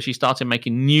her, so she started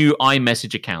making new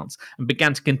iMessage accounts and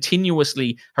began to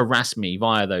continuously harass me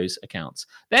via those accounts.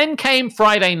 Then came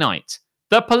Friday night.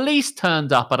 The police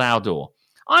turned up at our door.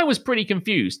 I was pretty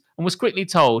confused and was quickly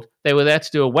told they were there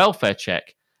to do a welfare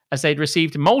check, as they'd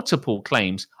received multiple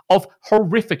claims of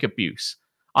horrific abuse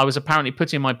I was apparently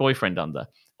putting my boyfriend under.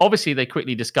 Obviously, they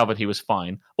quickly discovered he was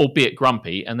fine, albeit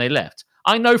grumpy, and they left.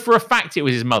 I know for a fact it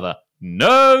was his mother.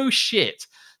 No shit.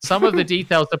 Some of the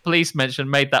details the police mentioned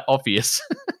made that obvious.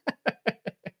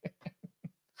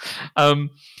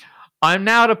 I'm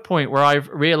now at a point where I've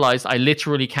realized I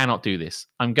literally cannot do this.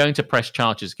 I'm going to press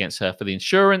charges against her for the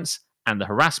insurance and the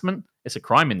harassment. It's a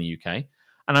crime in the UK.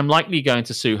 And I'm likely going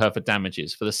to sue her for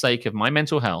damages. For the sake of my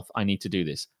mental health, I need to do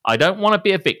this. I don't want to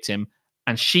be a victim,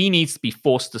 and she needs to be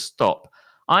forced to stop.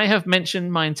 I have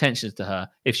mentioned my intentions to her.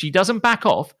 If she doesn't back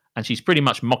off, and she's pretty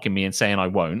much mocking me and saying I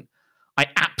won't, I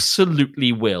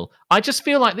absolutely will. I just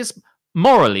feel like this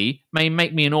morally may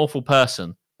make me an awful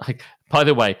person. Like, by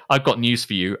the way, I've got news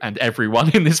for you, and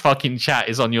everyone in this fucking chat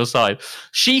is on your side.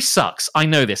 She sucks. I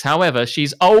know this. However,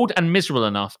 she's old and miserable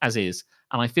enough as is,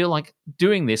 and I feel like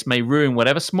doing this may ruin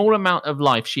whatever small amount of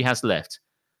life she has left.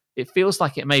 It feels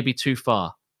like it may be too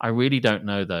far. I really don't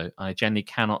know, though. I genuinely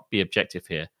cannot be objective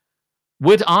here.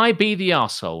 Would I be the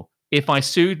arsehole if I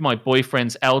sued my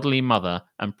boyfriend's elderly mother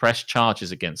and pressed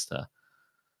charges against her?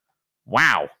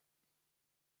 Wow.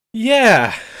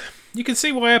 Yeah. You can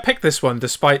see why I picked this one,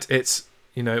 despite its,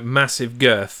 massive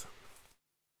girth.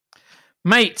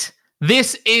 Mate,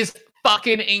 this is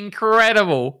fucking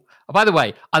incredible. By the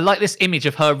way, I like this image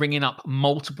of her ringing up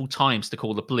multiple times to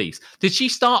call the police. Did she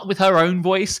start with her own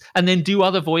voice and then do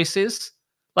other voices?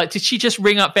 Like, did she just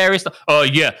ring up various?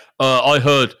 I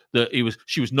heard that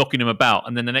she was knocking him about,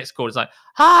 and then the next call is like,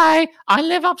 "Hi, I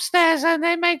live upstairs, and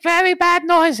they make very bad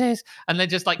noises," and they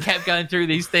just kept going through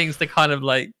these things to kind of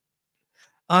like.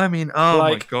 I mean, oh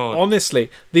my god!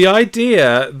 Honestly, the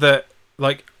idea that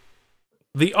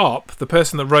the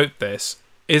person that wrote this,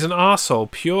 is an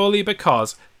arsehole purely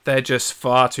because they're just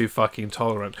far too fucking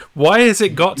tolerant. Why has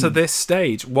it got to this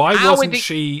stage? Why wasn't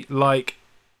she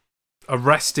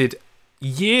arrested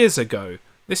years ago?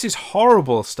 This is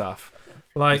horrible stuff.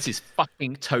 This is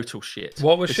fucking total shit.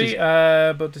 What was she?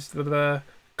 The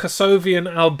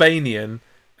Kosovian Albanian,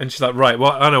 and she's like, right,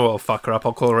 well, I know what'll fuck her up.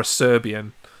 I'll call her a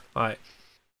Serbian.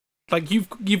 Like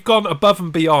you've gone above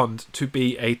and beyond to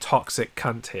be a toxic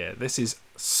cunt here. This is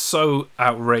so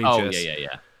outrageous. Oh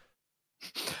yeah.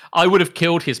 I would have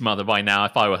killed his mother by now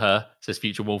if I were her, says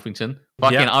Future Wolfington.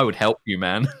 Fucking, I would help you,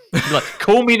 man.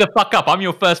 Call me the fuck up. I'm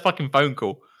your first fucking phone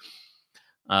call.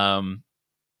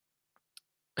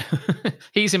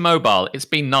 He's immobile. It's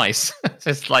been nice. It's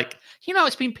just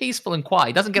it's been peaceful and quiet.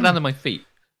 He doesn't get under my feet.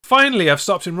 Finally, I've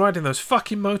stopped him riding those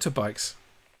fucking motorbikes.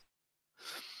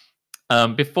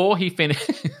 Before he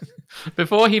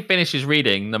finishes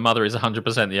reading, the mother is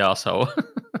 100% the arsehole.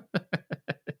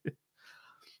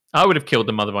 I would have killed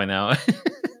the mother by now.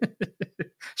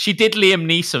 She did Liam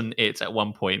Neeson it at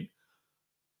one point.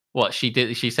 What she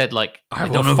did? She said I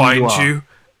will find you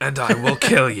and I will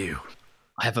kill you.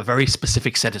 I have a very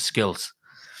specific set of skills.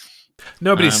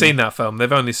 Nobody's seen that film.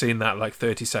 They've only seen that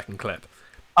 30-second clip.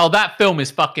 Oh, that film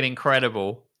is fucking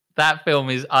incredible.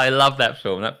 I love that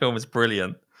film. That film is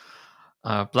brilliant.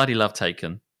 Bloody love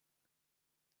Taken.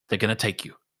 They're going to take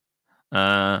you.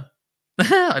 I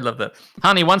love that.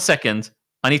 Honey, 1 second.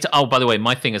 I need to... Oh, by the way,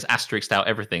 my thing is asterisked out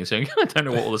everything, so I don't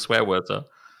know what all the swear words are.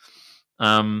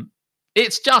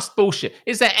 It's just bullshit.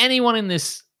 Is there anyone in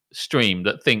this stream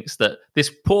that thinks that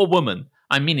this poor woman...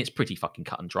 I mean, it's pretty fucking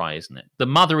cut and dry, isn't it? The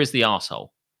mother is the arsehole.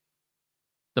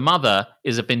 The mother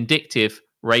is a vindictive,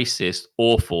 racist,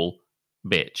 awful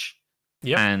bitch.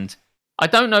 Yeah. And I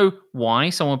don't know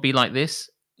why someone would be like this.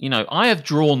 I have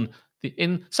drawn...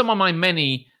 in some of my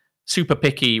many super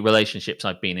picky relationships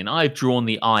I've been in, I've drawn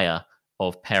the ire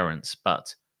of parents,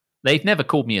 but they've never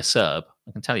called me a Serb.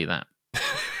 I can tell you that.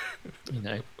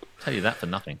 Tell you that for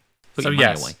nothing. Put your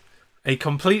money away. A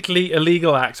completely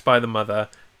illegal act by the mother,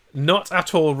 not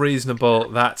at all reasonable.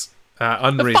 That's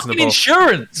unreasonable. The fucking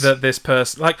insurance that this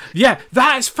person,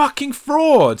 that is fucking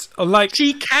fraud. Like,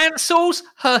 she cancels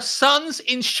her son's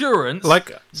insurance.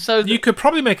 So you could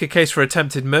probably make a case for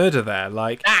attempted murder there.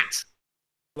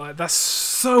 That's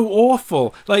so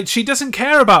awful. Like, she doesn't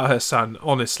care about her son.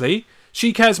 Honestly,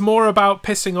 she cares more about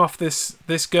pissing off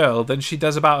this girl than she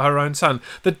does about her own son.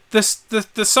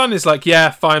 The son is like, yeah,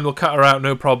 fine, we'll cut her out,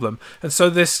 no problem. And so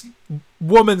this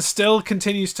woman still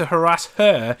continues to harass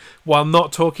her while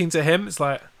not talking to him. It's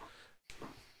like,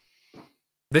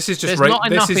 this is just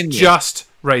just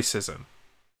racism.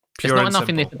 There's not enough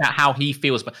in this about how he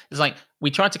feels, but it's like, we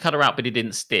tried to cut her out, but it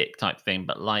didn't stick, type thing.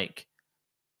 But like,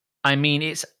 I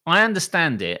mean, I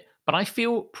understand it, but I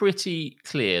feel pretty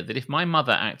clear that if my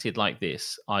mother acted like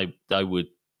this, they would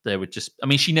just, I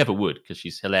mean, she never would, because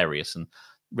she's hilarious and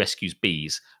rescues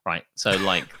bees, right? So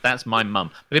like, that's my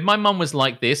mum. But if my mum was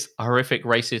like this, a horrific,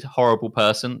 racist, horrible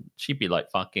person, she'd be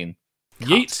like, fucking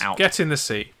yeet out. Get in the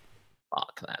sea.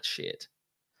 Fuck that shit.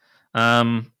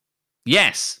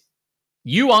 Yes,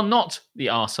 you are not the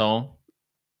arsehole,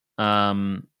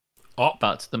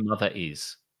 but the mother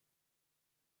is.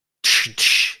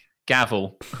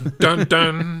 Gavel. Dun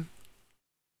dun.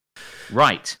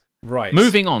 Right. Right.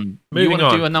 Moving on. You want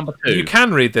to do a number 2? You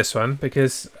can read this one,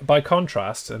 because by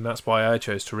contrast, and that's why I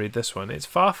chose to read this one, it's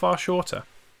far, far shorter.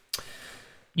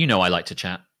 You know I like to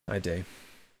chat. I do.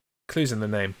 Clues in the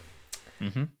name.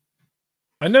 Mm-hmm.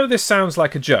 I know this sounds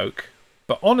like a joke,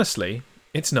 but honestly,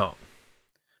 it's not.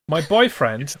 My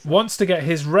boyfriend wants to get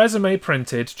his resume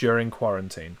printed during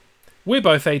quarantine. We're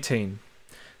both 18.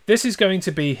 This is going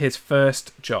to be his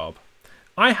first job.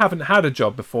 I haven't had a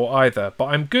job before either, but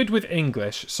I'm good with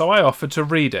English, so I offered to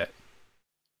read it.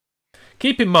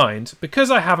 Keep in mind, because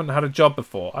I haven't had a job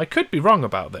before, I could be wrong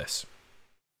about this.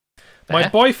 My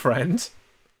boyfriend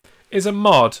is a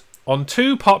mod on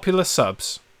 2 popular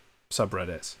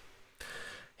subreddits.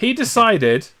 He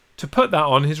decided to put that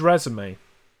on his resume.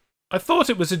 I thought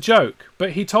it was a joke,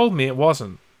 but he told me it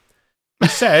wasn't. He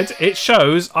said it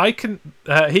shows he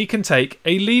can take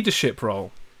a leadership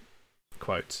role.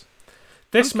 Quote.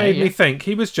 This made me think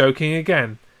he was joking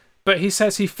again, but he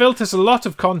says he filters a lot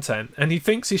of content and he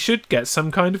thinks he should get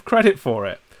some kind of credit for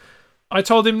it. I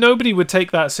told him nobody would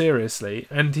take that seriously,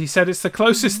 and he said it's the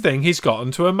closest thing he's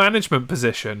gotten to a management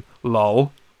position.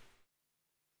 Lol.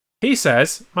 He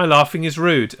says my laughing is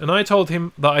rude, and I told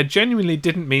him that I genuinely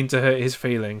didn't mean to hurt his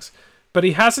feelings, but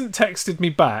he hasn't texted me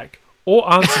back or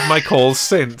answered my calls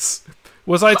since.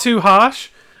 Was I too harsh?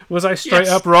 Was I straight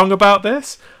up wrong about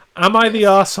this? Am I the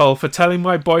arsehole for telling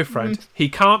my boyfriend he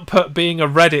can't put being a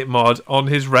Reddit mod on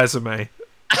his resume?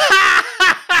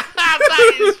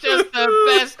 That is just the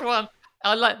best one.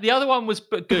 I like the other one was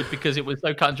good because it was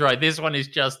so cut and dry. This one is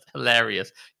just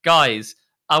hilarious. Guys,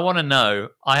 I want to know,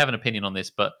 I have an opinion on this,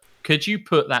 but could you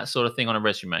put that sort of thing on a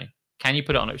resume? Can you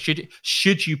put it on it?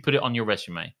 Should you put it on your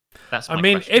resume? That's my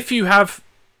question.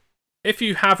 if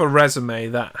you have a resume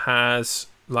that has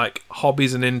like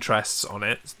hobbies and interests on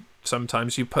it,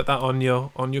 sometimes you put that on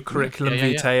your curriculum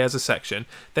vitae as a section,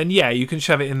 then you can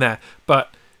shove it in there.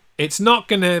 But it's not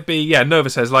going to be, Nova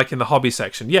says, like in the hobby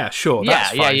section. Yeah, sure,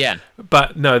 that's fine. Yeah.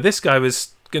 But no, this guy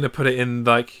was going to put it in,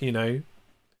 like, you know,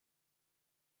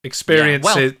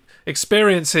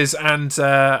 experiences and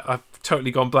I've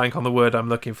totally gone blank on the word I'm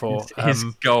looking for. His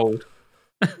gold.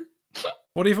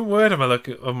 What even word am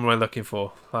I looking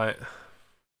for? Like,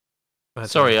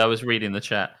 sorry, I was reading the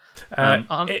chat.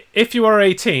 If you are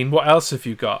 18, what else have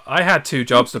you got? I had 2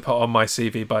 jobs to put on my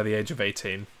CV by the age of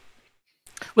 18.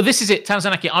 Well, this is it,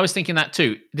 Tanzanaki. I was thinking that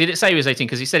too. Did it say he was 18?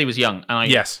 Because he said he was young.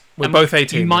 Yes, we're both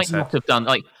 18. You might not have done,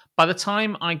 like, by the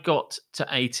time I got to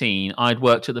 18, I'd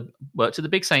worked at the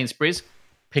big Sainsbury's,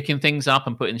 picking things up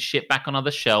and putting shit back on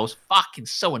other shelves. Fucking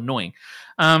so annoying.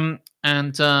 And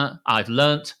I've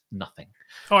learnt nothing.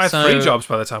 Oh, I had 3 jobs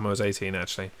by the time I was 18,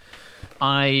 actually.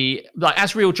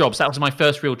 As real jobs, that was my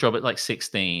first real job at like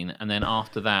 16. And then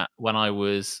after that, when I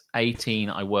was 18,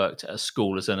 I worked at a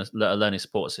school as a learning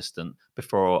support assistant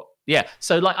before. Yeah.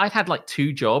 So like I'd had like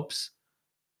 2 jobs,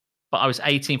 but I was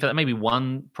 18 for that, maybe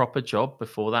 1 proper job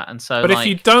before that. And so, but if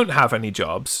you don't have any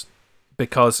jobs,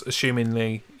 because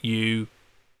assumingly you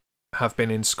have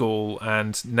been in school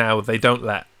and now they don't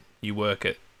let you work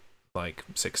at like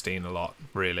 16 a lot,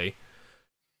 really,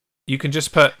 you can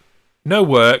just put no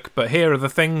work, but here are the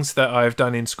things that I've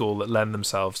done in school that lend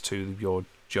themselves to your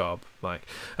job. Like,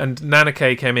 and Nana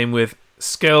K came in with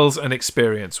skills and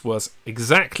experience was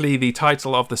exactly the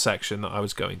title of the section that I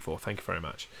was going for. Thank you very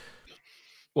much.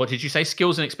 What did you say?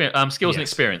 Skills and experience. Skills and Yes.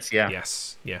 experience. Yeah.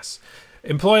 Yes.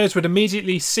 Employers would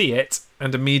immediately see it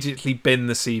and immediately bin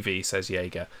the CV, says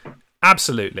Jaeger.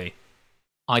 Absolutely.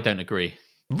 I don't agree.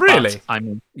 Really? But, I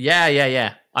mean,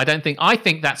 yeah. I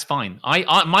think that's fine.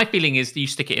 I my feeling is that you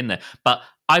stick it in there. But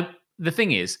the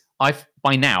thing is, I've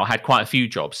by now had quite a few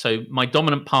jobs. So my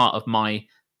dominant part of my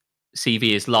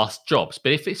CV is last jobs.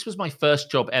 But if this was my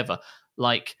first job ever,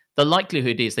 like the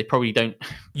likelihood is they probably don't.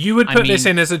 You would put this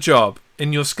in as a job.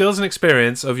 In your skills and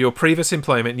experience of your previous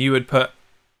employment, you would put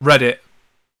Reddit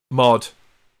mod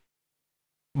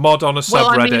on a subreddit.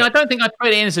 Well, I mean, I don't think I'd put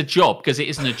it in as a job because it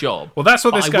isn't a job. Well, that's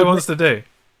what this guy wants to do.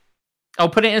 I'll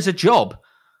put it as a job.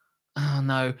 Oh,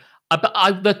 no.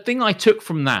 But the thing I took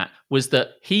from that was that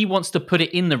he wants to put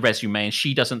it in the resume and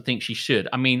she doesn't think she should.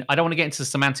 I mean, I don't want to get into the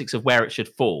semantics of where it should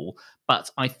fall, but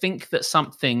I think that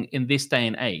something in this day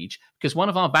and age, because one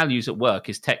of our values at work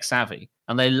is tech savvy,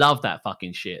 and they love that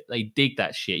fucking shit. They dig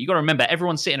that shit. You got to remember,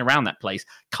 everyone sitting around that place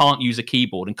can't use a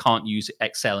keyboard and can't use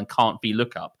Excel and can't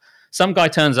VLOOKUP. Some guy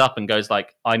turns up and goes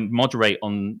like, I moderate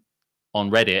on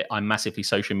Reddit, I'm massively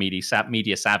social media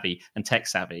savvy and tech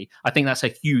savvy. I think that's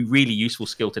a really useful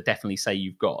skill to definitely say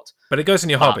you've got. But it goes in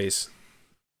your hobbies.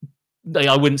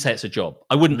 I wouldn't say it's a job.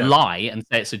 I wouldn't lie and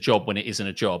say it's a job when it isn't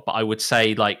a job. But I would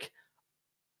say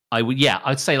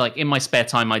I'd say like in my spare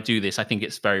time I do this. I think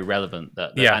it's very relevant.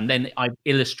 And then I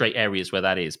illustrate areas where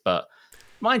that is. But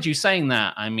mind you, saying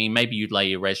that, I mean, maybe you'd lay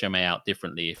your resume out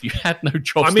differently if you had no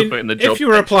jobs to put in the job. If you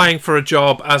were applying for a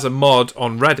job as a mod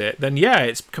on Reddit, then yeah,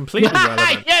 it's completely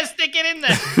relevant. Yeah, stick it in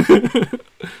there.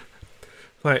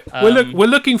 Like we're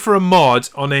looking for a mod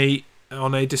on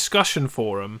a discussion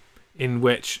forum in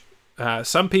which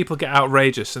some people get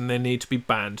outrageous and they need to be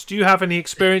banned. Do you have any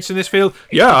experience in this field?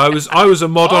 Yeah, I was a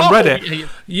mod on Reddit.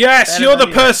 Yes, you're the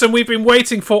person we've been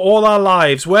waiting for all our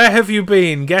lives. Where have you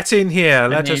been? Get in here.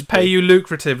 Let us pay you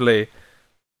lucratively.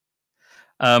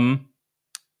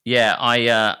 Yeah,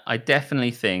 I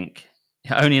definitely think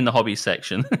only in the hobby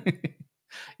section.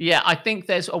 Yeah, I think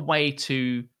there's a way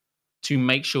to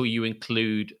make sure you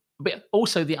include. But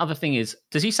also the other thing is,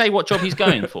 does he say what job he's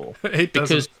going for? It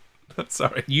doesn't.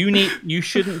 Sorry. You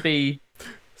shouldn't be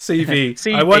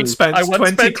CV. I once spent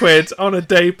 20 quid on a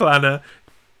day planner,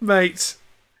 mate.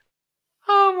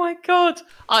 Oh my god.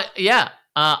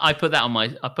 I put that on my.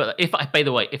 By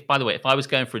the way, if I was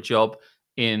going for a job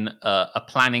in a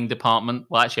planning department,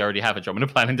 well, actually, I already have a job in a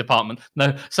planning department.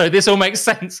 No, so this all makes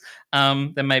sense.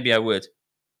 Then maybe I would.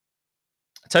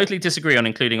 Totally disagree on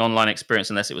including online experience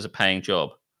unless it was a paying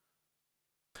job.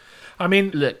 I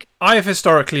mean, look, I have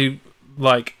historically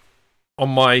on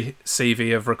my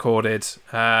CV have recorded,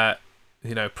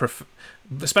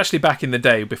 especially back in the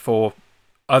day before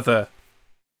other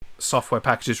software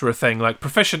packages were a thing, like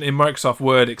proficient in Microsoft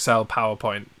Word, Excel,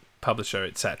 PowerPoint, Publisher,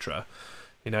 etc.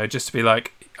 Just to be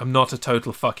like, I'm not a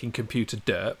total fucking computer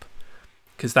derp,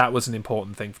 because that was an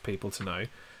important thing for people to know.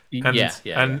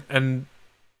 And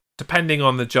depending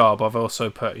on the job, I've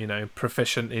also put,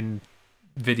 proficient in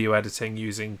video editing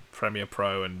using Premiere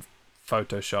Pro and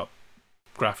Photoshop,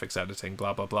 graphics editing,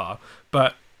 blah blah blah.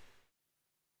 But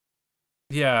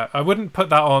yeah, I wouldn't put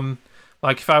that on.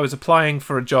 Like, if I was applying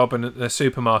for a job in a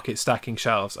supermarket stacking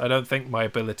shelves, I don't think my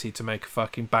ability to make a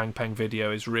fucking bang pang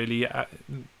video is really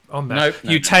on there.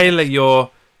 You tailor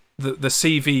the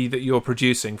CV that you're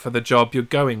producing for the job you're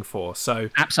going for. So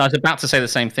I was about to say the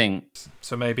same thing.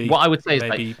 So maybe what I would say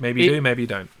maybe is maybe do, maybe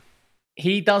don't.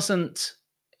 He doesn't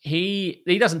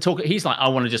talk. He's like, I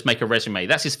want to just make a resume.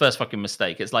 That's his first fucking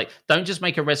mistake. It's like, don't just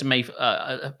make a resume,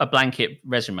 a blanket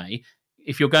resume.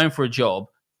 If you're going for a job,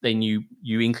 then you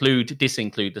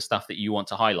disinclude the stuff that you want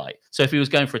to highlight. So if he was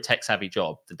going for a tech savvy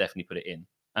job, to definitely put it in,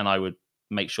 and I would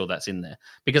make sure that's in there,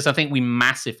 because I think we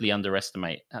massively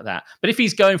underestimate that. But if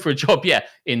he's going for a job,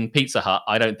 in Pizza Hut,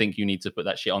 I don't think you need to put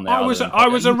that shit on there. I was a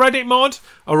Reddit mod.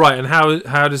 All right, and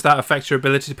how does that affect your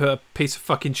ability to put a piece of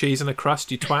fucking cheese in a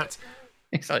crust, you twat?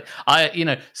 It's like,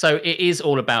 so it is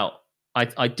all about.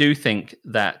 I do think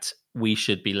that we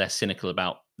should be less cynical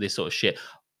about this sort of shit,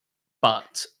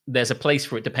 but there's a place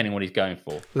for it depending on what he's going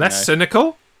for. Less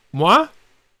cynical? Moi?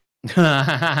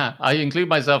 I include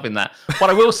myself in that. What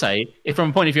I will say, if from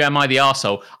a point of view, am I the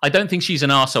arsehole? I don't think she's an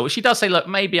arsehole. She does say, look,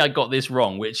 maybe I got this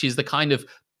wrong, which is the kind of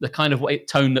kind of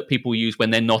tone that people use when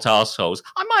they're not assholes.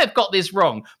 I might have got this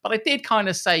wrong, but I did kind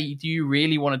of say, do you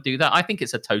really want to do that? I think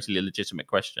it's a totally legitimate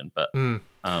question, but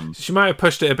she might have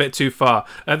pushed it a bit too far.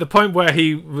 At the point where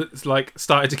he was like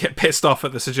started to get pissed off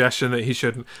at the suggestion that he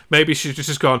shouldn't, maybe she's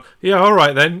just gone, yeah, all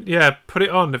right then, yeah, put it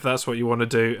on if that's what you want to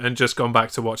do, and just gone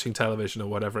back to watching television or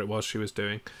whatever it was she was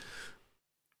doing.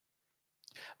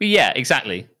 Yeah,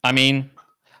 exactly. I mean,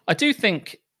 I do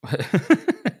think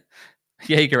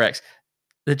JagerX,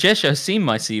 the Jez has seen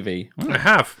my CV. I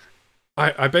have.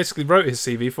 I basically wrote his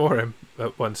CV for him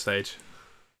at one stage.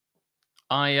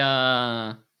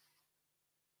 Yeah,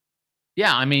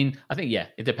 I mean, I think,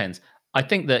 it depends. I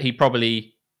think that he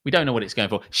probably, we don't know what it's going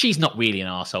for. She's not really an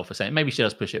arsehole for saying, maybe she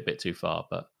does push it a bit too far,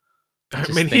 but. I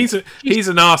mean, he's an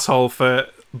arsehole for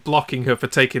blocking her for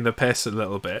taking the piss a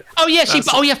little bit. Oh, yeah, I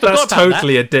forgot about that. That's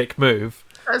totally a dick move.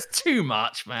 That's too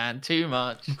much, man, too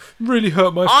much. Really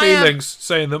hurt my feelings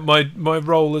saying that my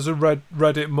role as a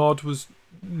Reddit mod was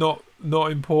not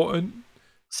important.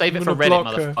 Save it for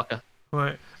Reddit, motherfucker.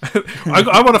 Right.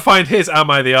 I want to find his Am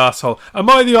I the Arsehole? Am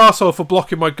I the arsehole for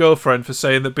blocking my girlfriend for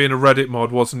saying that being a Reddit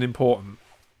mod wasn't important?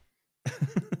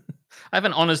 I have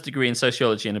an honours degree in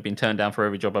sociology and have been turned down for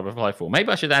every job I've applied for. Maybe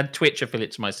I should add Twitch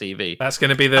affiliate to my CV. That's going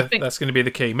to be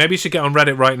the key. Maybe you should get on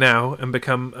Reddit right now and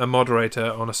become a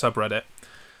moderator on a subreddit.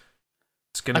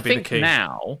 It's going to be the key. I think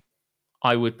now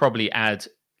I would probably add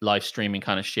live streaming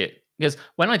kind of shit. Because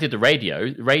when I did the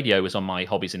radio was on my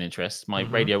hobbies and interests. My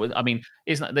radio, I mean,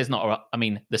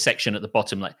 the section at the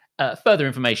bottom, like further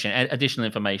information, additional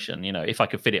information, if I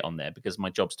could fit it on there, because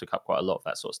my jobs took up quite a lot of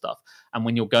that sort of stuff. And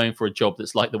when you're going for a job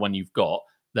that's like the one you've got,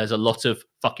 there's a lot of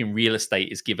fucking real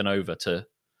estate is given over to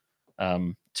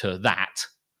that.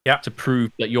 Yeah. To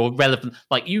prove that you're relevant.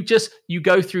 Like you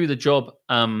go through the job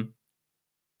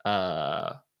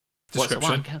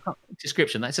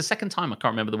description. That's the second time I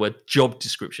can't remember the word job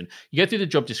description. You go through the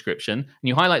job description and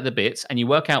you highlight the bits and you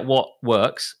work out what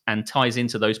works and ties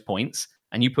into those points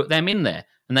and you put them in there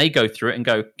and they go through it and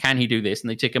go, can he do this? And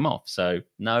they tick them off. So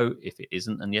no, if it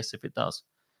isn't, and yes, if it does.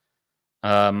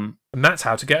 And that's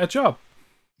how to get a job.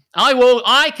 I'll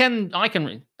write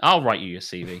you your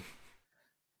CV.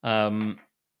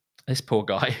 This poor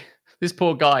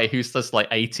guy who's just like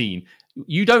 18.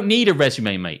 You don't need a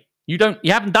resume, mate. You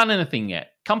haven't done anything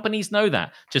yet. Companies know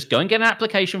that. Just go and get an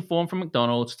application form from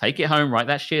McDonald's, take it home, write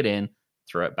that shit in,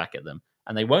 throw it back at them.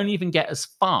 And they won't even get as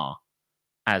far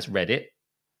as Reddit.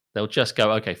 They'll just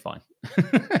go, okay, fine.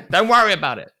 Don't worry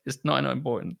about it. It's not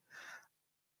important.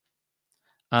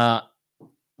 I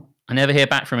never hear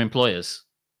back from employers.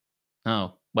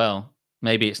 Oh, well,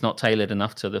 maybe it's not tailored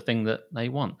enough to the thing that they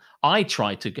want. I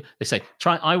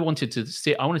wanted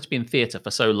to be in theatre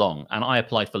for so long, and I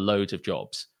applied for loads of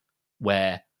jobs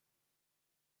where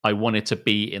I wanted to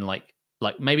be in like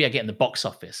maybe I get in the box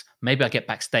office, maybe I get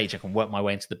backstage, I can work my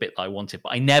way into the bit that I wanted,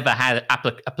 but I never had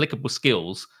applicable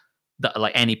skills that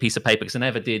like any piece of paper, because I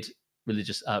never did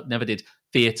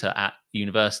theatre at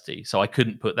university, so I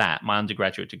couldn't put that. My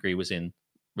undergraduate degree was in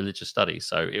religious studies,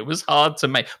 so it was hard to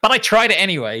make, but I tried it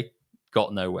anyway.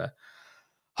 Got nowhere.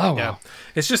 Oh, yeah.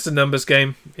 It's just a numbers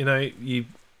game. You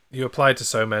apply to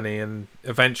so many and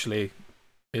eventually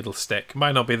it'll stick. It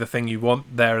might not be the thing you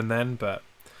want there and then, but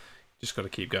you just got to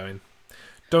keep going.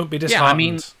 Don't be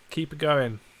disheartened. Keep it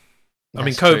going. I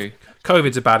mean,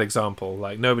 COVID's a bad example.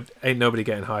 Like, nobody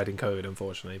getting hired in COVID,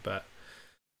 unfortunately, but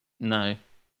no.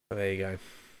 There you go.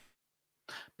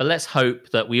 But let's hope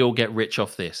that we all get rich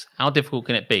off this. How difficult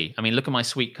can it be? I mean, look at my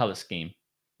sweet color scheme.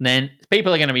 Then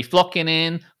people are going to be flocking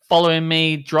in, following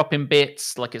me, dropping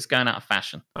bits like it's going out of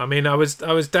fashion. I mean, I was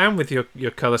down with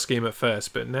your color scheme at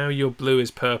first, but now your blue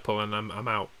is purple, and I'm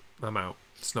out.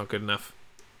 It's not good enough.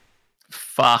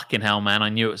 Fucking hell, man! I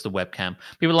knew it was the webcam.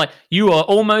 People are like, you are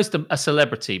almost a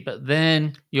celebrity, but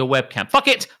then your webcam. Fuck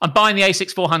it! I'm buying the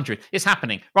A6 400. It's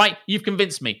happening, right? You've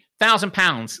convinced me.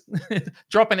 £1,000,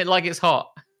 dropping it like it's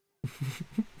hot.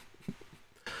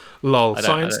 Lol,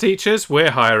 science teachers,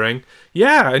 we're hiring.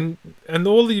 Yeah, and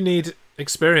all you need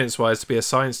experience-wise to be a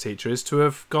science teacher is to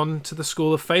have gone to the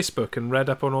school of Facebook and read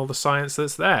up on all the science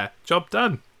that's there. Job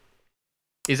done.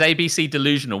 Is ABC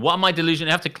delusional? What am I delusional?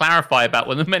 I have to clarify about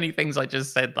one of the many things I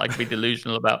just said I could be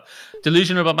delusional about.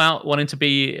 Delusional about wanting to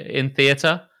be in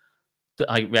theatre?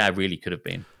 I really could have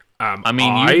been. I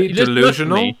mean, you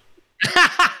delusional?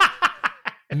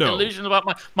 No. Delusional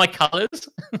about my colours?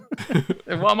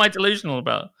 What am I delusional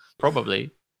about? Probably.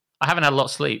 I haven't had a lot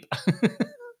of sleep.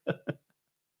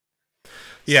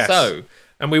 Yes. So,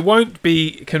 and we won't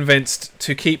be convinced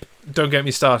to keep Don't Get Me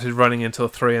Started running until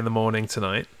 3 a.m.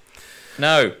 tonight.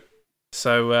 No.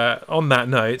 So, on that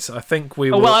note, I think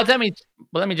we will... Well, let me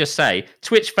let me just say,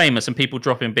 Twitch famous and people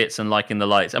dropping bits and liking the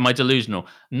lights. Am I delusional?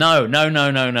 No.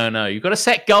 You've got to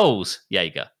set goals,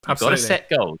 Jaeger. You've got to set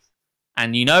goals.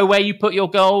 And you know where you put your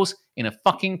goals? In a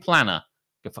fucking planner.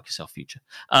 Go fuck yourself, future.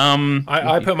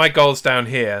 I put my goals down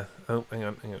here. Oh, hang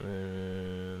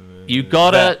on. You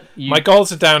gotta. My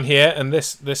goals are down here, and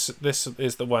this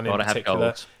is the one in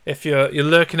particular. If you're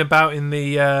lurking about in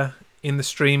the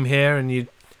stream here and you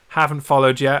haven't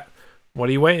followed yet, what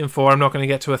are you waiting for? I'm not going to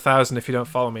get to 1,000 if you don't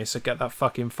follow me. So get that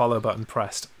fucking follow button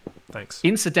pressed. Thanks.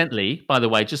 Incidentally, by the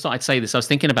way, just thought I'd say this. I was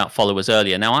thinking about followers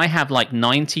earlier. Now I have like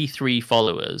 93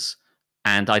 followers,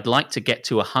 and I'd like to get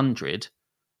to 100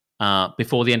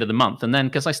 before the end of the month. And then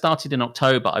because I started in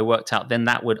October, I worked out then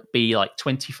that would be like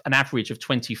an average of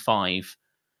 25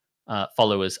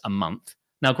 followers a month.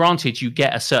 Now, granted, you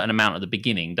get a certain amount at the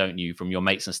beginning, don't you, from your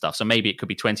mates and stuff. So maybe it could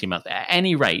be 20 a month. At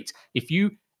any rate, if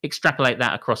you extrapolate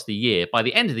that across the year, by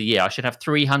the end of the year, I should have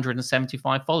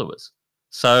 375 followers.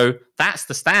 So that's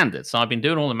the standard. So I've been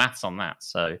doing all the maths on that.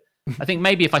 So I think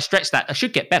maybe if I stretch that, I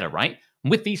should get better, right?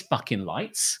 And with these fucking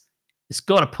lights, it's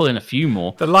got to pull in a few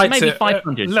more. The lights maybe are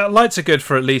 500. Lights are good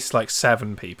for at least like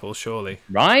 7 people, surely.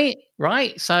 Right.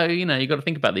 So you got to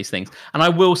think about these things. And I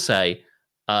will say,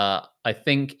 I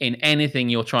think in anything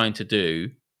you're trying to do,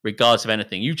 regardless of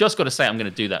anything, you just got to say, "I'm going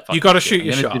to do that." You got to shoot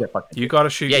your shot. You got to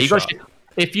shoot. Yeah, you got to.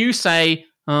 If you say,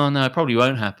 "Oh no, it probably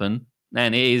won't happen,"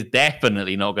 then it is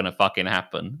definitely not going to fucking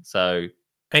happen. So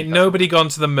ain't nobody gone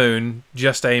to the moon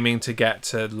just aiming to get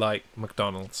to like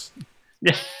McDonald's.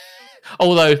 Yeah.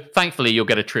 Although, thankfully, you'll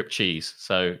get a trip cheese.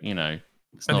 So, And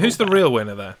who's the real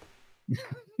winner there?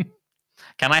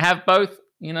 Can I have both?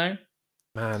 Man,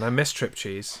 I miss trip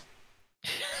cheese.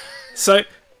 So,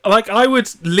 like, I would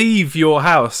leave your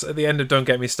house at the end of Don't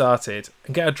Get Me Started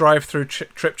and get a drive-through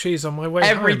trip cheese on my way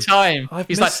every home. Time.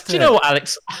 He's like, do you know what,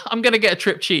 Alex? I'm going to get a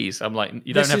trip cheese. I'm like,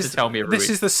 you don't have to tell me every week. This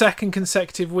is the second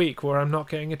consecutive week where I'm not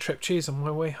getting a trip cheese on my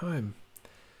way home.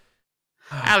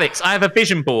 Alex, I have a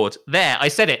vision board. There, I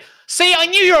said it. See, I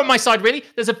knew you were on my side, really.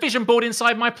 There's a vision board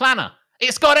inside my planner.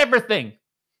 It's got everything.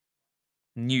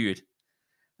 Knew it.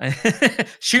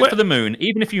 Shoot for the moon.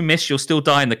 Even if you miss, you'll still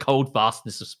die in the cold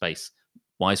vastness of space.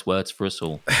 Wise words for us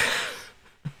all.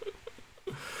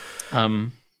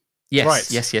 Yes, right.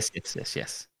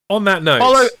 Yes. On that note,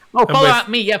 follow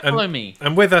me. Yeah, follow me.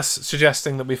 And with us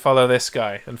suggesting that we follow this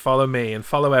guy and follow me and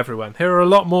follow everyone, here are a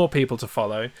lot more people to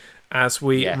follow as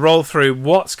we roll through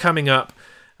what's coming up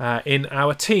in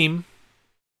our team,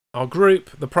 our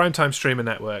group, the Primetime Streamer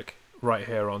Network, right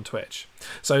here on Twitch.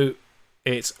 So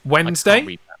it's Wednesday. I can't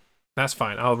read that. That's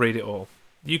fine. I'll read it all.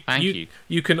 Thank you.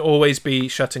 You can always be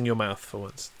shutting your mouth for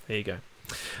once. There you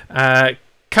go.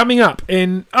 Coming up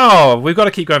in... Oh, we've got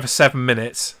to keep going for 7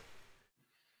 minutes.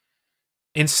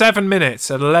 In 7 minutes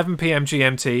at 11 p.m.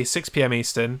 GMT, 6 p.m.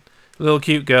 Eastern, little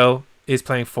cute girl is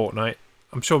playing Fortnite.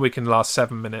 I'm sure we can last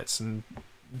 7 minutes and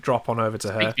drop on over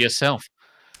to her. Speak for yourself.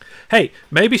 Hey,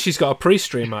 maybe she's got a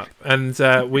pre-stream up, and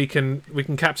we can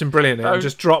Captain Brilliant it and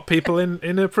just drop people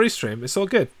in a pre-stream. It's all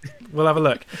good. We'll have a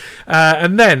look.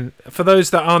 And then, for those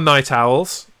that are night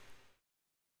owls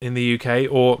in the UK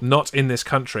or not in this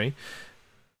country,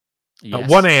 at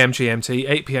 1 a.m. GMT,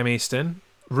 8 p.m. Eastern,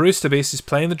 Rooster Beast is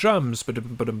playing the drums.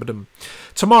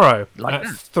 Tomorrow at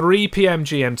 3 p.m.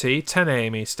 GMT, 10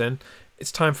 a.m. Eastern,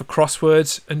 it's time for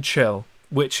Crosswords and Chill,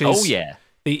 which is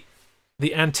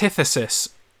the antithesis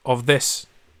of this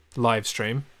live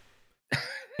stream.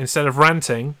 Instead of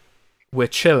ranting, we're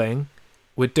chilling,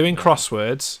 we're doing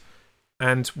crosswords,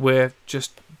 and we're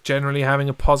just generally having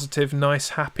a positive, nice,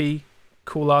 happy,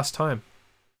 cool ass time.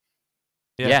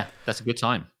 Yeah, that's a good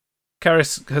time.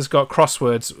 Karis has got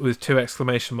crosswords with 2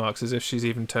 exclamation marks as if she's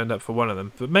even turned up for one of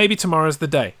them. But maybe tomorrow's the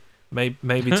day.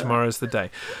 Maybe tomorrow's the day.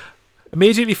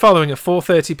 Immediately following at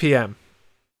 4:30 p.m,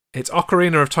 it's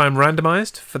Ocarina of Time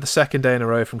randomized for the 2nd day in a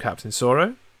row from Captain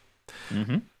Soro.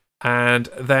 Mm-hmm. And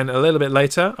then a little bit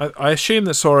later, I assume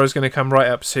that Soro is going to come right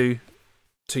up to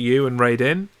you and raid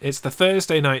in. It's the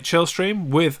Thursday night chill stream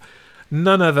with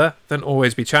none other than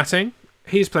Always Be Chatting.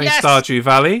 He's playing Stardew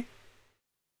Valley.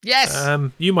 Yes.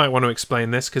 You might want to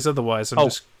explain this because otherwise I'm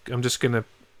just going to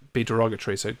be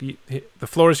derogatory. So the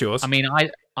floor is yours. I mean,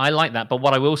 I like that, but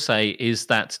what I will say is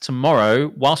that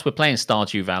tomorrow, whilst we're playing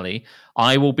Stardew Valley,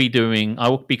 I will be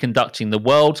conducting the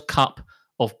World Cup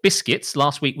of biscuits.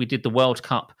 Last week we did the World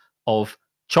Cup of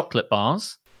chocolate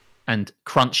bars, and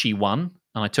Crunchy won,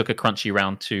 and I took a Crunchy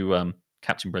round to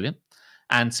Captain Brilliant.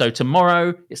 And so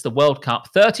tomorrow it's the World Cup.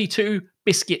 32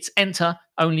 biscuits enter.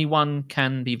 Only one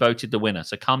can be voted the winner.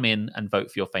 So come in and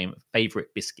vote for your favorite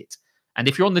biscuit. And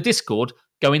if you're on the Discord,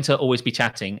 go into Always Be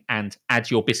Chatting and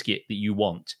add your biscuit that you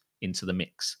want into the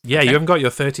mix. Yeah, Okay? you haven't got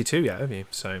your 32 yet, have you?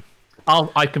 So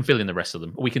I can fill in the rest of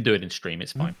them. We can do it in stream.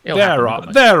 It's fine. It'll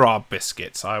happen. There are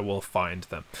biscuits. I will find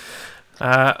them.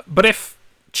 But if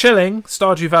chilling,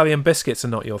 Stardew Valley and biscuits are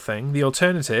not your thing, the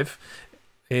alternative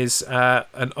is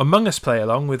an Among Us play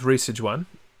along with Research 1,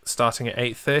 starting at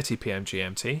 8:30 p.m.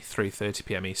 GMT, 3:30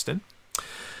 p.m. Eastern.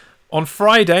 On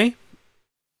Friday,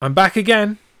 I'm back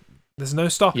again. There's no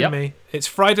stopping me. It's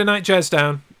Friday Night Jazz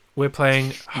Down. We're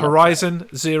playing Horizon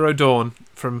Zero Dawn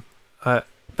from...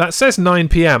 that says 9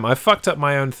 p.m. I fucked up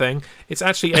my own thing. It's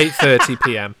actually 8:30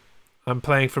 p.m. I'm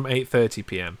playing from 8:30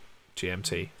 p.m.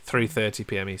 GMT, 3:30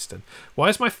 p.m. Eastern. Why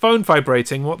is my phone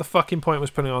vibrating? What the fucking point was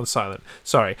putting it on silent?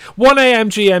 Sorry. 1 a.m.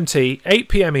 GMT, 8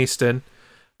 p.m. Eastern.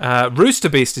 Rooster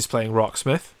Beast is playing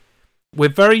Rocksmith. We're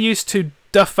very used to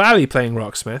Duff Valley playing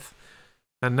Rocksmith.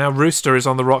 And now Rooster is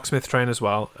on the Rocksmith train as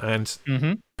well. And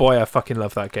boy, I fucking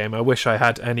love that game. I wish I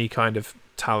had any kind of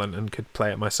talent and could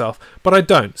play it myself. But I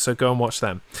don't, so go and watch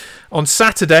them. On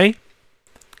Saturday,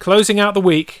 closing out the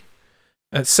week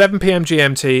at 7 p.m.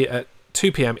 GMT at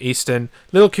 2 p.m. Eastern,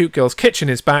 Little Cute Girl's Kitchen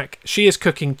is back. She is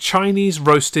cooking Chinese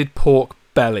roasted pork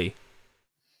belly.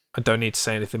 I don't need to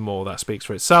say anything more. That speaks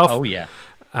for itself. Oh, yeah.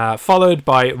 Followed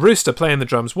by Rooster playing the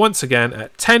drums once again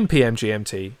at 10 p.m.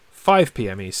 GMT, 5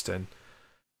 p.m. Eastern.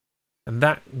 And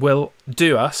that will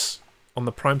do us on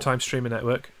the Primetime Streamer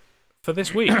Network for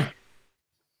this week.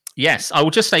 Yes, I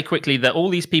will just say quickly that all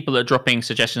these people that are dropping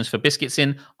suggestions for biscuits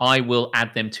in, I will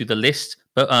add them to the list.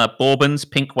 But Bourbons,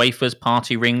 pink wafers,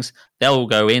 party rings, they'll all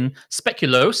go in.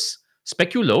 Speculoos.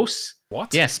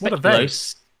 What? Yes, What are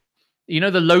Speculoos. You know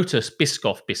the Lotus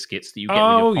Biscoff biscuits that you get with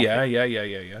Oh, your yeah.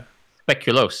 coffee?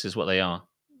 Speculoos is what they are.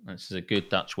 This is a good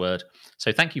Dutch word.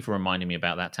 So thank you for reminding me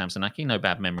about that, Tamsinaki. No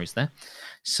bad memories there.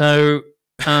 So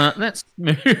let's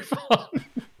move on.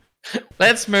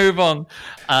 Let's move on.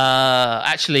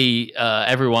 Actually,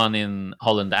 everyone in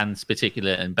Holland and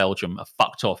particularly in Belgium are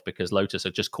fucked off because Lotus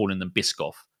are just calling them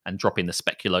Biscoff and dropping the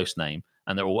Speculoos name,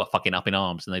 and they're all fucking up in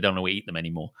arms and they don't know to eat them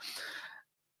anymore.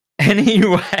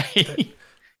 Anyway,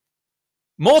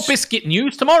 more biscuit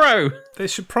news tomorrow. They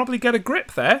should probably get a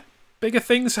grip there. Bigger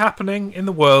things happening in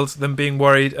the world than being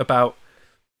worried about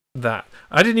that.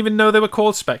 I didn't even know they were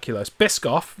called Speculoos.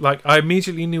 Biscoff, like I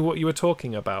immediately knew what you were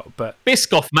talking about, but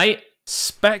Biscoff, mate.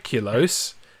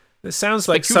 Speculoos. It sounds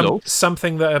like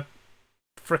something that a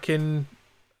freaking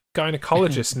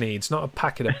gynecologist needs, not a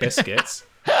packet of biscuits.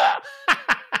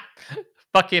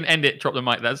 Fucking end it. Drop the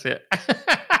mic. That's it.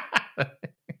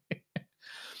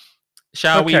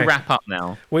 Shall we wrap up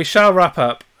now? We shall wrap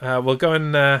up. We'll go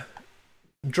and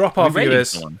drop our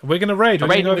viewers. We're going to raid. We're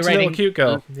going to go to Little Cute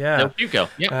Girl. Yeah. Little Cute Girl.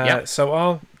 Yeah. So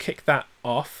I'll kick that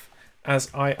off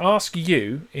as I ask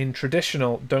you in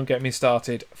traditional Don't Get Me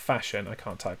Started fashion. I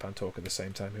can't type and talk at the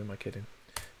same time. Who am I kidding?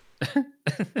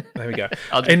 There we go.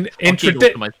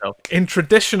 In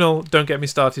traditional Don't Get Me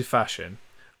Started fashion,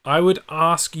 I would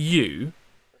ask you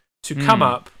to come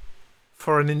up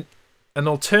for an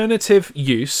alternative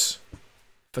use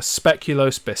for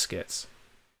Speculoos biscuits.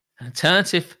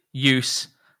 Alternative use.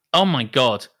 Oh my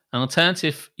God. An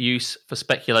alternative use for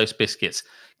Speculoos biscuits.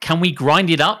 Can we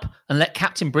grind it up and let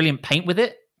Captain Brilliant paint with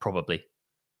it? Probably.